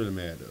 he was really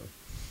mad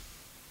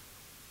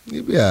though.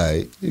 You be all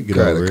right. You get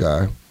cry over the it.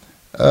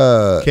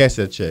 car. Cash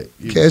that check.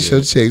 You Cash good.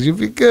 your checks. You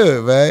be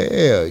good, man.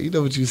 Hell, you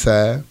know what you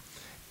signed.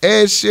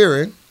 Ed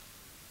Sheeran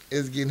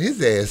is getting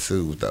his ass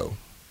sued, though.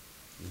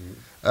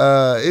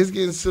 Is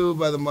getting sued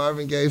by the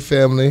Marvin Gaye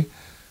family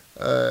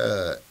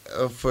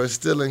for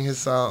stealing his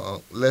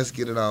song, Let's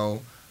Get It On,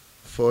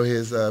 for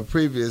his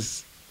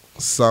previous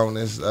song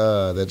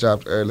that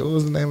dropped earlier. What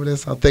was the name of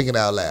this song? Thinking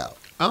Out Loud.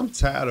 I'm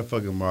tired of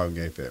fucking Marvin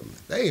Gaye family.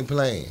 They ain't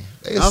playing.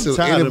 They I'm sue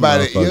tired of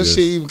anybody. Your motherfuckers. shit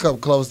even come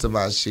close to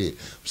my shit.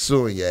 I'm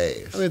suing your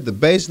ass. I mean, the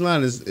bass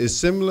line is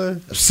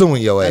similar. I'm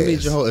suing your I ass.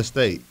 need your whole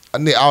estate. I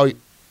need all.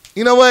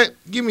 You know what?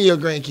 Give me your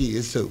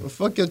grandkids too. Well,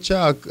 fuck your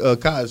child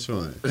college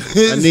fund.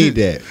 I need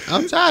that.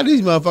 I'm tired of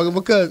these motherfuckers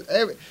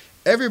because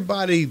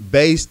everybody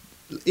based,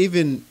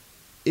 even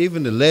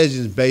the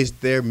legends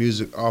based their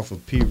music off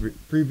of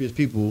previous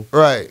people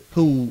Right.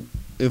 who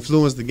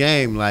influenced the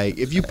game. Like,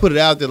 if you put it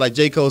out there, like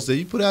J. Cole said,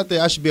 you put it out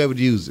there, I should be able to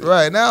use it.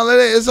 Right. Now,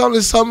 it's only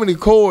so many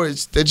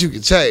chords that you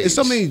can change. There's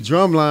so many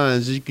drum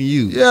lines that you can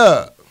use.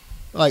 Yeah.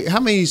 Like,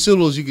 how many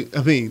solos you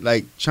can,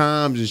 like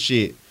chimes and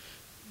shit.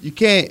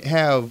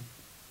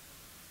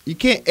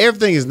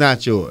 Everything is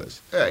not yours.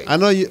 Right.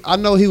 I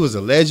know he was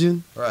a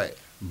legend, Right.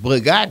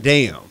 but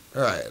goddamn.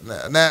 Right.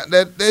 Now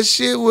that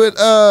shit with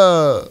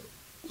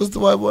what's the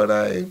white boy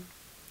name?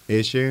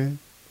 Ed Sheeran,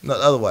 No,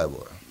 the other white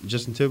boy.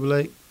 Justin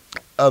Timberlake,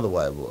 Other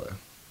white boy.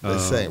 The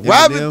same. Eminem.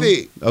 Robin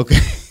Thicke.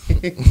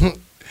 Okay.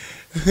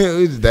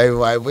 We just David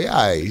White boy. All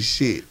right,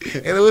 shit.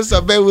 And it was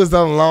some baby was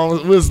on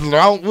long, was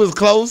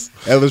close.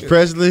 Elvis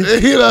Presley,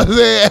 You know what I'm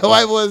saying?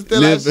 White boy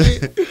still like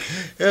shit.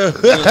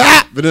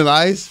 Vanilla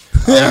Ice.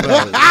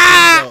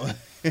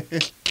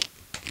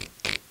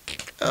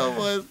 That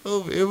was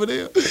stupid.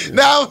 Eminem.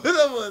 No,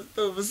 that was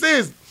stupid.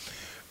 Sis,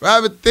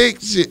 Robin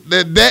Thicke shit.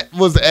 That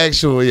was the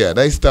actual. Yeah,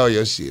 they stole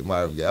your shit,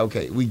 Marvin Gaye.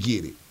 Okay, we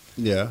get it.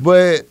 Yeah.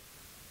 But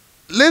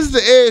listen to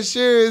Ed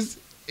Sheeran's.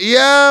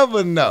 Yeah,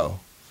 but no.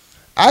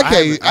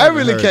 I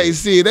really can't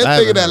see it. That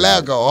Thinking That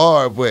Loud go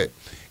hard, but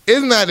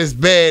it's not as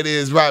bad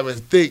as Robin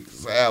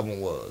Thicke's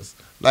album was.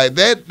 Like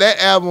that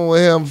album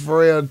with him,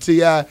 Pharrell and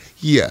T.I.,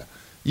 yeah.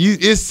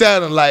 It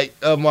sounded like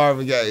a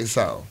Marvin Gaye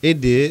song. It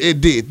did. It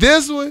did.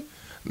 This one,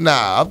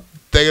 nah, I'm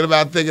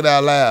thinking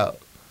out loud.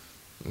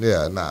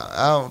 Yeah,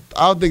 nah,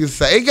 I don't think it's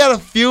the same. It got a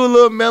few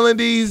little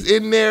melodies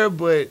in there,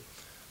 but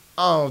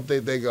I don't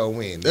think they gonna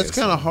win. That's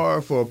kind of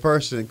hard for a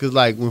person, because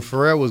like when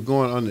Pharrell was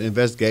going under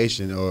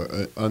investigation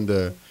or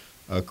under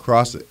a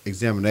cross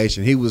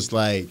examination, he was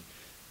like,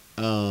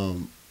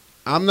 "I'm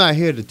not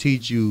here to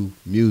teach you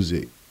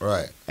music.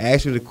 Right.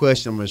 Ask me the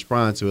question, I'm gonna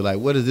respond to it. Like,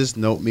 what does this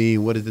note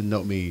mean? What does this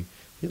note mean?"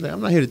 He's like,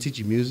 "I'm not here to teach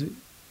you music.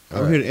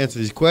 I'm here to answer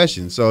these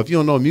questions. So if you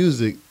don't know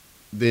music,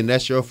 then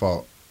that's your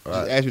fault.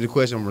 Just ask me the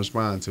question, I'm gonna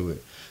respond to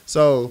it."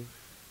 So,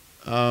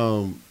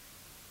 from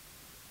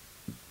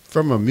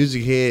a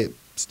music head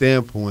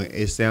standpoint,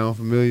 it sounds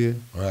familiar.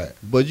 Right.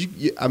 But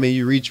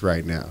you reach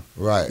right now.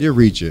 Right. You're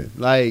reaching.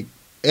 Like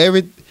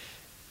the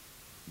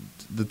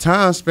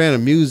time span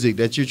of music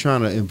that you're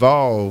trying to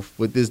involve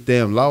with this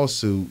damn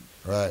lawsuit.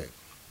 Right.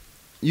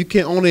 You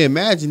can only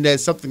imagine that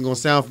something gonna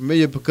sound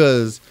familiar,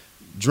 because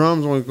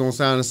drums only gonna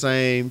sound the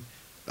same.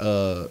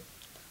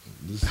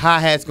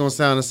 Hi-hat's gonna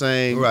sound the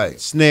same.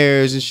 Right.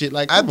 Snares and shit.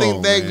 Like, I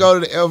think they go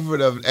to the effort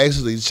of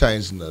actually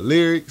changing the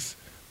lyrics.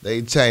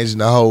 They changing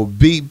the whole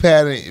beat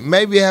pattern.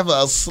 Maybe have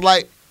a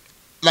slight,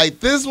 like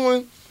this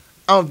one.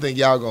 I don't think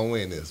y'all gonna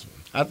win this one.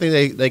 I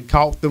think they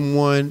caught them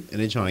one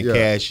and they trying to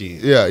cash in.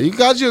 Yeah, you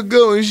got you a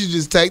good one. You should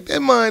just take that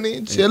money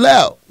and chill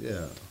out.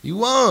 Yeah. You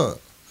won.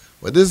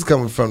 But this is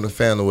coming from the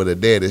family where the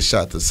daddy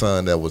shot the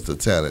son that was the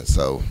talent,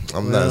 so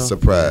I'm not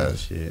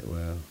surprised. Yeah, shit,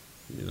 well,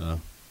 you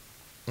know.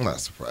 I'm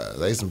not surprised.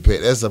 That's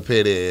a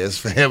petty ass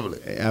family.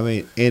 I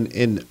mean,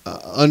 in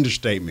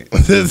understatement.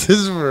 This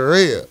is for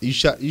real. You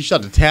shot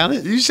the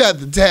talent? You shot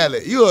the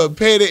talent. You a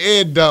petty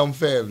and dumb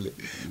family.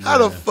 How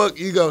the fuck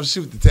you gonna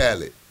shoot the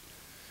talent?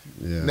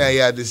 Yeah. Now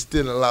y'all just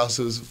stealing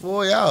lawsuits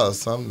for y'all or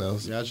something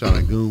else. Y'all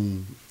trying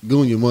to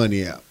goon your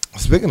money out.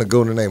 Speaking of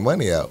gooning their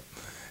money out,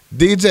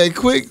 DJ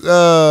Quick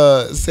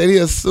said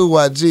he'll sue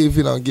YG if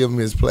he don't give him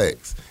his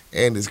plaques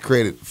and his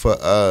credit for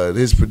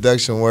his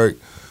production work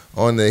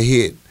on the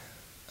hit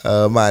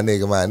My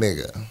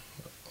Nigga.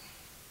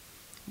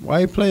 Why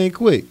you playing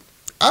Quick?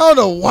 I don't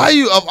know why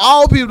you, of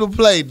all people to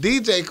play,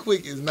 DJ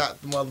Quick is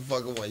not the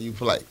motherfucker one you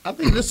play. I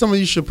think that's something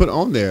you should put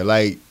on there.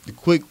 Like, the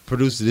Quick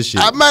produces this shit.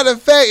 Matter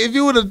of fact, if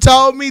you would have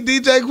told me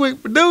DJ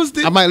Quick produced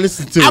it, I might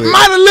listen to it. I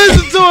might have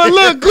listened to it a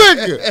little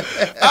quicker.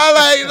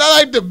 I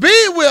like the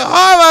beat with hard.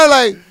 I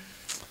like,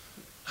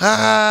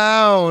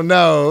 I don't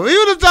know. You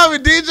would have told me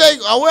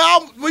DJ.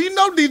 Well, you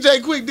know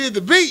DJ Quick did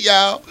the beat,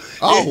 y'all.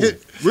 Oh,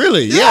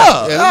 really?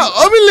 Yeah.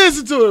 Let me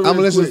listen to it. I'm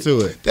gonna listen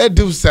to it. That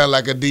do sound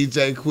like a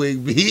DJ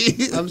Quick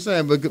beat. I'm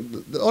saying, but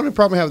the only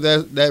problem I have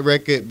with that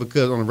record,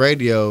 because on the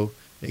radio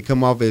it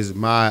come off as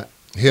my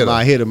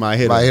hitter.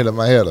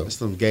 That's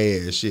some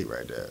gay ass shit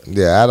right there.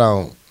 Yeah, I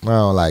don't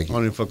like it. I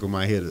don't even fuck with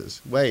my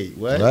hitters. Wait,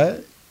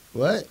 what?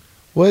 What?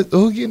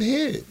 Who getting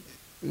hit?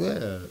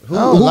 Yeah. I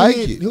don't like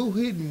it. Who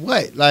hitting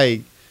what?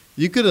 Like,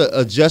 you could have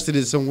adjusted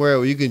it somewhere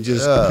where you can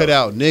just cut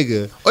out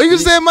nigga. Or you can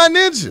say my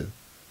ninja.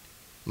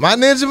 My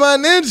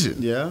ninja.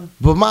 Yeah.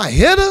 But my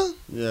hitter?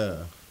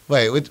 Yeah.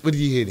 Wait, what are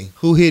you hitting?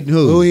 Who hitting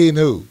who? Who hitting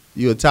who?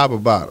 You a top or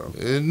bottom?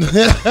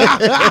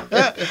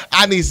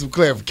 I need some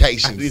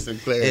clarification.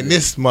 In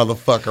this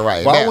motherfucker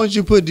right now. Why wouldn't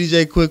you put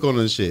DJ Quick on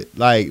this shit?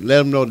 Like, let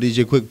him know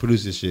DJ Quick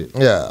produces shit.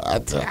 Yeah. I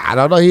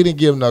don't know. He didn't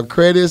give him no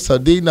credit. So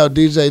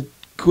DJ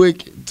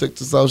Quick took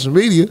to social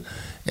media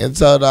and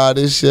told all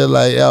this shit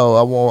like, yo,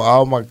 I want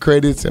all my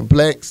credits and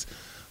plaques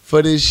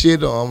for this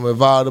shit, or I'm gonna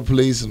involve the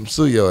police and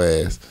sue your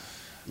ass.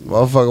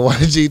 Motherfucker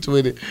YG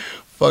tweeted,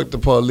 fuck the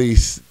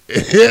police.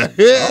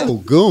 Oh,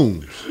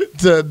 goon.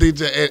 To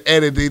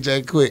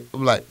DJ Quick.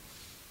 I'm like,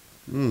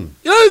 you know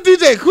it's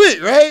DJ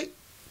Quick, right?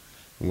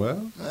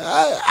 Well,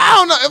 I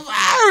don't know. If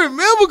I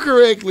remember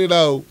correctly,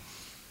 though,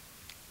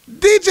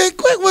 DJ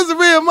Quick was a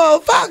real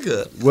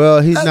motherfucker.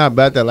 Well, he's not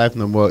about that life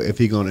no more if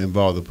he gonna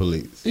involve the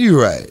police.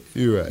 You're right.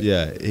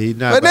 Yeah, he's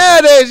not. But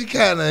nowadays, you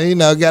kind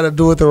of, got to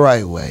do it the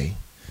right way.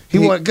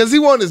 Because he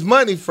want his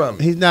money from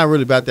it. He's not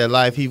really about that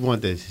life. He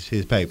want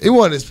his paper. He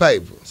want his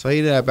paper. So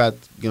he not about,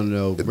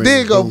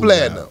 Then go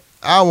platinum.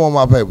 I want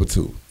my paper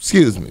too.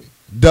 Excuse me.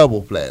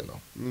 Double platinum.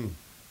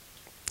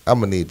 I'm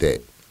going to need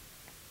that.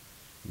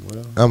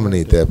 Well, I'm going to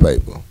need that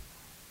paper.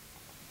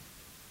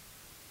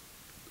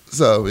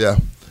 So, yeah.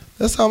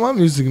 That's all my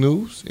music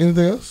news.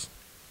 Anything else?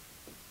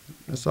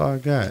 That's all I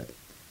got.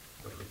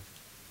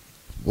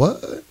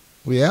 What?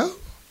 We out?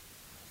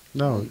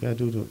 No, you got to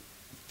do the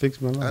Fix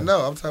My Life. I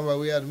know. I'm talking about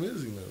we out of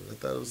music news. I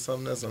thought it was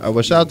something else.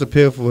 Well, shout out to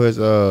Pill for his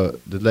the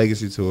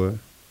Legacy tour.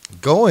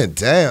 Going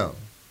down.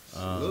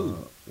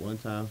 One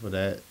time for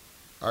that.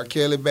 R.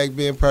 Kelly back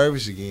being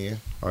pervish again.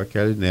 R.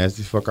 Kelly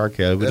nasty. Fuck R.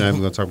 Kelly. We're not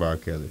even gonna talk about R.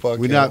 Kelly. Fuck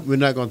We're Kelly.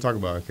 not gonna talk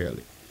about R.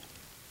 Kelly.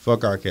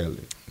 Fuck R.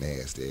 Kelly.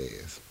 Nasty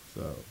ass.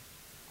 So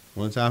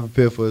one time for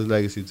Pitt for his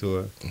legacy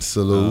tour.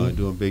 Salute.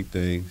 Doing big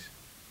things.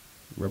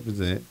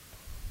 Represent.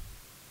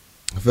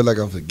 I feel like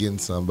I'm forgetting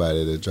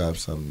somebody that dropped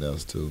something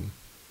else too.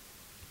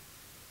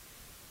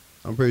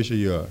 I'm pretty sure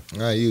you are.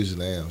 I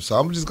usually am. So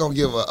I'm just gonna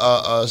give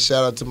a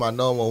shout out to my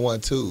normal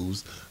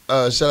 1-2s.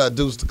 Shout out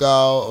Deuce the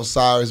Gall,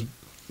 Osiris,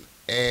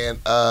 and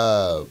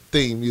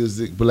theme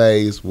music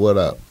Blaze. What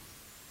up?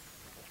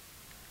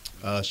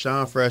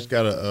 Sean Fresh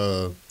got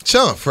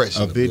Sean Fresh.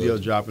 a in the video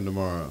building. dropping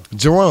tomorrow.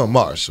 Jerome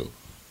Marshall.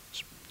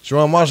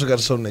 Jerome Marshall got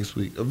a show next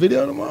week. A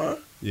video tomorrow?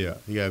 Yeah,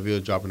 he got a video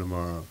dropping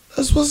tomorrow.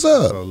 That's what's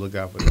up. So look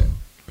out for that.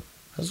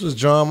 That's what's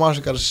Jerome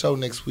Marshall got a show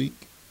next week.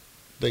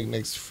 I think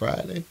next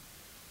Friday.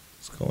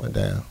 It's going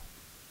down.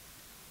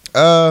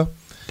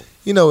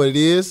 You know what it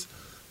is.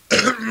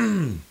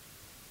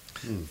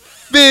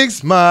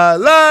 Fix my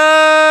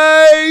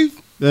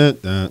life. Dun,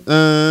 dun,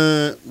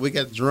 dun. We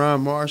got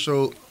Jerron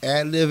Marshall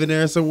ad-lib in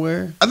there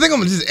somewhere. I think I'm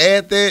gonna just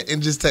add that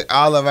and just take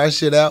all of our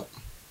shit out.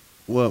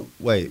 Well,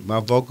 wait, my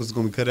vocals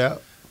gonna be cut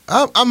out?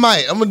 I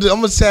might. I'm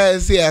gonna try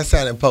and see how I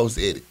sound in post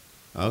edit.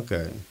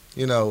 Okay.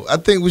 You know, I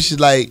think we should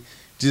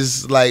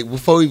just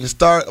before we even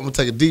start, I'm gonna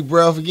take a deep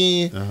breath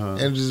again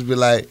and just be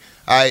like,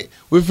 all right,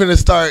 we're finna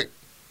start.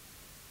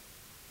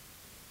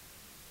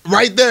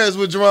 Right there is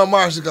where Jerome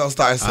Marshall gonna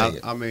start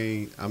singing. I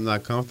mean, I'm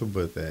not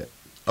comfortable with that.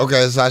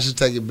 Okay, so I should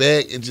take it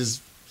back and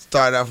just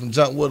start out from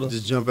jump with us.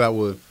 Just jump out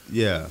with,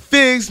 yeah.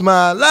 Fix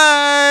my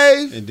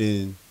life. And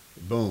then,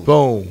 boom.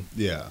 Boom.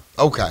 Yeah.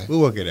 Okay. We'll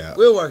work it out.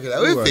 We'll work it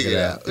out. We'll figure it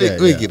out.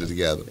 We'll get it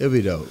together. It'll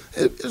be dope.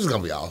 It's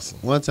going to be awesome.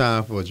 One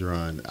time for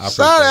Jerron.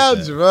 Shout out,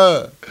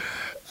 Jerron.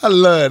 I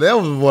love it. That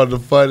was one of the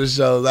funniest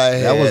shows I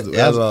had. I had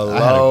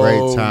a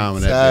great time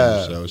on that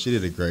damn show. She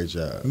did a great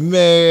job.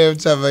 Man, every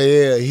time I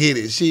hit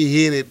it, she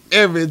hit it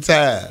every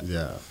time.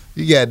 Yeah.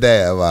 You got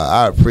damn.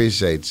 I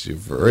appreciate you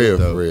for real,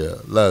 for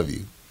real. Love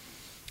you.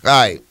 All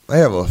right, I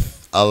have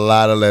a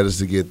lot of letters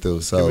to get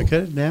through. So can we cut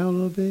it down a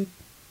little bit?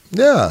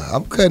 Yeah,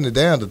 I'm cutting it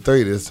down to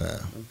 3 this time.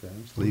 Okay,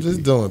 I'm sleepy. I'm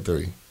just doing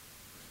 3.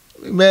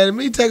 You mad at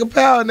me? Take a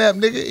power nap,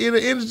 nigga, in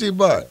an energy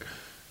bar.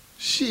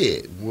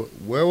 Shit.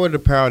 Where would the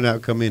power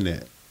nap come in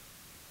at?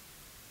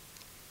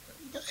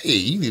 Hey,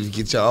 you need to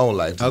get your own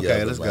life together.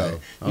 Okay, let's man.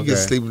 go. You can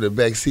sleep in the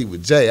back seat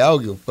with Jay. I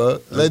don't give a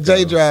fuck. Let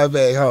Jay drive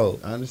back home.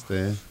 I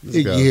understand.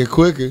 He can get here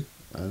quicker.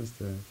 I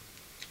understand.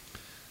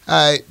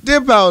 All right,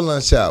 dear Power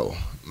Lunch Hour,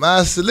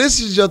 I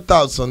solicit your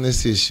thoughts on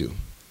this issue.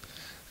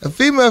 A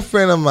female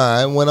friend of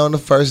mine went on the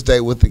first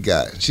date with a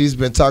guy she's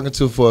been talking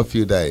to for a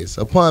few days.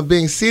 Upon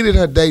being seated,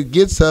 her date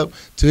gets up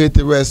to hit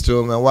the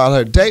restroom, and while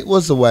her date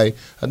was away,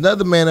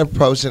 another man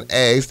approached and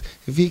asked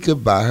if he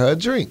could buy her a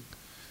drink.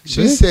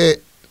 She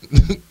said,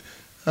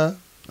 huh?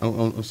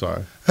 I'm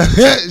sorry.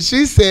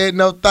 She said,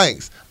 no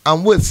thanks,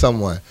 I'm with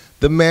someone.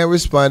 The man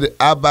responded,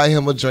 I'll buy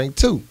him a drink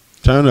too.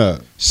 Turn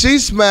up. She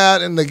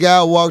smiled and the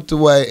guy walked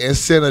away and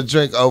sent a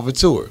drink over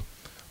to her.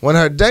 When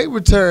her date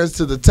returns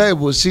to the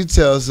table, she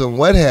tells him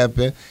what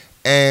happened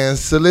and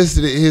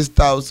solicited his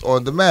thoughts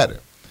on the matter.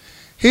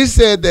 He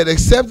said that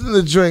accepting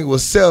the drink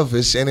was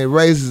selfish and it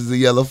raises the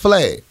yellow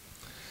flag.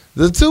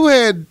 The two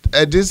had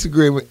a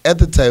disagreement at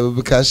the table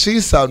because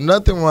she saw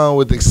nothing wrong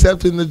with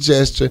accepting the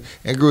gesture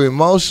and grew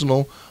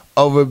emotional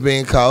over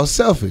being called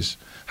selfish.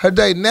 Her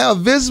date, now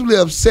visibly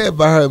upset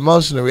by her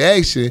emotional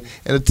reaction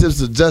and attempts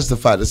to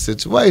justify the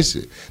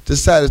situation,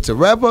 decided to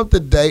wrap up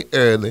the date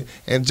early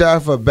and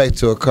drive her back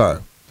to her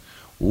car.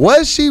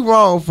 Was she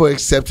wrong for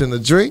accepting the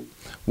drink?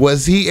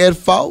 Was he at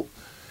fault?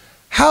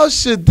 How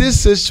should this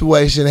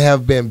situation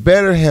have been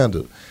better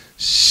handled?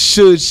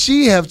 Should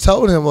she have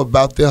told him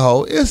about the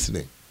whole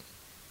incident?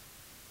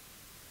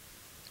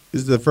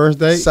 Is it the first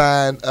date?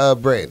 Signed,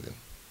 Brandon.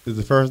 Is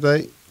it the first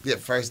date? Yeah,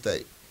 first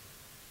date.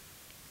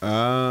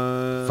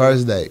 First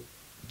First date.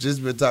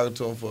 Just been talking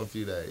to him for a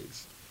few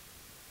days.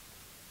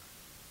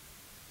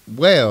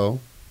 Well,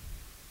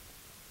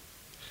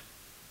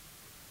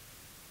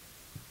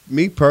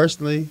 me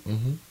personally,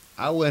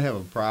 I wouldn't have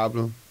a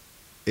problem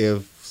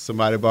if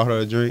somebody bought her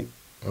a drink.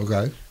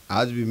 Okay.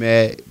 I'd just be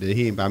mad that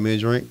he didn't buy me a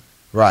drink.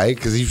 Right,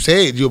 because you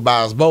said you'll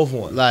buy us both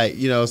one. Like,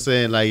 you know what I'm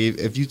saying? Like,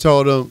 if you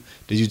told him,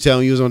 did you tell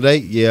him you was on a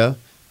date? Yeah.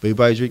 But you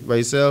buy a drink by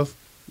yourself,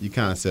 you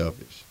kind of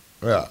selfish.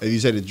 Yeah. If you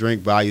say to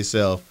drink by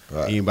yourself,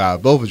 Right. and you buy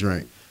both a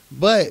drink.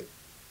 But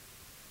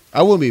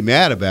I wouldn't be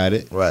mad about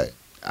it. Right.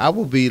 I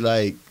would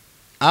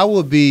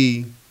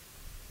be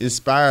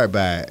inspired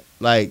by it.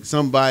 Like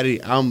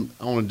somebody I'm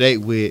on a date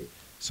with,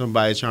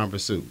 somebody trying to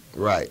pursue.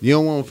 Right. You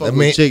don't want to fuck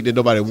with a chick that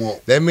nobody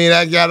wants. That mean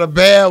I got a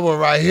bad one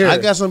right here. I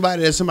got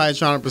somebody that somebody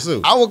trying to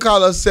pursue. I would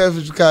call her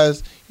selfish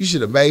because you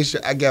should have made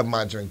sure I got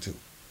my drink too.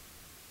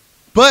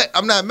 But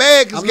I'm not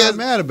mad because I'm not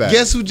mad about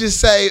guess who just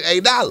saved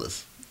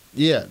 $8?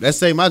 Yeah, let's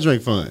say my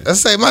drink fund.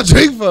 Let's say my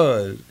drink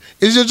fund.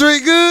 Is your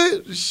drink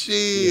good?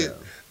 Shit. Yeah.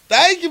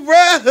 Thank you, bro.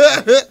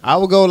 I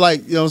would go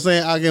like, you know what I'm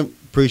saying? I can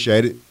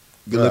appreciate it.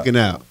 Good Yeah. looking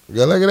out.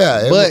 Go look at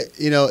that. But,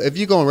 you know, if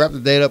you're going to wrap the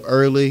date up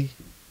early,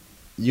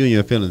 you and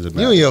your feelings about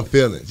You it. and your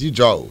feelings. You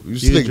drove. You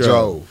slick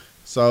drove.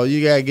 So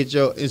you gotta get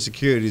your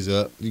insecurities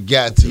up. You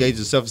got You to. gotta get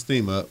your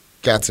self-esteem up.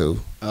 Got to.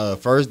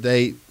 First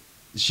date,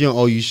 she don't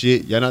owe you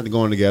shit. Y'all not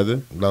going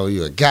together. No,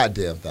 you a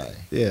goddamn thing.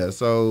 Yeah,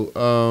 so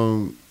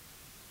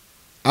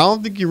I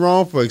don't think you're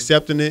wrong for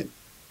accepting it.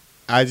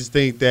 I just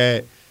think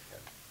that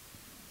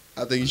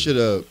you should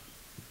have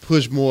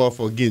pushed more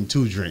for getting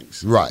 2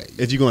 drinks. Right.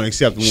 If you're going to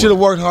accept one. Should have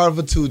worked hard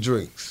for 2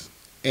 drinks.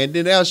 And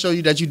then that'll show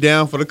you that you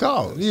down for the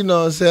cause. You know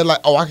what I'm saying? Like,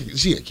 oh,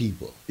 she a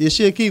keeper. Yeah,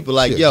 she'll keep it.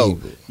 Like, She'll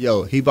keep it.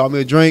 yo, he bought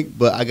me a drink,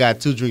 but I got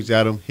 2 drinks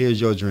out of him. Here's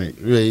your drink.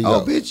 There you Oh,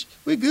 go. bitch,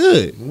 we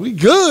good. We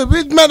good,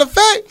 bitch. Matter of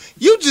fact,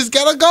 you just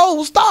got a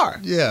gold star.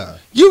 Yeah.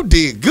 You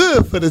did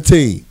good for the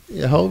team.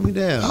 Yeah, hold me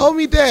down. Hold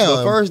me down.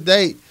 The first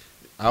date,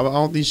 I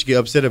don't think you should get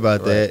upset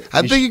about that.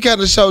 I think you kind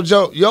of showed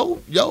your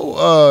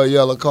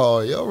yellow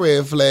card, your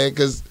red flag,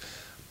 because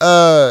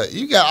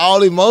you got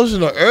all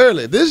emotional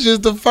early. This is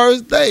just the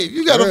first date.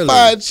 You got a Early.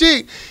 fine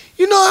chick.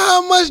 You know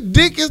how much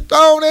dick is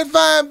thrown at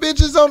fine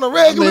bitches on the I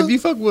regular? mean, if you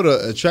fuck with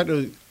a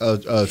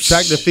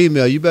attractive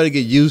female, you better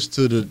get used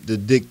to the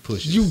dick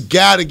pushes. You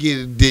gotta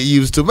get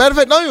used to it. Matter of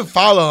fact, don't even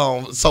follow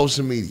her on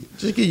social media.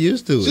 just get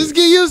used to it. Just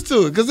get used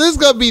to it, because it's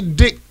gonna be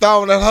dick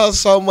thrown at her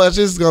so much,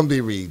 it's gonna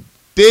be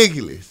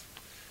ridiculous.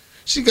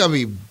 She gonna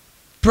be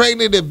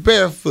pregnant and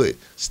barefoot,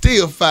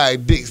 still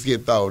 5 dicks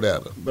get thrown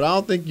at her. But I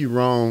don't think you're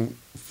wrong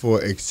for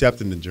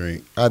accepting the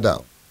drink. I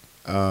don't.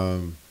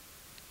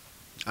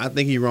 I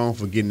think he's wrong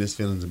for getting his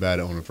feelings about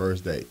it on the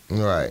first date.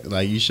 Right.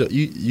 Like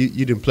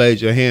you done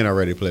played your hand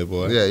already,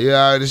 Playboy. Yeah, you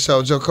already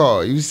showed your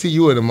card. You see,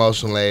 you an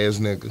emotional ass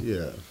nigga.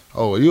 Yeah.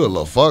 Oh, you a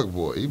little fuck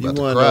boy. You You about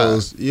one to of cry.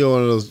 those. You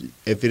one of those.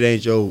 If it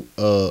ain't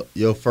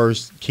your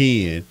first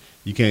kin,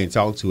 you can't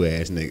talk to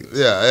ass niggas.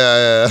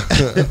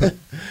 Yeah.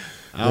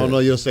 I don't know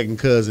your second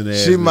cousin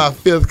ass. She my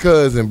nigga. 5th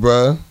cousin,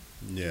 bruh.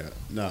 Yeah.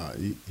 Nah.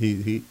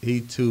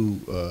 He too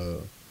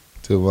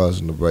Too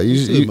emotional, bro. too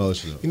You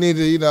emotional. need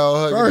to,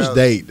 hug it First out.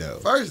 date though.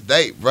 First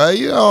date, bro.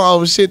 You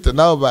don't owe shit to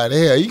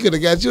nobody. Hell, you could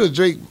have got you a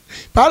drink.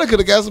 Probably could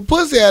have got some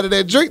pussy out of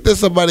that drink that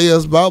somebody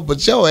else bought,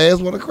 but your ass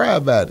want to cry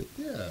about it.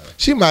 Yeah.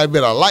 She might have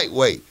been a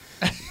lightweight.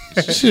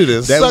 Should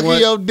have That sucking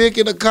one- your dick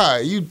in the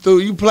car. You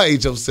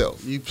played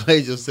yourself. You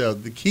played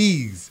yourself. The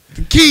keys.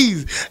 The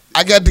keys.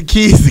 I got the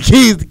keys.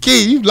 The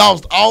keys. You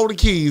lost all the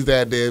keys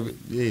that damn.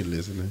 You ain't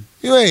listening.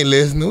 You ain't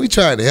listening. We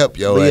trying to help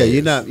your But yeah,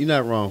 ass. you're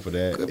not wrong for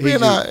that. Could He's be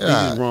just, not- he's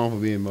nah. just wrong for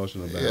being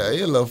emotional about Yeah, it.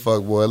 you a little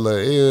fuck boy.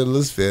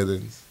 Little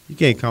feelings. You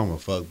can't call him a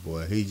fuck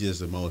boy. He's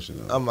just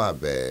emotional. Oh, my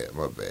bad.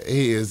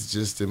 He is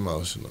just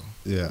emotional.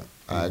 Yeah,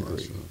 I he's agree.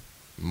 emotional.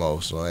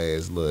 Emotional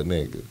ass little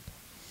nigga.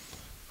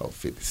 Oh,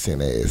 50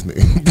 Cent ass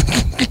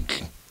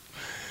nigga.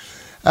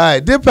 All right,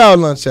 dip out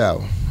lunch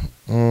hour.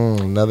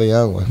 Another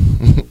young one.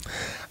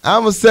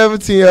 I'm a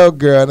 17-year-old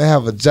girl and I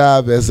have a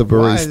job as a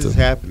Why is barista. this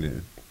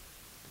happening?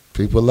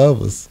 People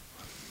love us.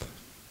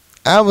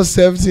 I'm a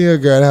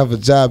 17-year-old girl and I have a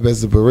job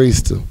as a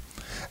barista.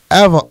 I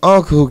have an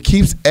uncle who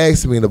keeps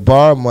asking me to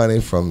borrow money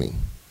from me.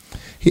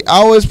 He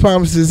always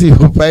promises he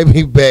will pay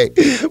me back,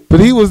 but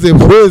he was in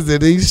prison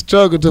and he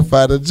struggled to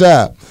find a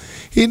job.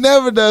 He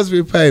never does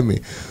repay me,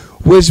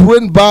 which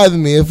wouldn't bother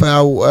me if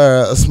I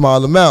were a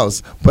small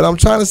amounts, but I'm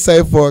trying to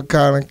save for a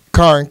car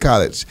in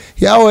college.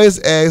 He always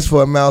asks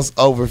for amounts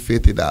over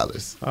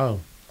 $50. Oh,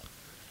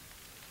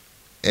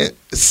 And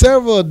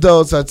several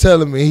adults are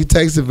telling me he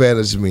takes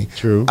advantage of me.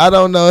 true. I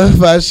don't know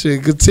if I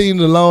should continue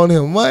to loan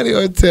him money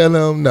or tell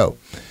him no.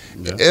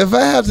 Yeah. If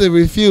I have to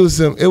refuse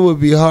him, it would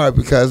be hard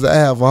because I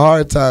have a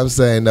hard time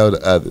saying no to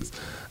others.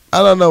 I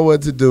don't know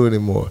what to do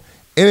anymore.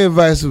 Any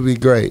advice would be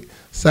great.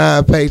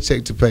 Sign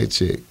paycheck to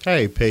paycheck.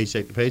 Hey,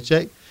 paycheck to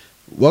paycheck.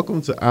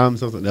 Welcome to I'm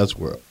Something Else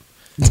World.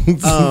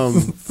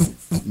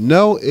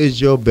 No is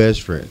your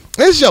best friend.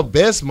 It's your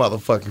best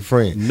motherfucking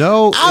friend.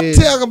 No I'm is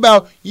talking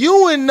about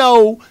you and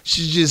No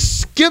should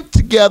just skip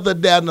together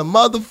down the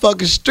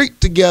motherfucking street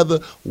together,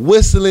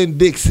 whistling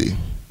Dixie.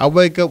 I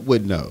wake up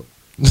with no.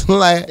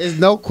 Like, It's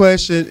no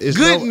question. It's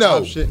Good no.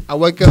 option. I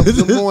wake up in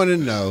the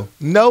morning, no.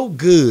 no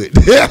good.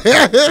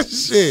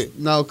 Shit.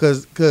 No,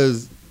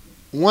 because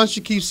once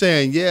you keep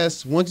saying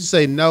yes, once you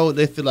say no,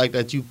 they feel like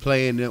that you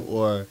playing them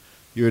or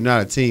you're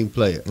not a team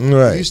player.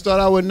 Right. If you start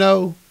out with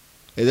no,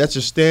 if that's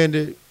your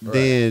standard, Right.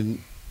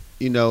 then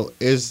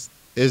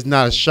it's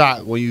not a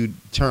shock when you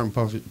turn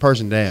a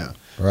person down.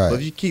 Right. But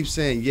if you keep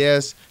saying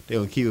yes, they're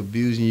gonna keep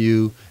abusing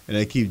you and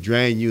they keep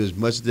draining you as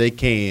much as they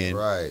can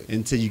Right.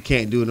 until you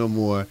can't do it no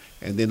more.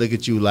 And they look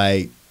at you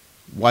like,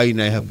 why you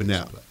not helping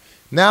out?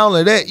 Not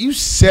only that, you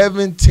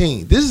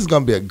 17. This is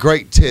gonna be a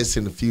great test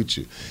in the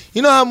future.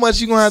 You know how much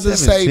you're gonna have to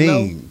say no?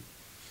 17.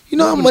 You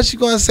know how much you're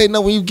gonna say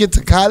no when you get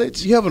to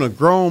college? You having a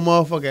grown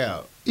motherfucker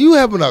out. You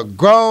having a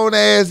grown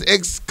ass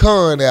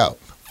ex-con out.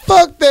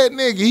 Fuck that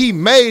nigga. He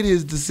made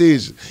his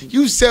decision.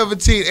 You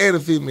 17 and a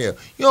female.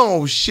 You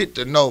don't owe shit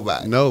to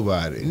nobody.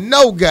 Nobody.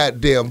 No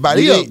goddamn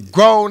body. You You a didn't-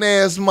 grown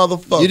ass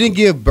motherfucker. You didn't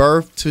give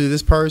birth to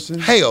this person.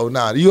 Hell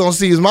nah. You don't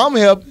see his mama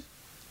helping.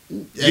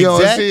 You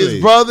don't see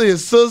his brother,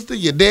 his sister,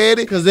 your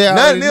daddy. Because they none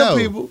already of them know.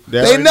 people. They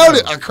They already know know.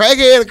 that a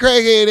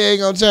crackhead ain't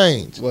gonna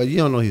change. Well, you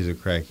don't know he's a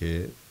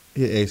crackhead.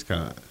 He's an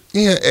ex-con.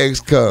 Yeah,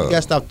 ex-cub. You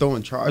gotta stop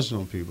throwing charges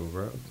on people,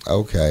 bro.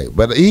 Okay,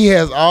 but he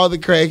has all the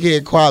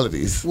crackhead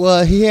qualities.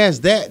 Well, he has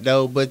that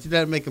though, but you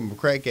gotta make him a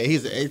crackhead.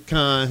 He's an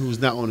ex-con who's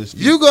not on his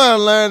feet. You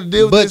gotta learn to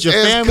deal with But this your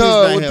family's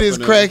ex-cub not with his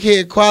helping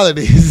crackhead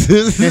qualities.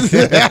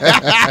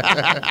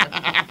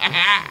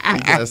 You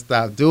gotta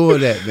stop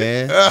doing that,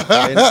 man.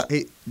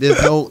 And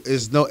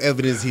there's no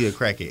evidence he a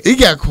crackhead. He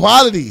got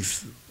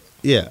qualities.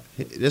 Yeah,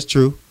 that's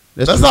true.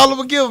 That's true. all I'm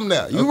gonna give him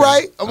now. You Okay.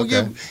 right? I'm gonna Okay.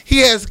 give him. He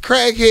has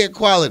crackhead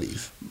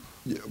qualities.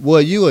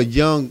 Well, you a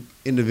young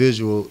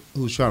individual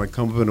who's trying to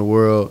come up in the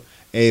world,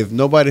 and if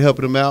nobody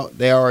helping him out,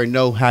 they already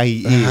know how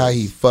he is. How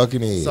he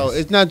fucking is. So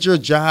it's not your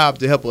job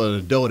to help an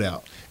adult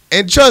out.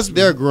 And trust me,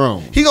 They're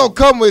grown. he gonna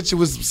come with you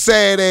with some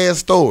sad ass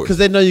stories. Because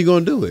they know you're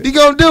going to do it. He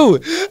gonna do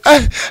it.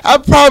 I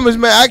promise,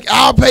 man.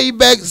 I'll pay you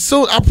back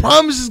soon. I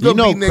promise it's You gonna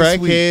know be next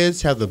week.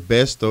 crackheads have the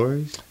best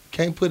stories?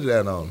 Can't put it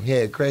out on him. He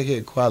had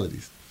crackhead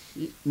qualities.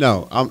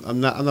 No,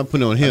 I'm not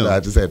putting it on him. I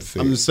just had to say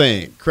I'm it. just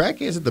saying,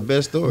 crackheads have the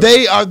best stories.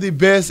 They are the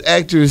best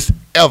actors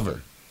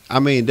ever. I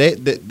mean, they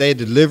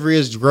delivery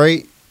is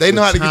great. They The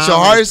know how to get time your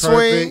heart is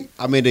perfect. swing.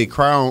 I mean, they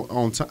cry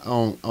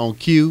on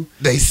cue.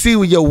 They see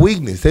with your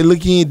weakness. They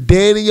look in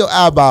dead in your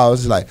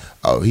eyeballs like,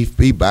 oh,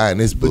 he buying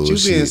this But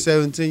bullshit. you being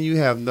 17, you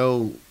have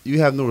no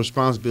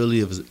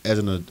responsibility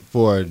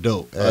for an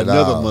adult, At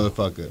another all.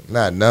 motherfucker.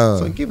 Not none.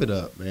 So give it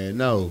up, man.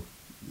 No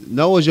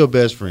is your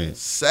best friend.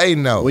 Say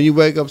no. When you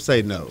wake up,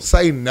 say no.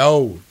 Say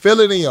no. Feel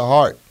it in your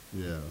heart.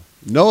 Yeah.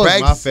 No is my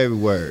Practice. favorite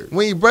word.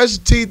 When you brush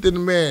your teeth in the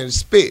mirror and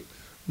spit,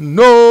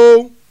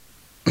 no.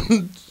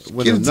 When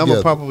Get the it number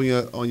together. pop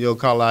up on your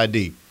caller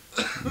ID.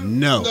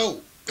 No.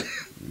 No.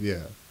 Yeah.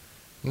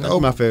 That's No.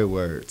 my favorite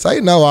word. Say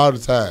no all the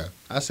time.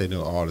 I say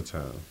no all the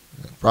time.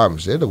 I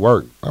promise you. It'll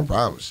work. I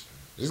promise.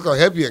 It's going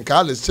to help you in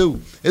college, too.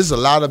 It's a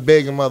lot of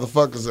begging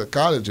motherfuckers at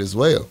college as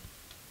well.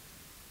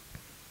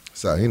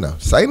 So,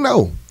 say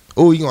no.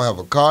 Oh, you going to have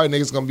a car,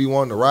 niggas going to be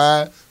wanting to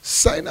ride?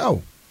 Say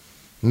no.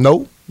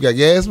 Nope. You got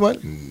gas money?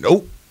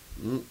 Nope.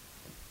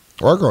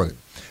 Work on it.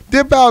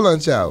 Dip out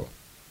lunch hour.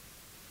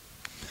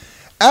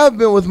 I've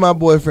been with my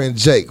boyfriend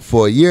Jake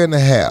for a year and a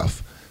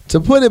half. To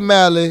put it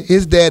mildly,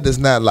 his dad does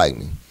not like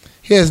me.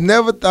 He has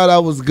never thought I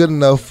was good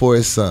enough for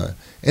his son,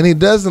 and he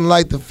doesn't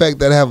like the fact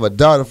that I have a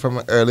daughter from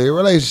an earlier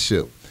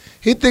relationship.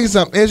 He thinks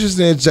I'm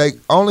interested in Jake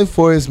only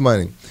for his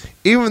money,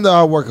 even though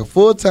I work a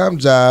full-time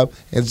job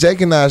and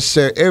Jake and I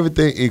share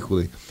everything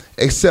equally,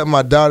 except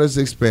my daughter's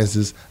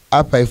expenses.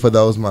 I pay for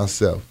those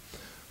myself.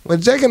 When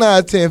Jake and I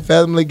attend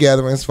family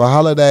gatherings for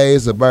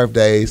holidays or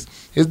birthdays,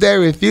 his dad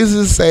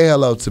refuses to say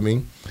hello to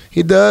me.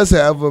 He does,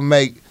 however,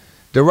 make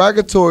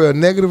derogatory or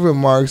negative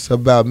remarks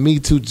about me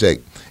to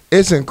Jake.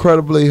 It's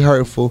incredibly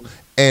hurtful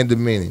and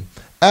demeaning.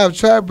 I have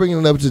tried bringing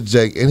it up to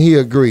Jake, and he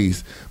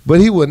agrees, but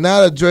he will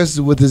not address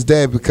it with his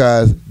dad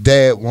because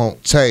dad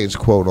won't change,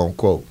 quote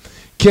unquote.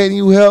 Can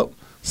you help?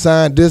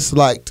 Signed,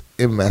 Disliked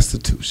in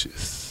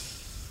Massachusetts.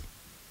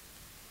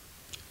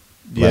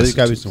 Yeah, there's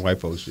got to be some white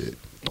folks shit.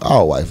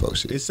 All white folks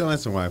shit. It sounds like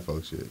some white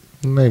folks shit.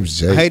 His name's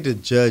Jake. I hate to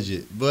judge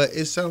it, but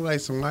it sounds like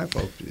some white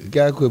folks shit. You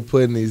gotta quit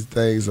putting these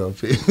things on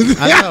people.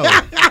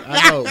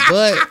 I know,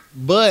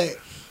 but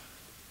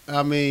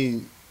I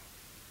mean,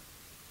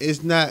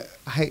 it's not.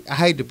 I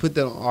hate to put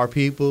that on our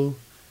people,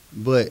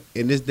 but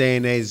in this day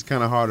and age, it's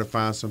kind of hard to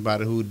find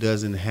somebody who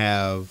doesn't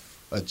have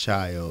a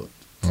child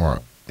Right.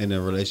 in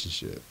a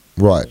relationship.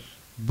 Right.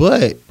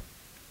 But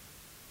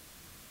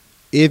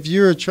if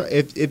you're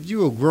if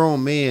you're a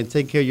grown man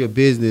taking care of your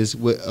business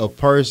with a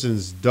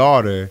person's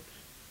daughter,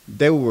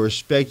 they will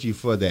respect you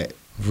for that.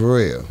 For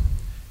real.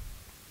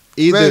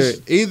 Either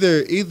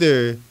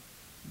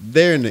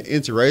they're in an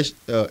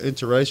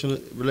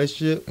interracial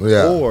relationship,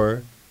 Yeah.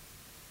 or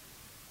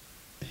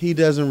he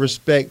doesn't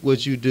respect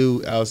what you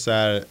do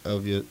outside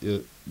of your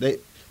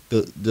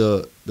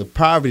the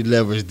poverty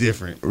level is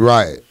different.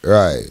 Right.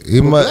 Right. He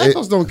But must. black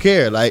folks don't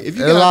care. Like if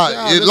you As got a long,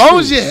 child, as that's long cool.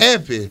 as you're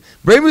happy,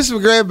 bring me some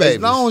grandbabies. As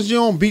long as you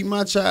don't beat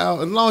my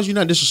child, as long as you're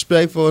not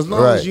disrespectful, as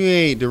long Right. as you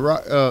ain't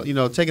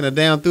taking it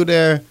down through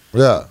there,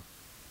 Yeah,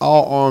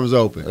 all arms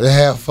open. they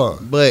have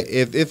fun. But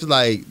if it's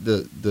like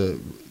the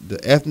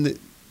ethnic,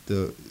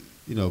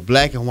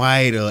 black and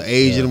white or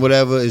Asian, Yeah.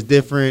 whatever is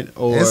different,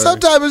 or And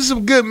sometimes there's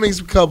some good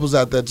mixed couples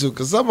out there too,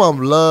 cause some of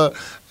them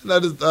love. I know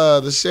this,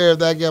 the sheriff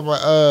that I got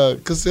my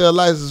concealed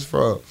license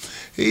from.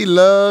 He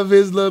love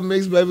his little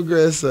mixed baby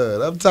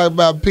grandson. I'm talking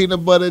about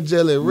peanut butter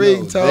jelly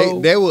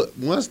ringtone. they will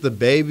once the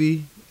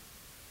baby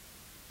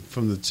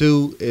from the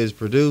two is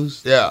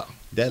produced, Yeah,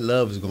 that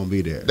love is gonna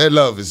be there. that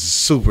love is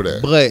super there.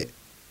 But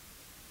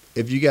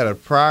if you got a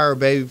prior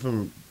baby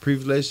from a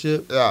previous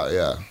relationship,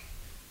 Yeah.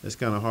 it's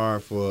kind of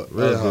hard for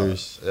Real hard,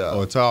 others yeah.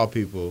 or tall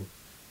people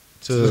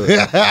to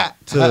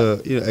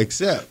to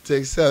accept.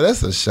 accept.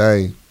 That's a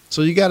shame.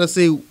 So you got to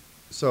see.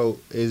 So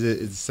is it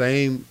the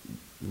same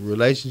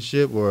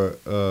relationship or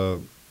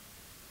if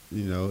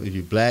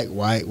you're black,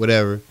 white,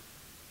 whatever?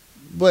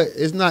 But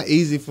it's not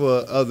easy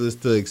for others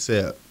to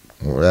accept.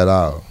 At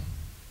all.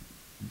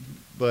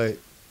 But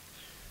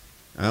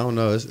I don't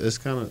know. It's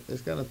kind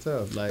of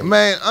tough. Like,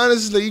 Man,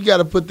 honestly, you got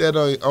to put that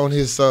on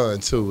his son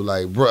too.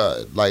 Like,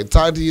 bruh, like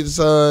talk to your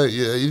son.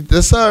 Yeah,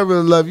 the son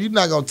really love you. You're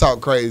not gonna talk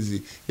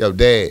crazy. Yo,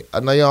 dad, I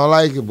know you don't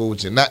like it, but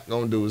what you're not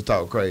gonna do is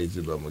talk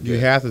crazy. But you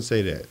have to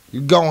say that.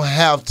 You're gonna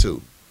have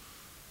to.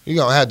 You're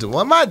gonna have to.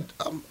 Well,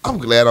 I'm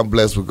glad I'm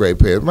blessed with great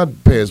parents. My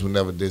parents would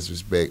never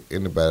disrespect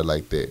anybody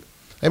like that.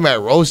 They might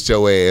roast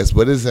your ass,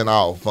 but it's in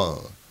all fun.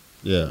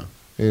 Yeah.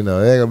 You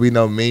know, there ain't gonna be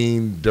no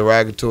mean,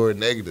 derogatory,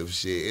 negative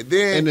shit.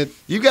 And then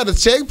you got to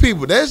check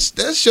people.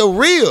 That's your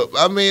real.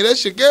 I mean,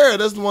 that's your girl.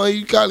 That's the one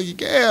you calling your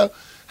gal.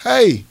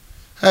 Hey,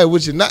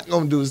 what you're not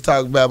gonna do is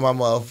talk about my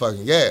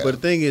motherfucking gal. But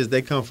the thing is,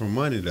 they come from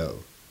money though.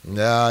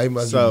 Nah, he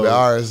must be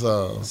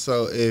RSO.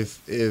 So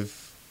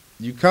if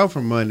you come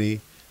from money,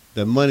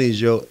 the money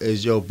is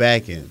your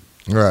backing.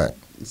 Right.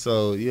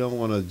 So you don't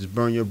want to just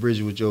burn your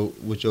bridge with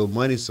your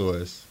money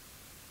source.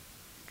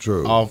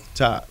 True. Off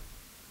top.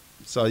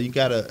 So you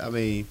gotta. I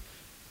mean,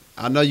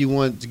 I know you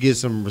want to get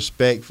some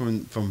respect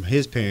from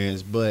his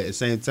parents, but at the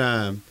same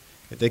time,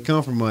 if they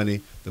come from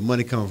money, the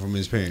money comes from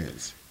his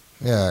parents.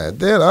 Yeah,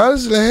 then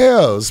honestly,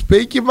 hell,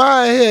 speak your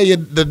mind. Hell,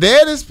 the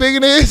dad is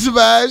speaking his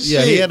mind. Yeah,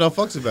 shit. he had no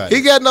fucks about it.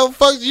 He got no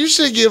fucks. You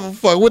should give a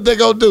fuck. What they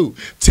gonna do?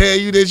 Tell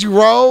you that you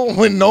wrong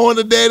when knowing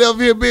the dad up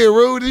here being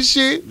rude and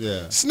shit?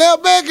 Yeah.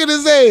 Snap back at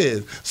his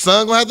ass.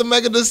 Son gonna have to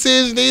make a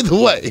decision either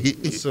way.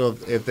 So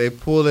if they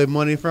pull their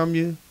money from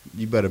you,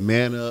 you better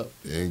man up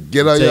and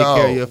get on your own.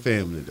 Take care of your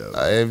family though.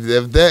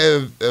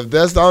 If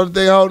that's the only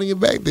thing holding you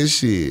back, this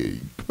shit,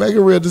 make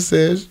a real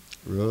decision.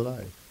 Real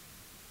life.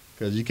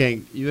 Because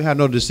you have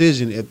no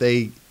decision if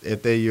they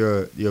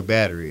your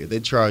battery, if they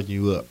charging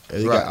you up,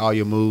 if they got all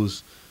your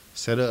moves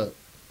set up,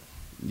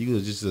 you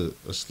was just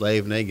a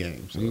slave in their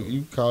game. So.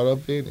 You caught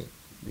up in it.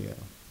 Yeah.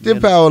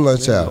 Did power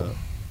lunch out?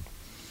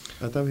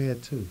 I thought we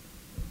had 2.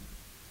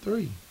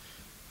 3.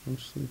 I'm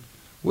sleeping.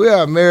 We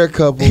are a married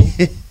couple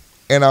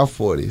in our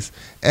 40s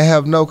and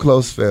have no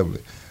close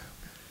family.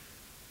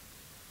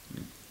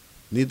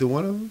 Neither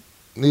one of them?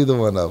 Neither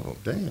one of them.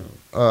 Damn.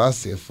 Oh, I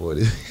said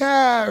 40.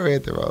 I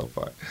read the wrong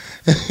part.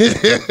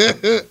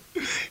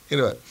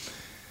 Anyway,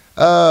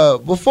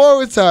 before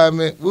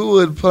retirement, we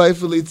would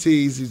playfully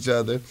tease each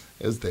other.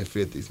 It was their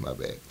 50s, my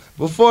bad.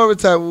 Before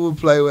retirement, we would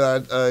play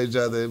with each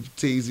other,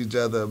 tease each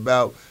other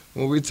about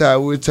when we retire,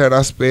 we would turn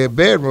our spare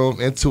bedroom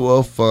into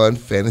a fun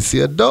fantasy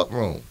adult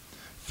room.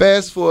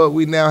 Fast forward,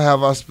 we now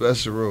have our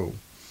special room,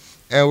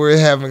 and we're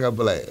having a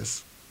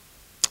blast.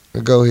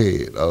 Go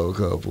ahead, older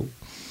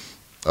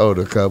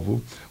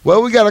couple.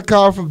 Well, we got a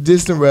call from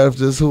distant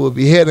relatives who will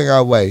be heading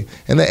our way,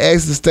 and they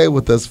asked to stay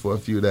with us for a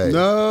few days.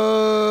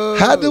 No.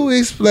 How do we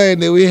explain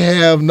that we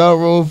have no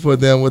room for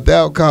them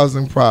without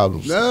causing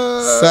problems?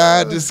 No.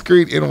 Signed,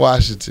 Discreet in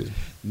Washington.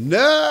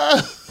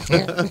 No.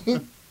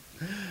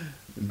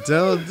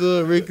 Don't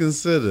do it.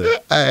 Reconsider.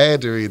 I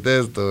had to read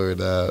that story,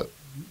 dog.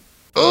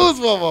 Who's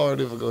one more?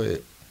 Go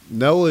ahead.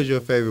 No is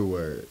your favorite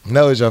word.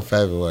 No is your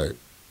favorite word.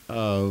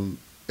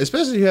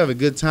 Especially if you have a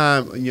good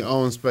time in your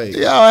own space.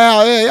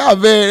 Y'all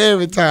married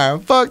every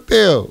time. Fuck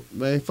them.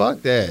 Man,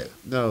 fuck that.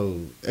 No.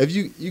 If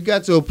you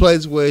got to a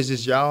place where it's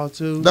just y'all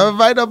two. Don't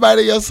invite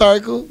nobody in your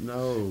circle.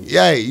 No.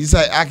 Yeah, you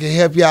say, I can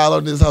help y'all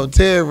on this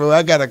hotel room.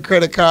 I got a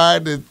credit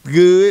card that's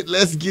good.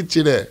 Let's get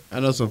you there. I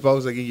know some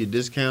folks that give you a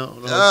discount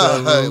on the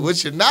hotel room.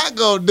 What you're not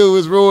going to do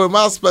is ruin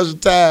my special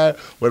time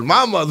with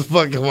my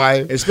motherfucking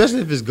wife.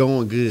 Especially if it's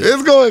going good.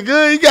 It's going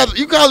good.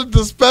 You call it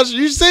the special.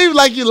 You seem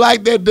like you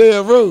like that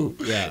damn room.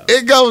 Yeah.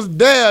 It goes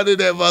down in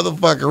that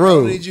motherfucking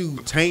room. I don't need you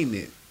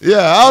tainting it. Yeah,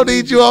 I don't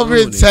need you over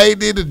here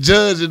tainting and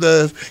judging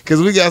us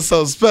because we got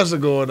something special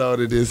going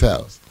on in this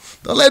house.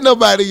 Don't let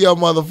nobody in your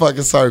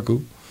motherfucking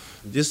circle.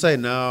 Just say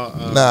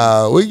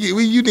no.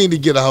 You need to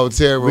get a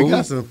hotel room. We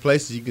got some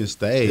places you can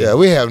stay. Yeah,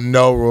 we have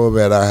no room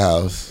at our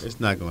house. It's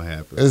not going to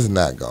happen. It's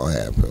not going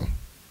to happen.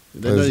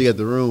 They know you got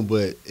the room,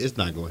 but it's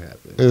not going to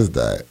happen. It's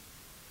not.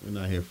 We're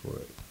not here for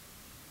it.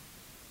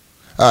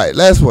 All right,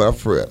 last one. I'm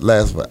for real.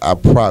 Last one. I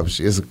promise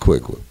you, it's a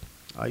quick one.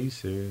 Are you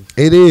serious?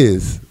 It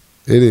is.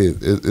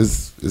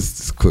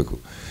 It's a quick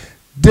one.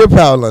 Dear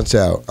Power Lunch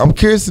Hour, I'm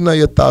curious to know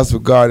your thoughts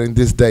regarding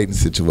this dating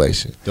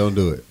situation. Don't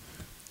do it.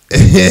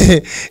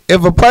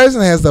 If a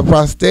person has a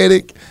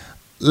prosthetic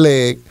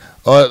leg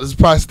or a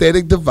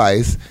prosthetic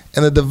device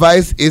and the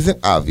device isn't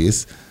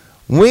obvious,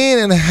 when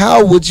and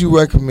how would you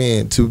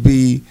recommend to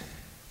be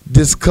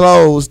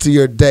disclosed to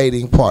your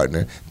dating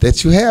partner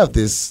that you have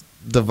this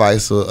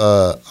device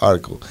or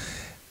article?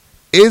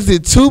 Is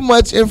it too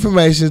much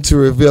information to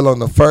reveal on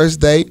the first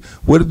date?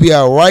 Would it be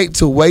all right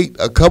to wait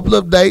a couple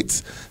of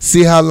dates,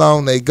 see how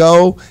long they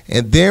go,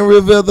 and then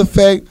reveal the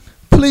fact?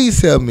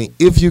 Please help me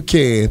if you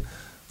can.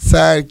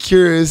 Signed,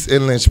 Curious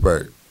in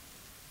Lynchburg.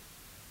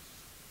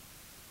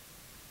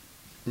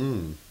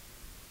 Well,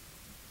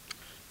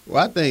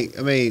 I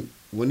mean,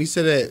 when he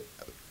said that,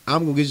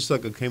 I'm going to get you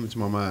sucker came into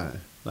my mind.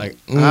 Like,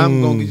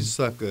 I'm going to get you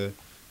sucker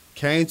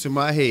came to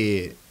my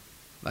head.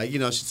 Like,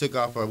 she took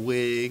off her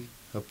wig,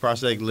 her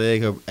prosthetic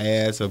leg, her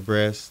ass, her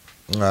breast.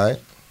 All right.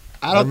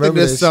 I don't think remember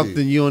that's that something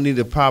shit. you don't need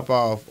to pop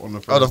off on the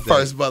first On the date.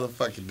 first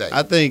motherfucking day.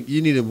 I think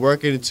you need to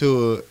work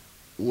into it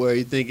where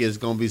you think it's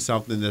gonna be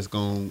something that's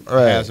gonna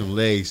Right. have some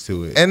legs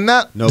to it. and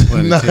not No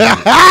pun intended.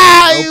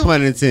 You- No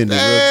pun intended.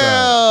 Real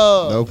Damn.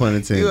 talk. No pun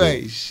intended. You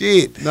ain't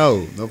shit.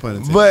 No pun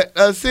intended.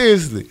 But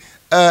seriously,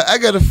 I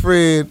got a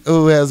friend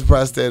who has a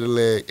prosthetic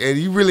leg, and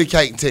you really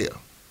can't tell.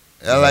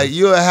 And, like,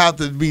 you'll have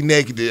to be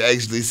naked to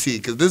actually see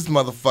it, because this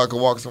motherfucker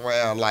walks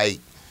around like,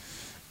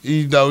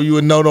 you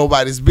would know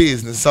nobody's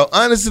business. So,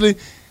 honestly,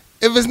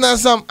 if it's not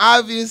something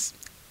obvious,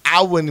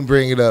 I wouldn't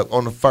bring it up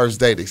on the first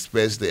date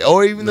especially,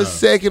 or even the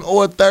second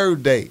or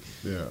third date.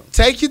 yeah.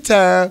 Take your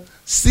time,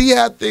 see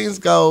how things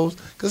goes,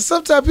 because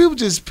sometimes people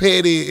just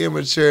petty,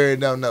 immature,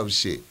 and don't know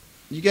shit.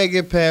 You gotta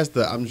get past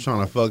the I'm just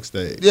trying to fuck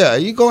stage. Yeah,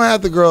 you're going to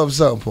have to grow up at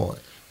some point.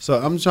 So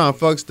I'm trying to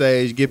fuck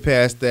stage, get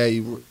past that,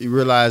 you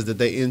realize that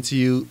they into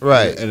you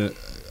Right. at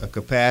a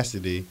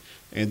capacity,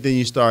 and then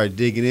you start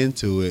digging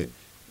into it.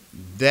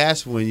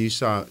 That's when you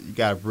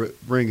gotta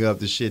bring up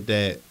the shit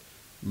that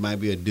might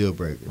be a deal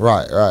breaker.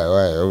 Right.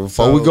 Before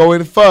So- we go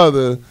any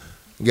further,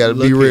 we got to be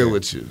Look real here.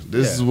 with you.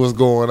 This Yeah. is what's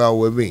going on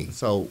with me.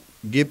 So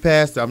get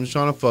past the I'm just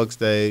trying to fuck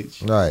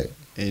stage, Right.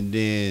 and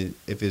then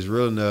if it's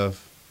real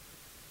enough,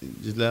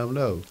 just let them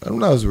know. I don't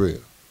know it's real.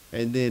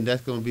 And then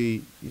that's gonna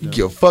be You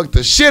can fuck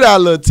the shit out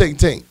of little Tink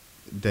Tink.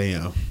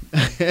 damn.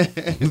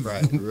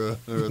 Right, real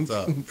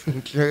talk.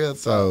 Real talk.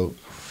 So,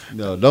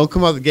 don't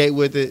come out the gate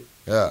with it.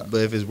 Yeah.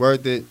 But if it's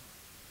worth it,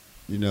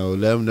 let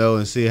them know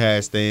and see how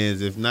it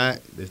stands. If not,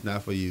 it's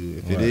not for you.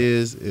 If it Right.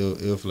 is,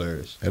 it'll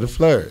flourish. It'll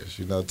flourish.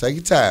 Take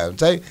your time.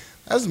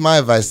 That's my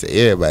advice to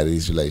everybody in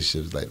these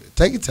relationships like that.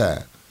 Take your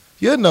time.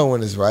 You'll know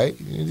when it's right.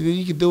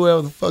 You can do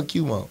whatever the fuck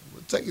you want.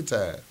 But take your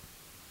time.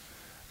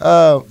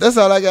 That's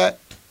all I got.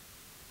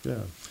 Yeah.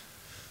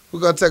 We're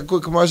going to take a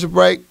quick commercial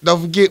break.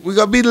 Don't forget, we're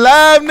going to be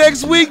live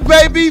next week,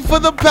 baby, for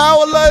the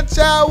Power Lunch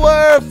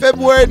Hour,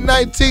 February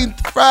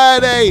 19th,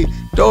 Friday.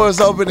 Doors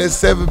open at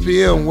 7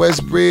 p.m.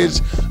 Westbridge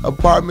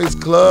Apartments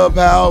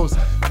Clubhouse.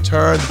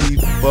 Turn the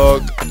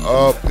fuck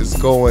up. It's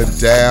going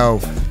down.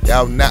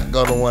 Y'all not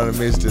going to want to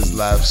miss this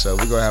live show.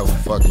 We're going to have a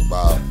fucking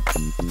ball.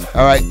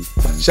 All right.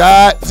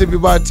 Shot, Tippy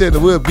Bartender.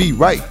 We'll be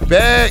right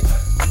back.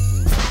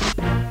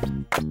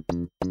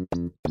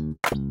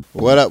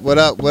 What up,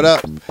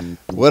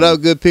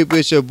 good people?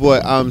 It's your boy,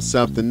 I'm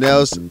Something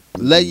Else.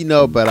 Let you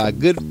know about our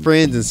good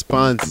friends and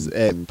sponsors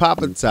at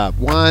Papa Top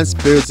Wine,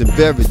 Spirits, and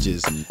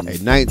Beverages at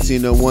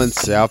 1901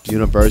 South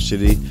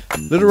University,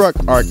 Little Rock,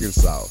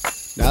 Arkansas.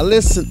 Now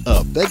listen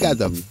up, they got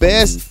the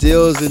best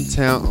deals in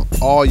town on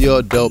all your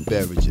adult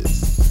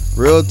beverages.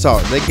 Real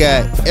talk, they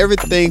got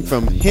everything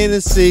from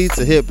Hennessy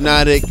to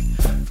Hypnotic,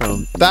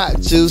 from Thought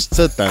Juice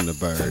to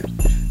Thunderbird.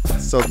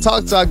 So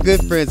talk to our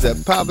good friends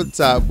at Papa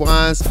Top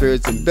Wine,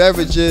 Spirits, and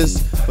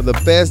Beverages for the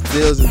best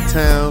deals in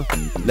town.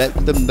 Let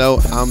them know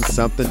I'm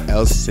Something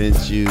Else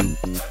sent you.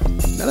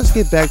 Now let's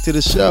get back to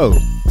the show.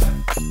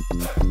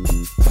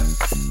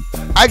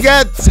 I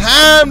got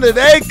time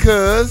today,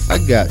 cuz. I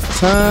got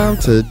time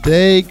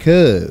today,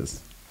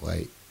 cuz.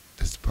 Wait,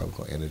 this is probably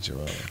going to end it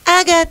wrong.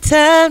 I got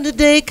time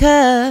today,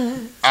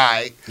 cuz. All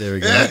right. There we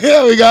go.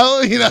 Here we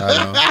go.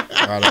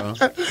 Right on.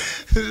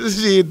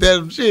 Shit,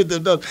 them.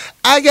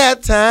 I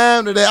got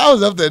time today. I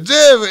was up there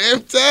jamming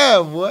every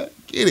time, boy.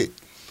 Get it.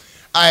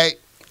 All right.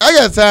 I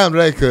got time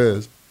today,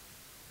 cuz.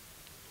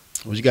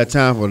 What you got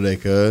time for today,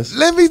 cuz?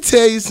 Let me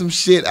tell you some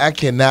shit I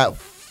cannot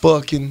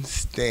fucking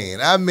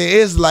stand. I mean,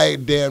 it's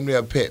like damn near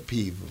a pet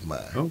peeve of mine.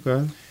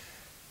 Okay.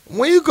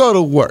 When you go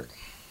to work,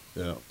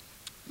 Yeah.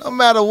 no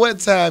matter what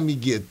time you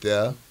get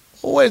there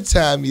or what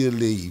time you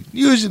leave,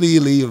 usually you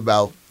leave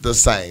about the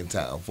same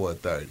time,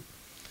 4:30.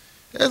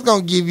 That's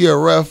going to give you a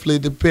roughly,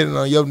 depending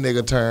on your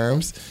nigga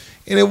terms,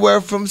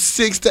 anywhere from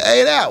 6 to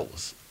 8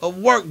 hours of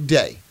work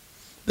day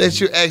that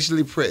you're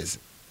actually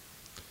present.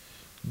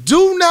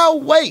 Do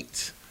not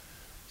wait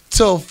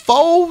till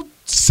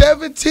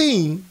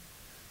 4:17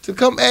 to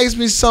come ask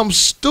me some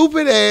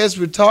stupid ass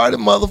retarded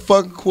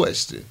motherfucking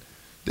question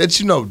that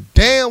you know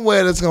damn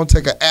well it's going to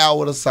take an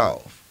hour to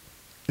solve.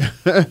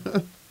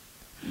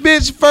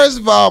 Bitch, first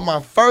of all,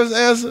 my first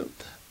answer,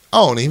 I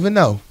don't even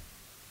know.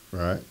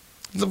 Right.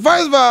 So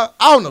first of all,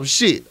 I don't know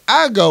shit.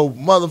 I go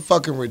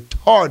motherfucking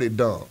retarded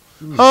dumb.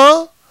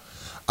 Huh?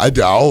 I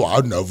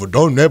never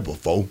done that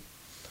before.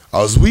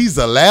 Was we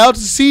allowed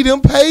to see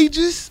them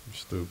pages?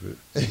 Stupid.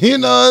 You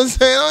know what I'm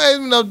saying? I don't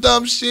even know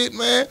dumb shit,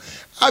 man.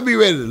 I be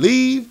ready to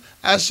leave.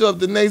 I show up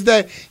the next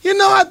day.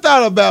 I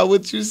thought about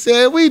what you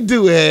said. We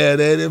do have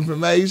that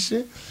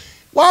information.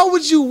 Why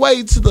would you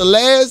wait till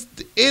the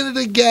end of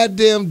the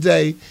goddamn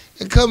day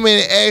and come in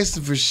and ask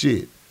them for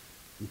shit?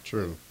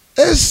 True.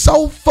 That's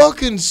so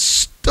fucking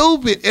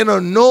stupid and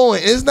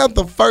annoying. It's not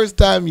the first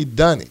time you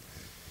done it.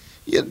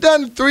 You've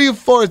done it 3 or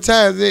 4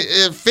 times.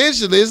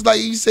 Eventually, it's like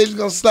you said you're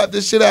going to slap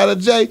this shit out of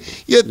Jay.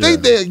 You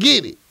think they'll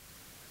get it.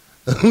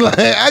 Like,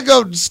 I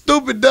go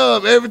stupid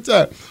dumb every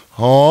time.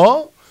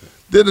 Huh?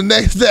 Then the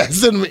next day, I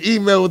send them an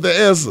email with the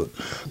answer.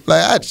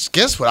 Like,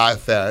 guess what I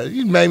found?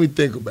 You made me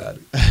think about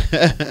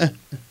it.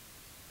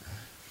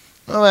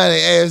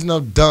 Nobody ask no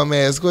dumb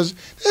ass question.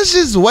 That's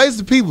just a waste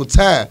of people's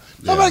time.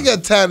 Nobody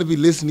got time to be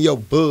listening to your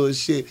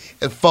bullshit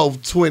at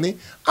 4:20.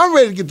 I'm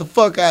ready to get the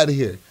fuck out of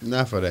here.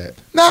 Not for that.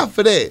 Not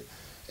for that.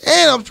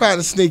 And I'm trying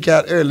to sneak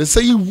out early. So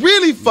you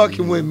really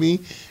fucking with me,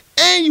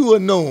 and you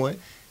annoying,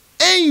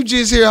 and you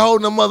just here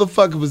holding a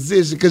motherfucking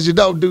position because you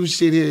don't do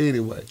shit here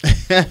anyway.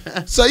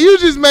 So you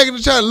just making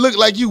it trying to look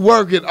like you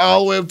working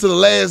all the way up to the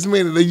last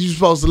minute that you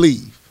supposed to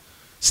leave.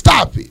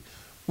 Stop it.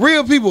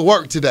 Real people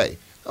work today.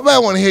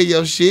 Nobody want to hear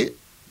your shit.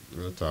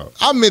 Real talk.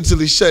 I'm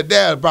mentally shut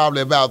down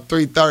probably about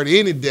 3:30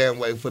 any damn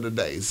way for the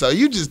day. So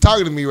you just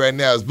talking to me right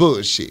now is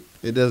bullshit.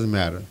 It doesn't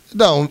matter.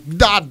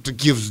 Doctor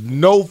gives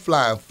no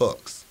flying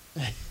fucks.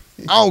 I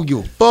don't give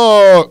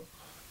a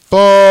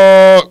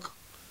fuck.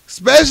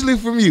 Especially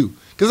from you.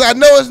 Because I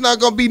know it's not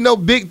going to be no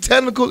big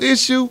technical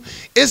issue.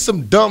 It's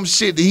some dumb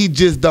shit that he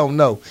just don't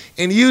know.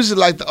 And usually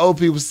like the old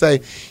people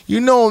say, you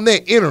know on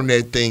that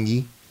internet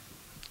thingy.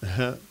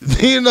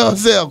 You know what I'm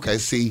saying? Okay,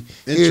 see.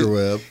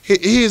 Interweb.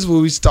 Here's where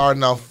we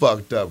starting off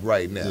fucked up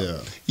right now.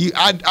 Yeah.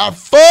 I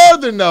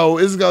further know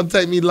it's going to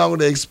take me longer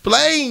to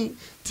explain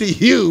to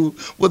you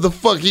what the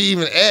fuck he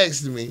even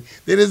asked me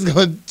that is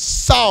going to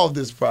solve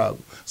this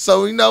problem.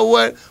 So you know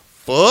what?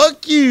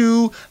 Fuck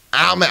you.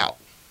 I'm out.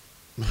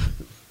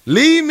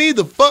 Leave me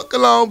the fuck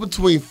alone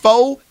between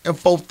 4 and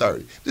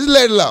 4:30. Just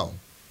let it alone.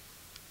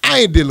 I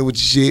ain't dealing with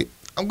your shit.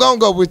 I'm going to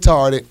go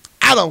retarded.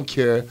 I don't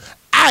care.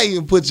 I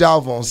even put you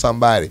off on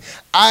somebody.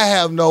 I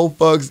have no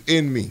fucks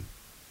in me.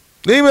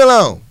 Leave me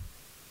alone.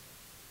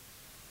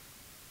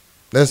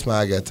 That's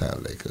why I got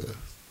time today, cuz.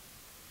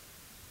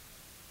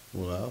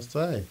 Well, I'll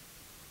say.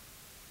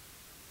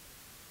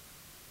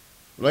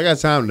 Well, I got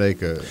time today,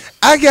 cuz.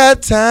 I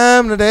got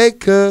time today,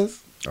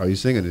 cuz. Are you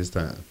singing this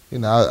time? You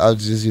know, I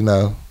just, you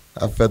know,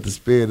 I felt the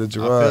spirit of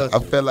Gerard. I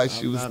felt like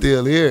she was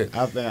still here.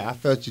 I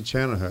felt you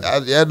channeling her. A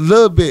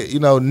little bit, you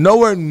know,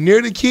 nowhere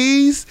near the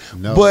keys,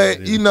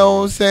 but you know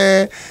what I'm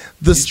saying?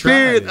 The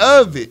spirit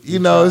of it, you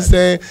know what I'm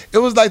saying? It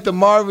was like the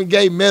Marvin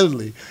Gaye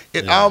medley.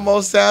 It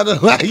almost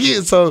sounded like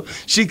it, so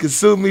she could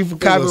sue me for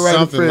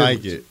copyright infringement. Something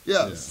like it.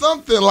 Yeah,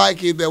 something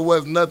like it that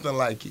was nothing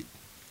like it.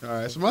 All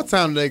right, so my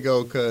time today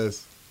go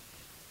because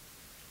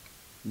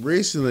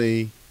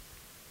recently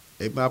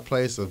at my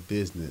place of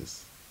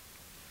business.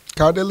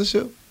 Car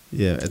dealership?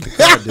 Yeah, at the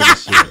car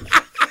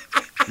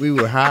dealership. We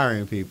were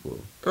hiring people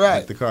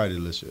at the car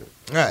dealership.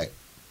 Right.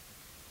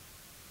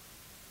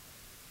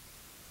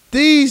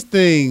 These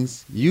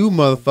things you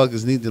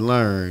motherfuckers need to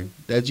learn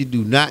that you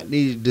do not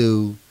need to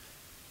do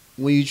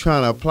when you're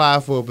trying to apply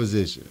for a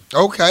position.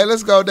 Okay,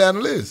 let's go down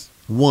the list.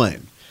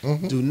 1,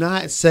 do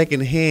not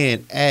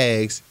secondhand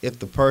ask if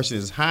the person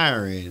is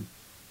hiring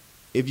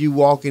if you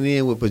walking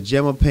in with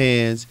pajama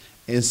pants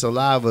and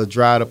saliva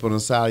dried up on the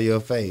side of your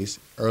face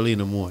early in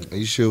the morning. Are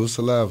you sure it was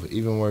saliva?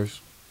 Even worse.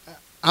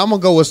 I'm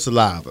going to go with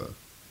saliva.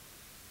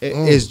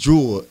 It's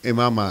drool in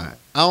my mind.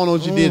 I don't know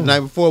what you did the night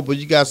before, but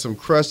you got some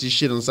crusty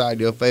shit on the side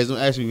of your face. Don't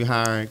ask me if you're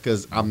hiring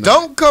because I'm not.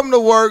 Don't come to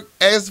work,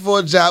 ask for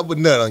a job with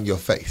nut on your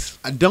face.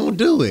 I don't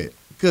do it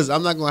because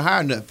I'm not going to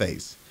hire nut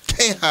face.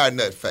 Can't hire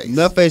nut face.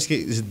 Nut face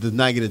does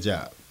not get a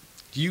job.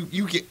 You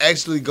can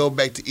actually go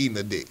back to eating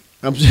a dick.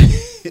 I'm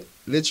just,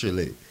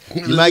 literally.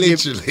 You might you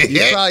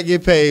probably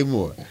get paid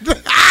more.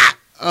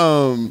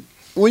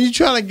 When you're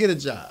trying to get a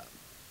job,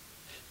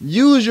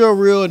 use your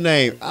real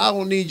name. I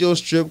don't need your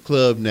strip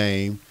club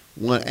name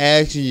when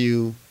asking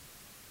you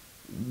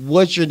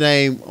what's your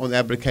name on the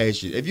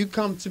application. If you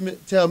come to me,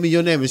 tell me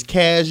your name is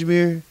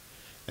Cashmere,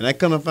 and I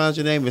come and find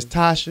your name is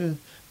Tasha,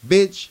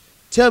 bitch,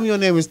 tell me your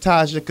name is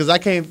Tasha because I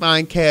can't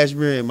find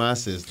Cashmere in my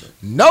system.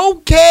 No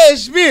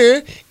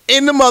Cashmere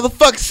in the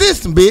motherfucking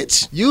system,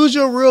 bitch. Use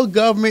your real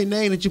government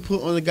name that you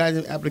put on the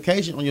goddamn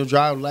application, on your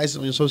driver's license,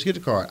 on your social security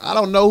card. I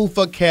don't know who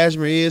fuck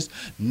Cashmere is.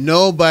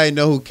 Nobody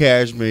know who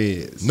Cashmere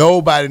is.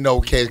 Nobody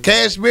know Cashmere.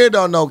 Cashmere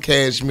don't know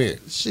Cashmere.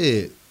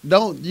 Shit.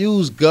 Don't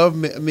use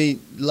government,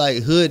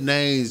 like hood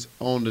names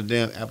on the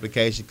damn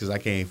application because I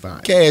can't find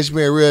it.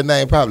 Cashmere real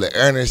name probably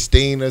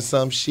Ernestine or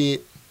some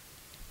shit.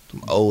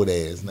 Some old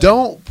ass name.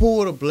 Don't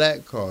pull the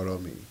black card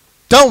on me.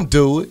 Don't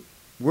do it.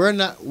 We're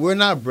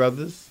not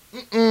brothers.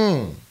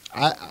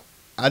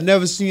 I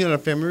never seen you at a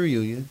family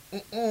reunion.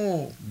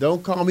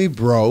 Don't call me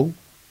bro.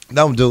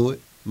 Don't do it.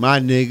 My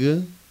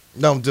nigga.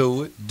 Don't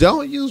do it.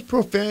 Don't use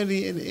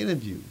profanity in the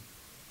interview.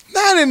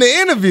 Not in the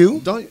interview.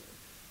 Don't.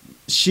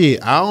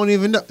 Shit, I don't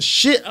even know.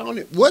 Shit, I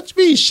don't. What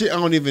you mean? Shit, I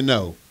don't even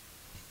know.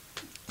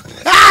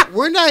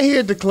 We're not here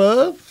at the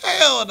club.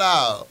 Hell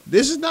no.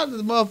 This is not the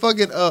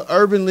motherfucking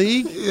Urban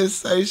League. You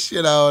say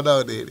shit I don't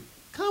know, did it?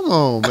 Come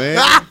on,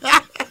 man.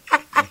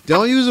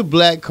 Don't use a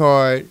black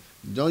card.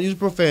 Don't use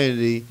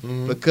profanity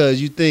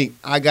because you think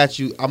I got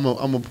you. I'm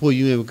gonna pull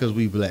you in because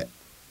we black.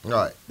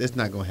 Right. That's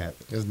not gonna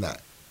happen. It's not.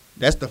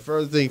 That's the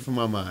first thing from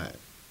my mind.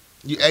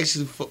 You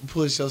actually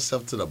push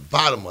yourself to the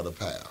bottom of the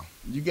pile.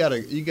 You got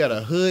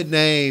a hood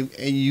name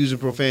and you using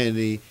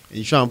profanity and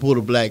you trying to pull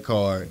the black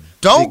card.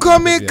 Don't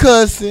come in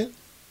cussing.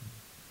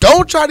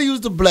 Don't try to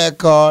use the black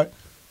card.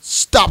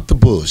 Stop the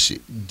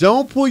bullshit.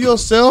 Don't pull your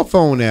cell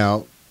phone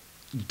out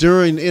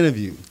during the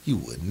interview. You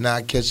would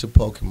not catch a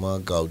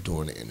Pokemon Go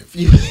during the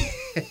interview.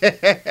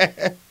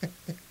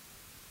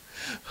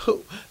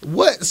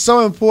 What's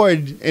so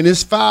important in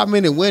this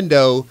 5-minute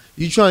window?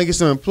 You trying to get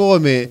some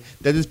employment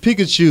that this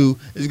Pikachu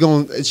is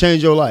going to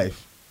change your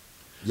life.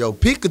 Yo,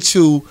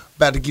 Pikachu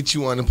about to get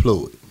you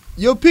unemployed.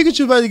 Your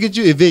Pikachu about to get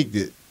you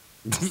evicted.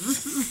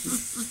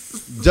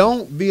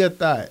 Don't be a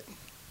thought.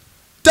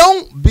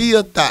 Don't be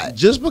a thought.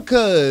 Just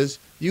because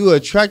you're an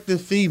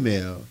attractive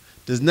female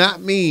does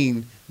not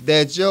mean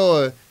that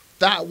your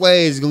thought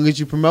ways is going to get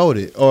you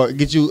promoted or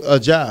get you a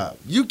job.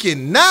 You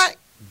cannot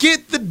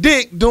get the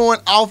dick during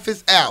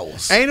office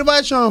hours. Ain't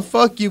nobody trying to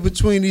fuck you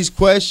between these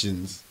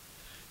questions.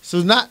 So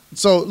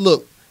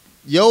look,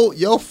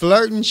 yo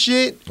flirting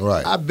shit,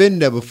 Right. I've been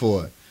there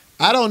before.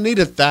 I don't need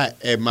a thought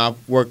at my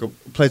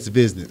place of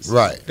business.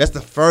 Right. That's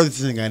the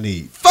furthest thing I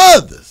need.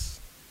 Furthest.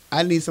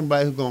 I need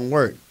somebody who's going to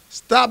work.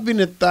 Stop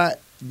being a thought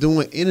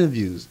doing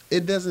interviews.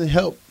 It doesn't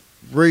help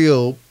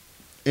real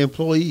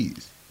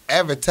employees.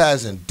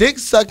 Advertising dick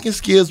sucking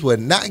skills will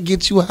not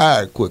get you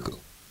hired quicker.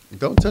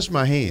 Don't touch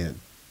my hand.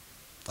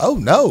 Oh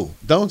no.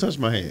 Don't touch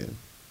my hand.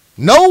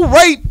 No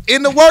rape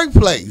in the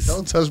workplace.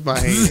 Don't touch my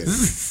hand.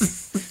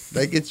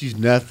 That gets you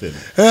nothing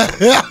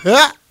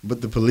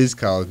but the police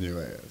calling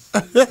your ass.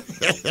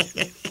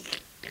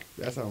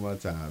 That's all my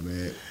time,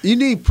 man. You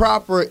need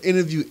proper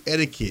interview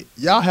etiquette.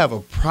 Y'all have a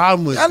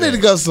problem with I that. need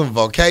to go to some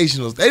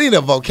vocationals. They need a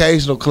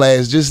vocational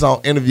class just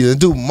on interviews and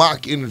do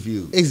mock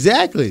interviews.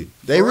 Exactly.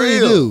 They For really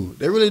real. do.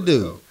 They really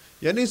do.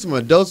 Y'all need some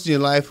adults in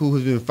your life who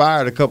have been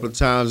fired a couple of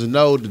times and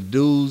know the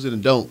do's and the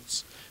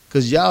don'ts.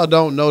 Because y'all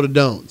don't know the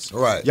don'ts.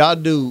 Right. Y'all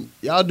do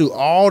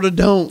all the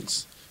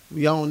don'ts.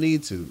 Y'all don't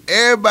need to.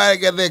 Everybody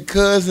got that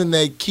cousin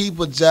that keep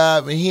a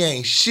job and he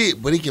ain't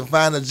shit, but he can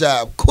find a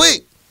job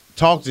quick.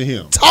 Talk to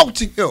him. Talk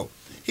to him.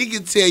 He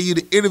can tell you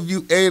the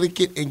interview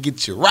etiquette and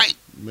get you right.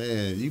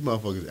 Man, you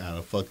motherfuckers out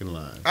of fucking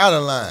line. Out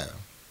of line.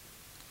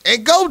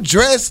 And go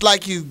dress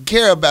like you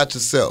care about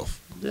yourself.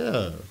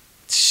 Yeah.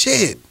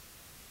 Shit.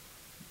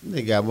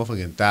 They got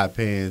motherfucking thigh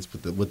pants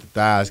with the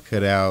thighs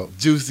cut out,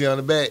 Juicy on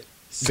the back.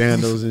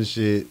 sandals and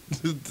shit.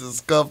 The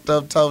scuffed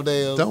up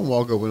toenails. Don't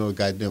walk up with no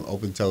goddamn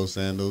open toe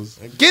sandals.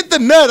 Get the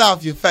nut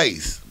off your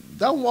face.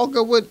 Don't walk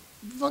up with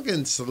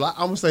fucking saliva.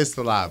 I'm gonna say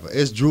saliva.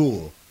 It's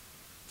drool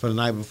for the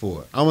night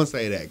before. I'm gonna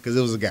say that because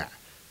it was a guy.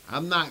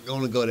 I'm not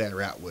gonna go that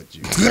route with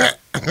you.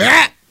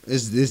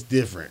 It's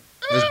different.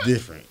 It's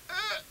different.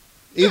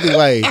 Either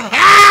way,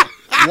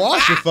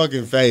 wash your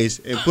fucking face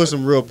and put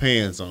some real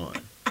pants on.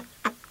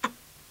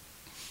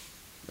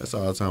 That's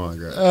all the time I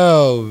got.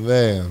 Oh,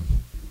 man.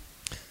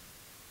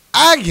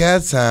 I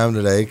got time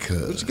today,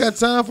 cuz. What you got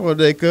time for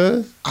today,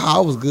 cuz? I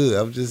was good.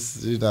 I'm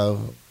just, you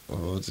know.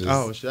 Oh,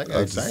 shit, I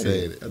got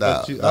excited. I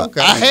thought you- Nah,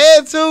 okay. I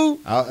had to.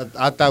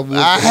 I thought we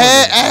were I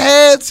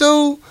had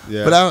to.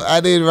 Yeah. But I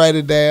didn't write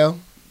it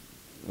down.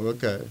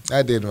 Okay.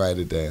 I didn't write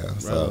it down.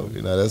 So, Right.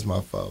 you know, that's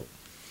my fault.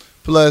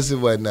 Plus, it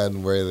wasn't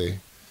nothing really.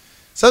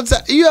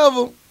 Sometimes, you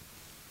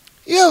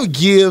ever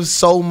give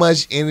so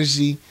much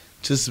energy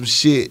to some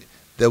shit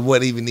that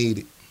wasn't even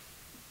needed?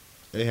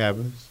 It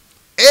happens.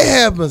 It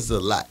happens a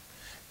lot.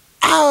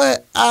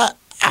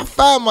 I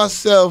find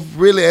myself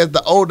really, as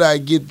the older I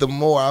get, the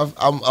more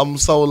I'm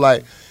so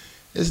like,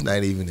 it's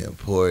not even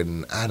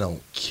important. I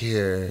don't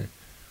care.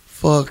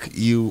 Fuck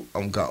you.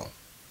 I'm gone.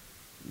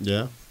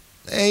 Yeah.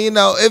 And you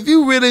know, if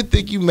you really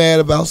think you mad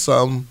about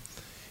something,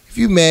 if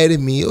you mad at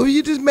me or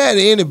you just mad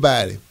at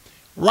anybody,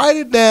 write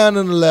it down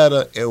in a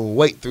letter and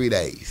wait 3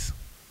 days.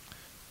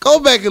 Go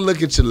back and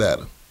look at your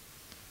letter.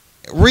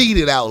 Read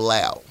it out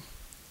loud.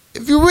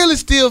 If you really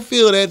still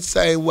feel that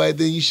same way,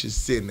 then you should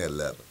send that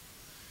letter.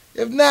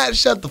 If not,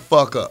 shut the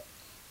fuck up.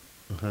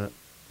 Uh-huh.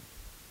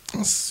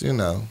 It's, you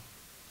know,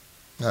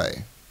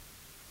 hey,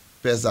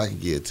 best I can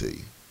give to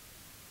you.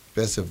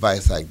 Best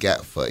advice I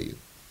got for you.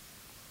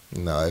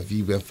 You know, if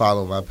you've been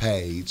following my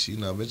page, you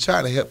know, I've been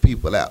trying to help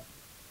people out.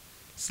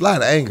 It's a lot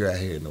of anger out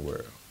here in the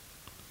world.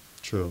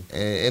 True.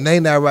 And they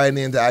not writing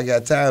in that I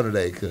got time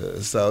today,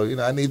 cuz. So, you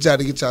know, I need y'all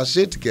to get y'all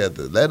shit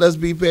together. Let us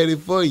be petty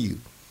for you.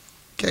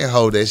 Can't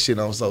hold that shit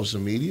on social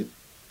media.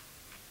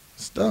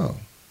 It's dumb.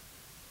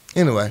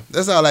 Anyway,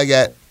 that's all I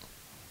got.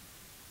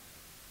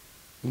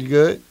 You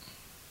good?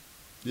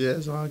 Yeah,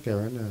 that's all I got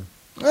right now.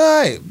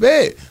 All right,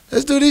 bet.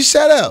 Let's do these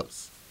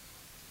shout-outs.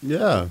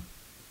 Yeah.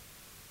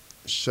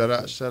 Shut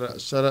up.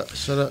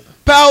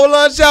 Power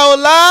Lunch Hour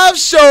live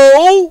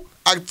show.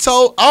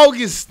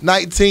 August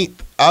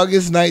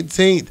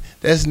 19th.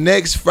 That's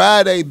next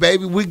Friday,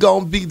 baby. We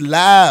gonna be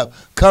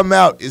live. Come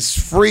out. It's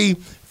free.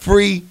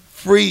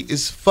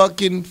 It's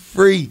fucking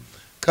free.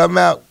 Come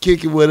out,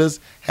 kick it with us.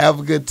 Have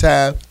a good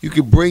time. You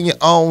can bring your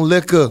own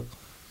liquor.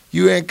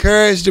 You're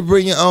encouraged to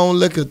bring your own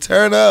liquor.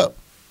 Turn up.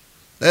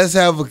 Let's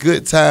have a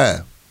good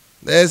time.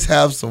 Let's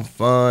have some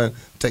fun.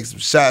 Take some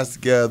shots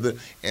together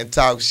and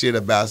talk shit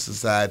about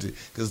society.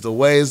 Because the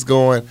way it's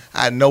going,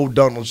 I know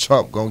Donald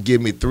Trump going to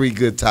give me 3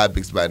 good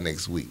topics by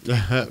next week.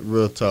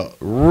 Real talk.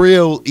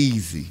 Real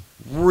easy.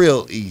 You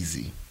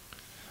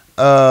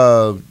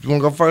want to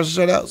go first?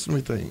 Shout outs? Let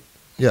me think.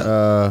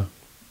 Yeah.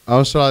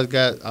 Shout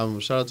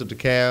out to the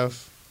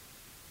Calf.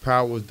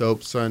 Power was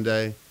dope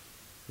Sunday.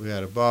 We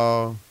had a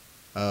ball.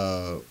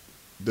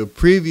 The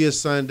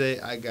previous Sunday,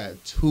 I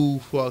got too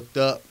fucked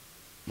up.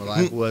 My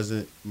life was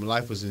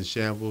in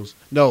shambles.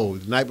 No,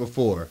 the night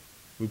before,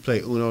 we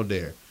played Uno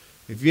Dare.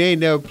 If you ain't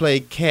never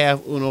played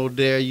Calf Uno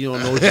Dare, you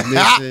don't know what you're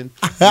missing.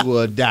 You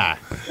will die.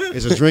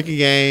 It's a drinking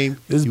game.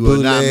 You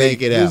will not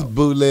make it out. This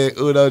bootleg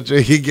Uno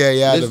drinking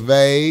game out of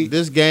made.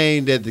 This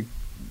game that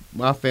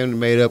my family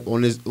made up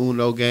on this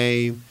Uno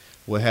game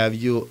will have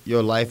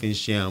your life in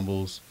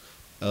shambles.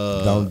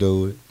 Don't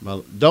do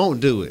it. Don't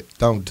do it.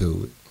 Don't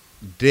do it.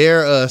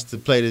 Dare us to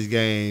play this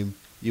game.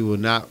 You will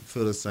not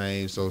feel the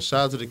same. So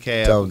shout out to the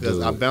Cavs because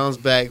I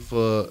bounced back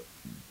for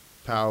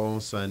Power on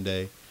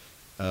Sunday.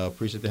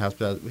 Appreciate the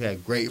hospitality. We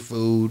had great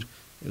food.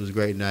 It was a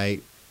great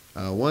night.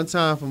 One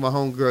time for my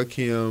homegirl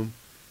Kim,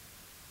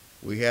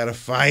 we had a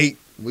fight.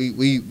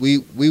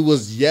 We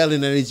was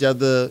yelling at each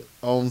other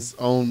on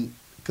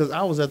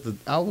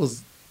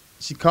because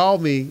she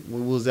called me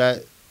when we was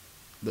at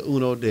the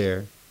Uno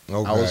Dare.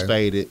 Okay. I was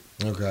faded.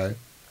 Okay.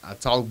 I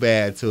talked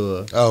bad to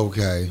her.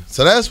 Okay.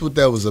 So that's what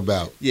that was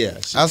about. Yeah.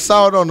 I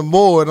saw it on the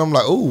board and I'm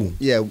like, ooh.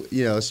 Yeah,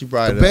 she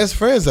brought it up. The best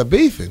friends are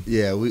beefing.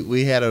 Yeah,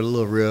 we had a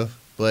little riff,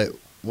 but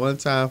one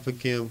time for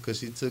Kim because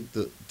she took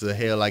the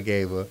hell I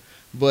gave her.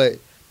 But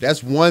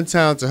that's one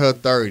time to her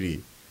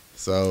 30.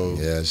 So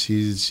yeah,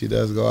 she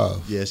does go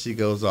off. Yeah, she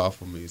goes off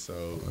for me.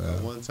 So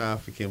Wow. one time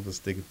for Kim for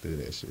sticking through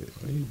that shit.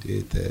 Well, you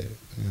did that.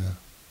 Yeah.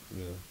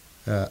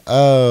 Yeah.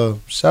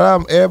 Shout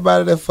out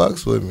everybody that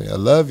fucks with me. I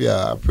love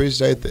y'all. I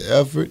appreciate the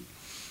effort.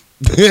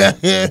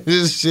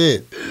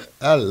 Shit.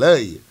 I love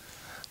you.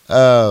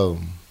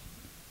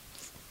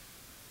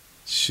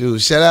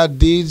 Shout out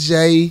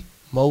DJ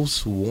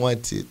Most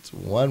Wanted.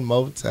 One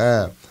more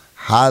time.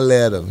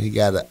 Holla at him. He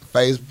got a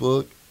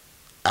Facebook,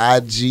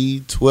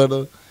 IG,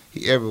 Twitter.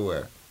 He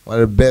everywhere.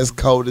 One of the best,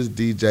 coldest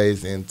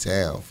DJs in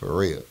town, for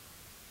real.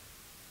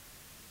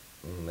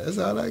 That's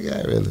all I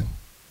got, really.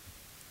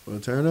 Well,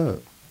 turn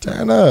up.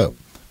 Turn up.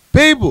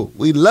 People,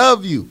 we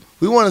love you.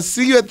 We want to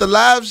see you at the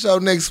live show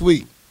next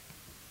week.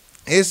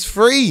 It's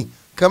free.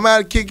 Come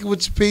out and kick it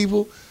with your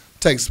people.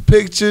 Take some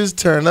pictures,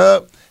 turn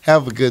up,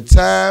 have a good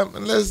time.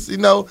 And let's,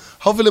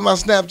 hopefully my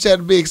Snapchat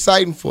will be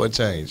exciting for a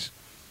change.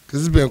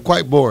 Because it's been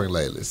quite boring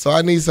lately. So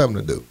I need something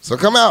to do. So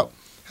come out.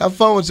 Have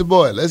fun with your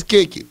boy. Let's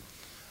kick it.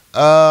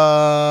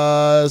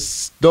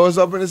 Doors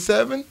open at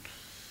 7.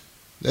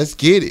 Let's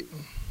get it.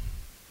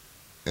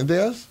 Anything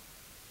else?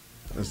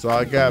 That's all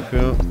I got,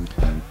 pimp.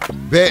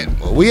 Bet.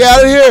 Well, we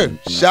out of here.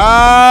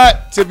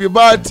 Shot. Tip your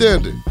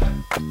bartender.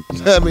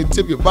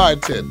 Tip your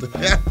bartender.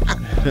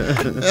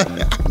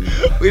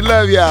 We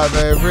love y'all,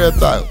 man. Real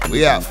talk.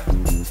 We out.